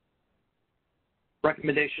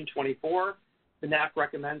 Recommendation 24, the NAC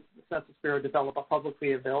recommends the Census Bureau develop a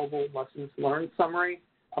publicly available lessons learned summary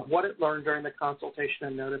of what it learned during the consultation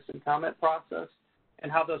and notice and comment process and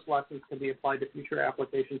how those lessons can be applied to future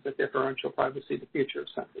applications of differential privacy to future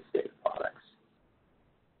census data products.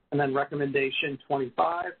 And then recommendation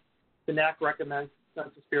 25, the NAC recommends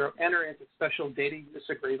Census Bureau enter into special data use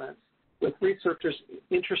agreements with researchers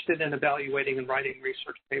interested in evaluating and writing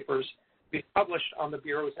research papers to be published on the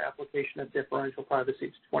Bureau's application of differential privacy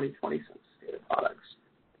to 2020 census data products.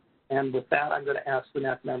 And with that, I'm going to ask the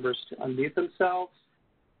NAC members to unmute themselves.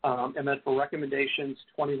 And then for recommendations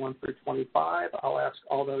 21 through 25, I'll ask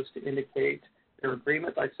all those to indicate their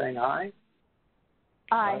agreement by saying aye.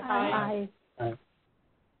 Aye. Aye. Aye.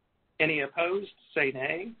 Any opposed, say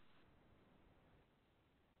nay.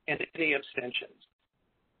 And any abstentions.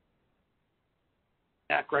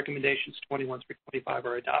 NAC recommendations 21 through 25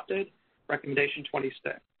 are adopted. Recommendation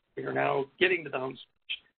 26. We are now getting to the home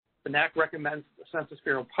stretch. The NAC recommends the Census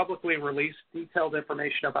Bureau publicly release detailed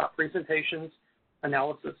information about presentations,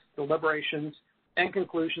 analysis, deliberations, and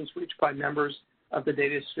conclusions reached by members of the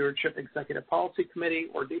Data Stewardship Executive Policy Committee,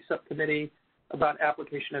 or DSEP Committee, about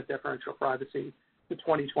application of differential privacy to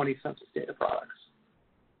 2020 census data products.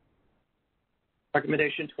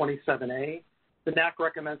 Recommendation 27A. The NAC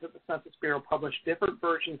recommends that the Census Bureau publish different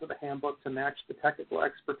versions of the handbook to match the technical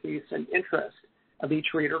expertise and interest of each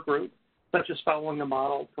reader group, such as following the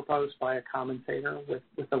model proposed by a commentator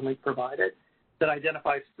with the link provided that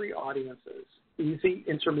identifies three audiences: easy,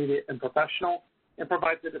 intermediate, and professional, and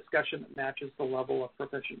provides a discussion that matches the level of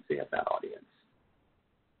proficiency of that audience.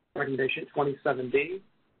 Recommendation 27B.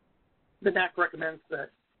 The NAC recommends that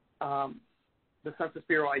the Census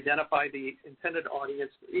Bureau identify the intended audience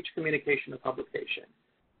for each communication or publication.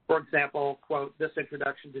 For example, quote, this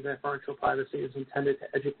introduction to differential privacy is intended to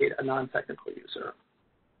educate a non-technical user.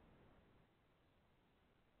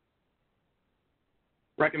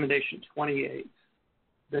 Recommendation 28.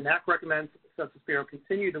 The NAC recommends that the Census Bureau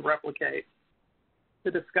continue to replicate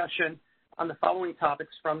the discussion on the following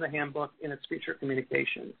topics from the handbook in its future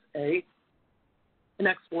communications. A, an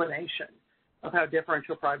explanation of how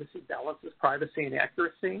differential privacy balances privacy and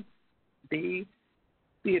accuracy. B,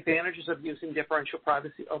 the advantages of using differential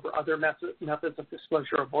privacy over other methods of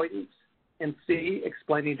disclosure avoidance. And C,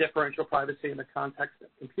 explaining differential privacy in the context of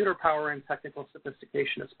computer power and technical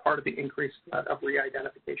sophistication as part of the increased threat of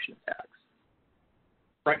re-identification attacks.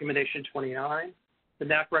 Recommendation 29. The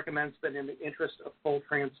NAC recommends that in the interest of full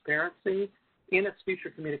transparency in its future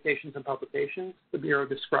communications and publications, the Bureau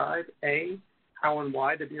describe A, how and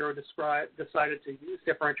why the Bureau decided to use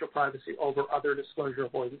differential privacy over other disclosure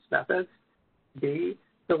avoidance methods. B,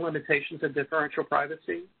 the limitations of differential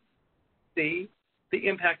privacy. C, the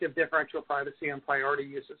impact of differential privacy on priority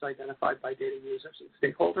uses identified by data users and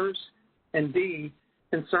stakeholders. And D,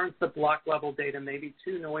 concerns that block-level data may be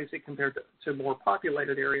too noisy compared to more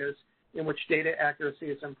populated areas in which data accuracy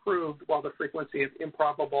is improved while the frequency of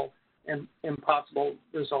improbable and impossible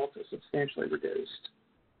results is substantially reduced.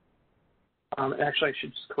 Actually, I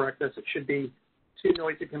should just correct this. It should be too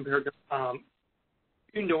noisy compared to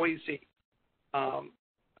too noisy. Oh,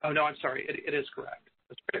 no, I'm sorry. It is correct.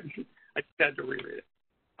 I just had to reread it.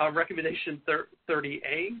 Recommendation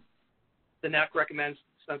 30A. The NAC recommends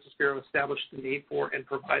the Census Bureau establish the need for and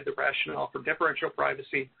provide the rationale for differential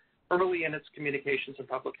privacy early in its communications and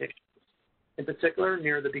publications. In particular,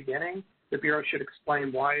 near the beginning, the Bureau should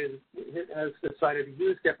explain why it has decided to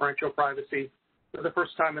use differential privacy for the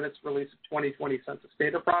first time in its release of 2020 census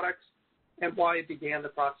data products, and why it began the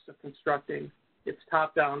process of constructing its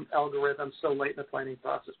top-down algorithm so late in the planning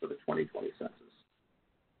process for the 2020 census.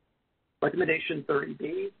 Recommendation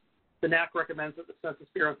 30B. The NAC recommends that the Census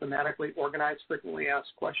Bureau thematically organize frequently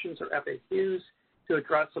asked questions, or FAQs, to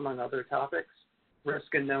address, among other topics,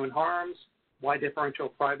 risk and known harms, why differential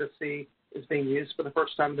privacy is being used for the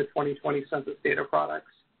first time in the 2020 census data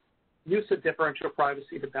products, use of differential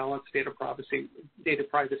privacy to balance data privacy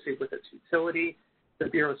with its utility, the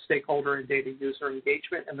Bureau's stakeholder and data user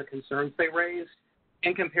engagement and the concerns they raised,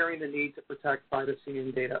 and comparing the need to protect privacy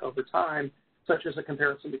and data over time, such as a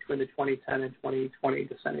comparison between the 2010 and 2020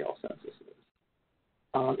 decennial censuses.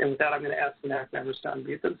 And with that, I'm going to ask the NAC members to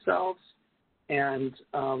unmute themselves. And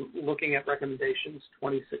looking at recommendations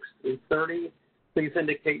 26 through 30, please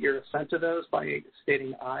indicate your assent to those by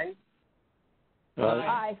stating aye.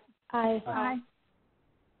 Aye. Aye. Aye.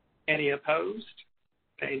 Any opposed?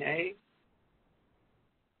 Say nay.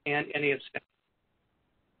 And any abstentions?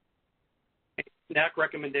 NAC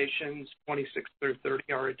recommendations 26 through 30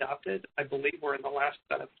 are adopted. I believe we're in the last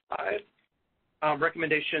set of 5.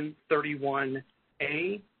 Recommendation 31A,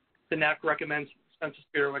 the NAC recommends the Census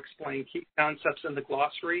Bureau explain key concepts in the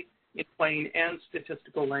glossary in plain and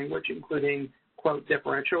statistical language, including, quote,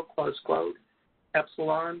 differential, close quote,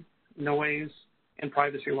 epsilon, noise, and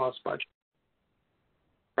privacy loss budget.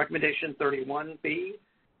 Recommendation 31B,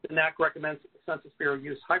 the NAC recommends that the Census Bureau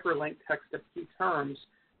use hyperlinked text of key terms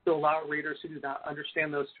to to allow readers who do not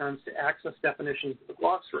understand those terms to access definitions of the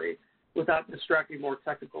glossary without distracting more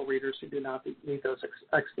technical readers who do not need those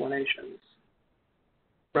explanations.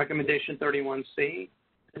 Recommendation 31C,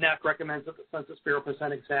 the NAC recommends that the Census Bureau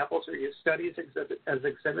present examples or use studies as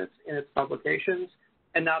exhibits in its publications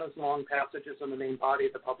and not as long passages in the main body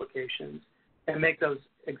of the publications, and make those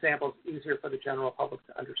examples easier for the general public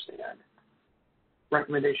to understand.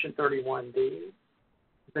 Recommendation 31D,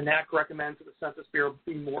 the NAC recommends that the Census Bureau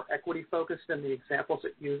be more equity-focused in the examples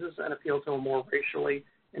it uses and appeal to a more racially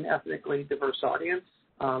and ethnically diverse audience,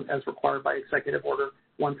 as required by Executive Order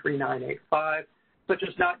 13985, such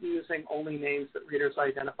as not using only names that readers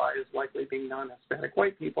identify as likely being non-Hispanic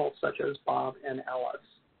white people, such as Bob and Ellis.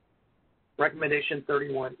 Recommendation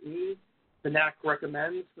 31E, the NAC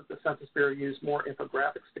recommends that the Census Bureau use more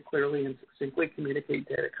infographics to clearly and succinctly communicate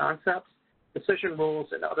data concepts, decision rules,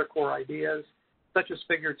 and other core ideas, such as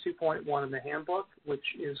Figure 2.1 in the handbook, which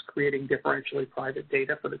is creating differentially private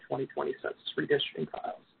data for the 2020 Census redistricting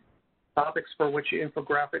files. Topics for which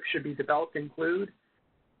infographics should be developed include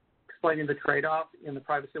explaining the trade-off in the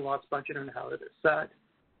privacy loss budget and how it is set,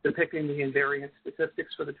 depicting the invariant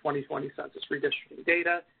statistics for the 2020 Census redistricting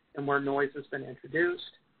data and where noise has been introduced,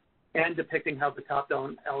 and depicting how the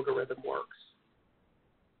top-down algorithm works.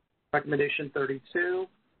 Recommendation 32,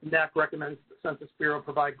 NAC recommends the Census Bureau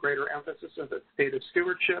provide greater emphasis of its data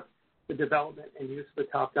stewardship, the development and use of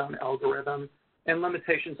the top-down algorithm, and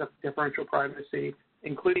limitations of differential privacy,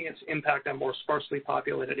 including its impact on more sparsely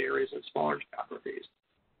populated areas and smaller geographies.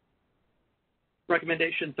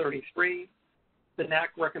 Recommendation 33, the NAC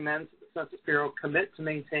recommends that the Census Bureau commit to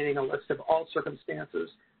maintaining a list of all circumstances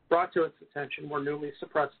brought to its attention where newly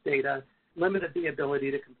suppressed data limited the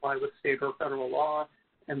ability to comply with state or federal law,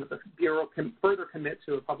 and that the Bureau can further commit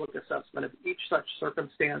to a public assessment of each such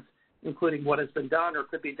circumstance, including what has been done or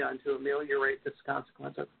could be done to ameliorate its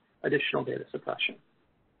consequence of additional data suppression.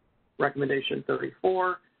 Recommendation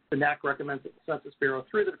 34, the NAC recommends that the Census Bureau,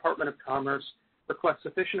 through the Department of Commerce, request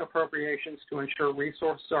sufficient appropriations to ensure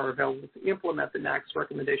resources are available to implement the NAC's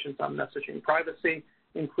recommendations on messaging privacy,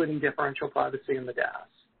 including differential privacy in the DAS.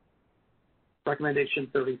 Recommendation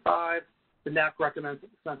 35, the NAC recommends that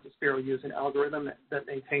the Census Bureau use an algorithm that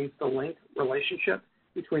maintains the link relationship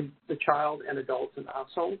between the child and adults in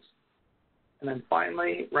households. And then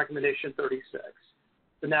finally, recommendation 36,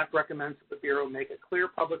 the NAC recommends that the Bureau make a clear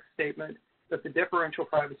public statement that the differential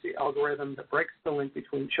privacy algorithm that breaks the link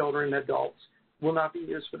between children and adults will not be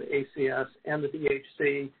used for the ACS and the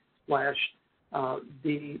DHC.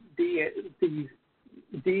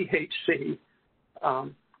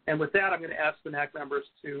 And with that, I'm going to ask the NAC members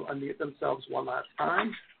to unmute themselves one last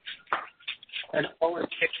time. And all in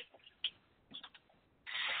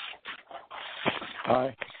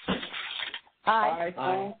Aye. Aye.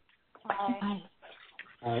 Aye. Aye.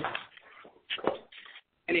 Aye.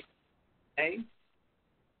 Any nay?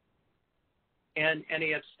 And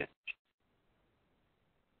any abstention?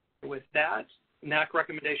 With that, NAC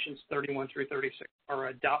recommendations 31 through 36 are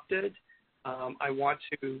adopted. I want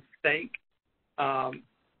to thank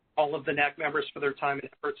all of the NAC members for their time and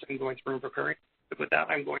efforts in going through and preparing. With that,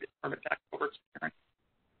 I'm going to turn it back over to Karen.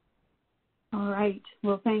 All right.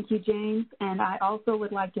 Well, thank you, James. And I also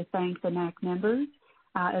would like to thank the NAC members,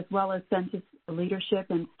 as well as Census leadership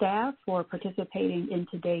and staff for participating in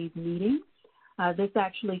today's meeting. This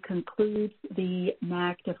actually concludes the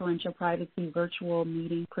NAC Differential Privacy virtual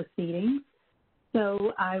meeting proceedings.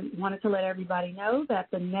 So I wanted to let everybody know that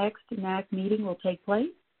the next NAC meeting will take place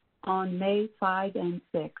on May 5 and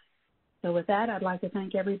 6. So with that, I'd like to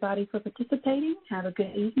thank everybody for participating. Have a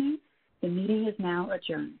good evening. The meeting is now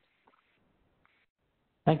adjourned.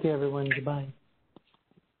 Thank you, everyone. Goodbye.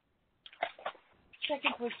 That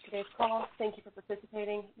concludes today's call. Thank you for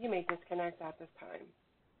participating. You may disconnect at this time.